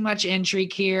 Not too much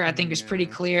intrigue here. I think it's pretty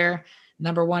clear.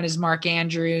 Number 1 is Mark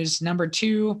Andrews. Number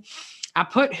 2, I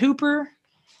put Hooper,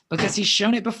 because he's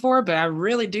shown it before, but I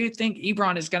really do think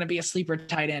Ebron is going to be a sleeper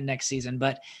tight end next season.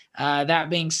 But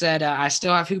that being said, I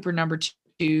still have Hooper number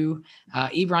 2,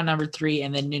 Ebron number 3,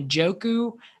 and then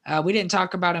Njoku. We didn't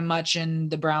talk about him much in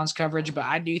the Browns coverage, but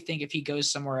I do think if he goes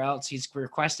somewhere else, he's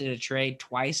requested a trade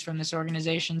twice from this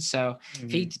organization. So if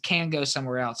he can go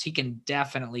somewhere else, he can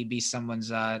definitely be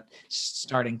someone's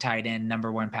starting tight end,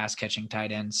 number 1 pass catching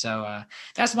tight end. So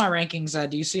that's my rankings.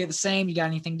 Do you see it the same? You got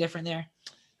anything different there?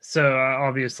 So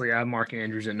obviously I have Mark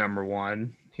Andrews at number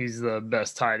 1. He's the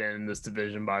best tight end in this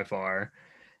division by far.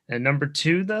 And number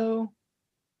 2, though,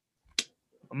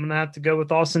 I'm going to have to go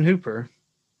with Austin Hooper.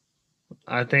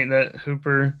 I think that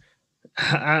Hooper,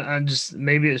 I just,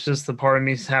 maybe it's just the part of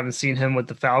me haven't seen him with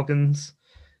the Falcons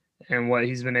and what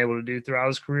he's been able to do throughout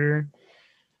his career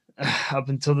up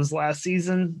until this last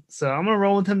season. So I'm going to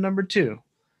roll with him number 2.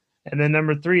 And then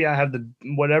number 3, I have the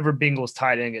whatever Bengals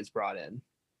tight end gets brought in.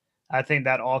 I think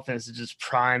that offense is just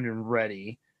primed and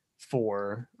ready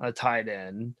for a tight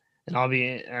end. And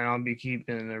I'll be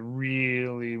keeping a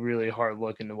really, really hard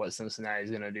look into what Cincinnati is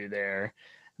going to do there.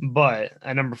 But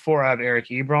at number 4, I have Eric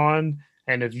Ebron.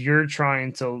 And if you're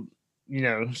trying to,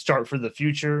 start for the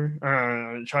future,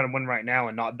 trying to win right now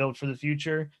and not build for the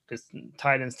future, because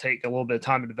tight ends take a little bit of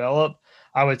time to develop,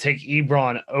 I would take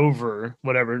Ebron over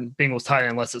whatever Bengals tight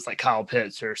end, unless it's like Kyle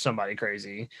Pitts or somebody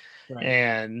crazy. Right.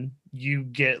 And you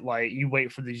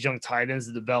wait for these young tight ends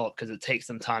to develop because it takes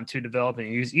them time to develop, and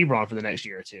you use Ebron for the next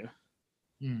year or two.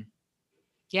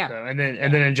 Yeah. So, and then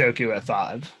Njoku at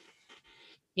 5.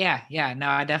 Yeah. No,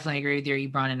 I definitely agree with your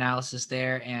Ebron analysis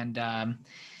there. And I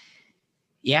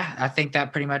think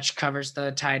that pretty much covers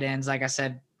the tight ends. Like I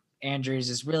said, Andrews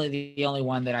is really the only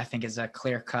one that I think is a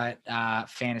clear-cut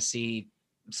fantasy,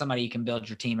 somebody you can build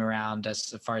your team around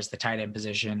as far as the tight end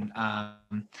position.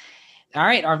 All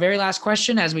right, our very last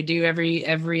question, as we do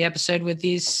every episode with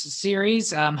these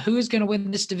series, who is going to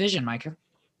win this division, Micah?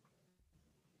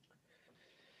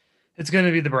 It's going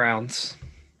to be the Browns.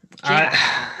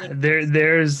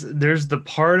 There's the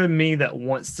part of me that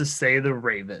wants to say the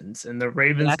Ravens, and the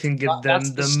Ravens can give them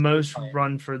the most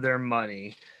run for their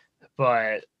money,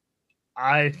 but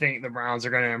I think the Browns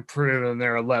are going to improve on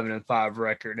their 11-5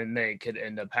 record, and they could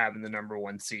end up having the number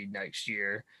 1 seed next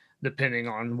year, depending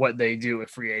on what they do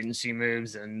with free agency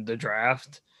moves and the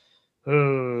draft.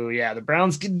 Oh, yeah, the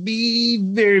Browns could be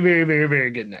very, very, very,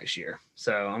 very good next year.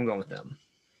 So I'm going with them.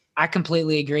 I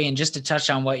completely agree. And just to touch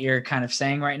on what you're kind of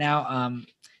saying right now,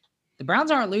 the Browns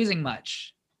aren't losing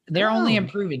much. They're only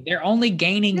improving. They're only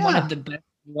gaining one of the best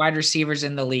wide receivers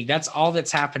in the league. That's all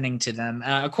that's happening to them.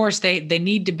 Of course, they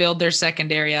need to build their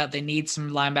secondary up. They need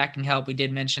some linebacking help. We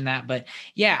did mention that. But,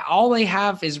 yeah, all they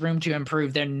have is room to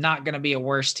improve. They're not going to be a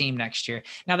worse team next year.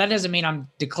 Now, that doesn't mean I'm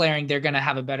declaring they're going to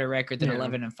have a better record than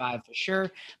 11-5 for sure.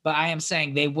 But I am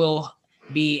saying they will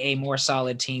be a more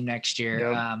solid team next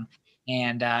year. Yep.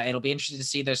 And it'll be interesting to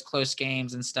see those close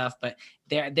games and stuff, but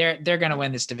they're going to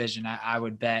win this division. I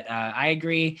would bet. I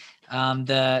agree.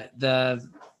 The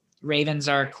Ravens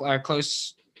are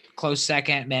close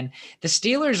second. Man, the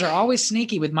Steelers are always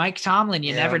sneaky with Mike Tomlin.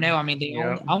 You never know. I mean, they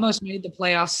almost made the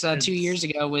playoffs 2 years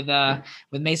ago with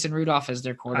Mason Rudolph as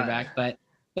their quarterback, but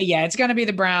yeah, it's going to be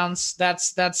the Browns.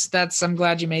 That's. I'm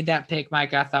glad you made that pick,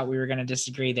 Mike. I thought we were going to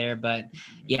disagree there, but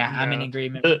yeah, I'm in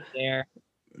agreement there.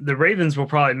 The Ravens will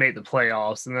probably make the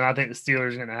playoffs, and then I think the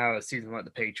Steelers are going to have a season like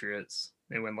the Patriots.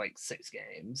 They win like 6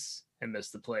 games and miss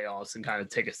the playoffs and kind of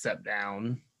take a step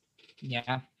down.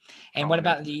 Yeah. And what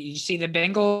about, do you see the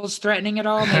Bengals threatening it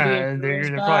all? They're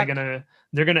probably going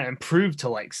to improve to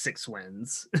like 6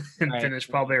 wins and finish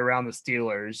probably around the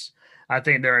Steelers. I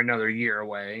think they're another year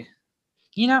away.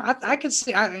 I could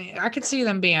see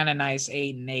them being a nice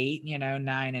 8-8,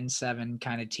 9-7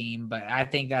 kind of team, but I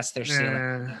think that's their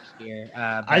ceiling next year.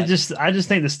 I just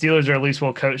think the Steelers are at least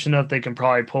well coached enough they can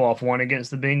probably pull off one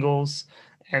against the Bengals,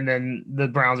 and then the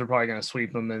Browns are probably going to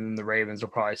sweep them, and then the Ravens will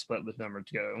probably split with them or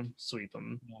to go sweep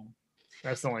them. Yeah.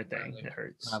 That's the only thing that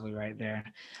hurts. Probably right there.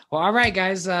 Well, all right,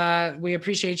 guys. We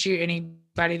appreciate you.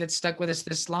 Anybody that's stuck with us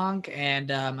this long,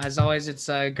 and as always, it's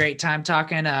a great time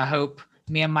talking. I hope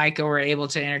me and Micah were able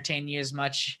to entertain you as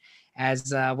much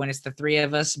as when it's the 3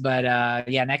 of us. But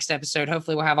next episode,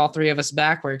 hopefully we'll have all 3 of us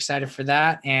back. We're excited for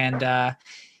that. And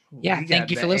thank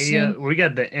you for listening. We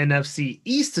got the NFC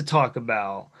East to talk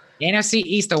about. The NFC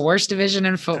East, the worst division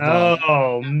in football.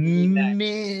 Oh,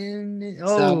 man. It's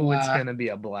going to be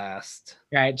a blast.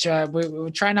 Right.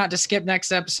 We'll try not to skip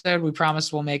next episode. We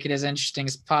promise we'll make it as interesting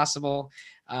as possible.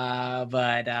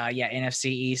 NFC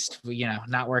East,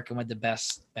 not working with the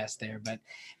best there. But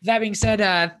that being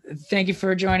said, thank you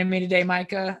for joining me today,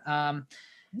 Micah.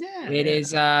 It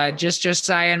is just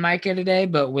Josiah and Micah today.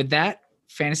 But with that,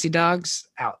 fantasy dogs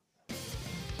out.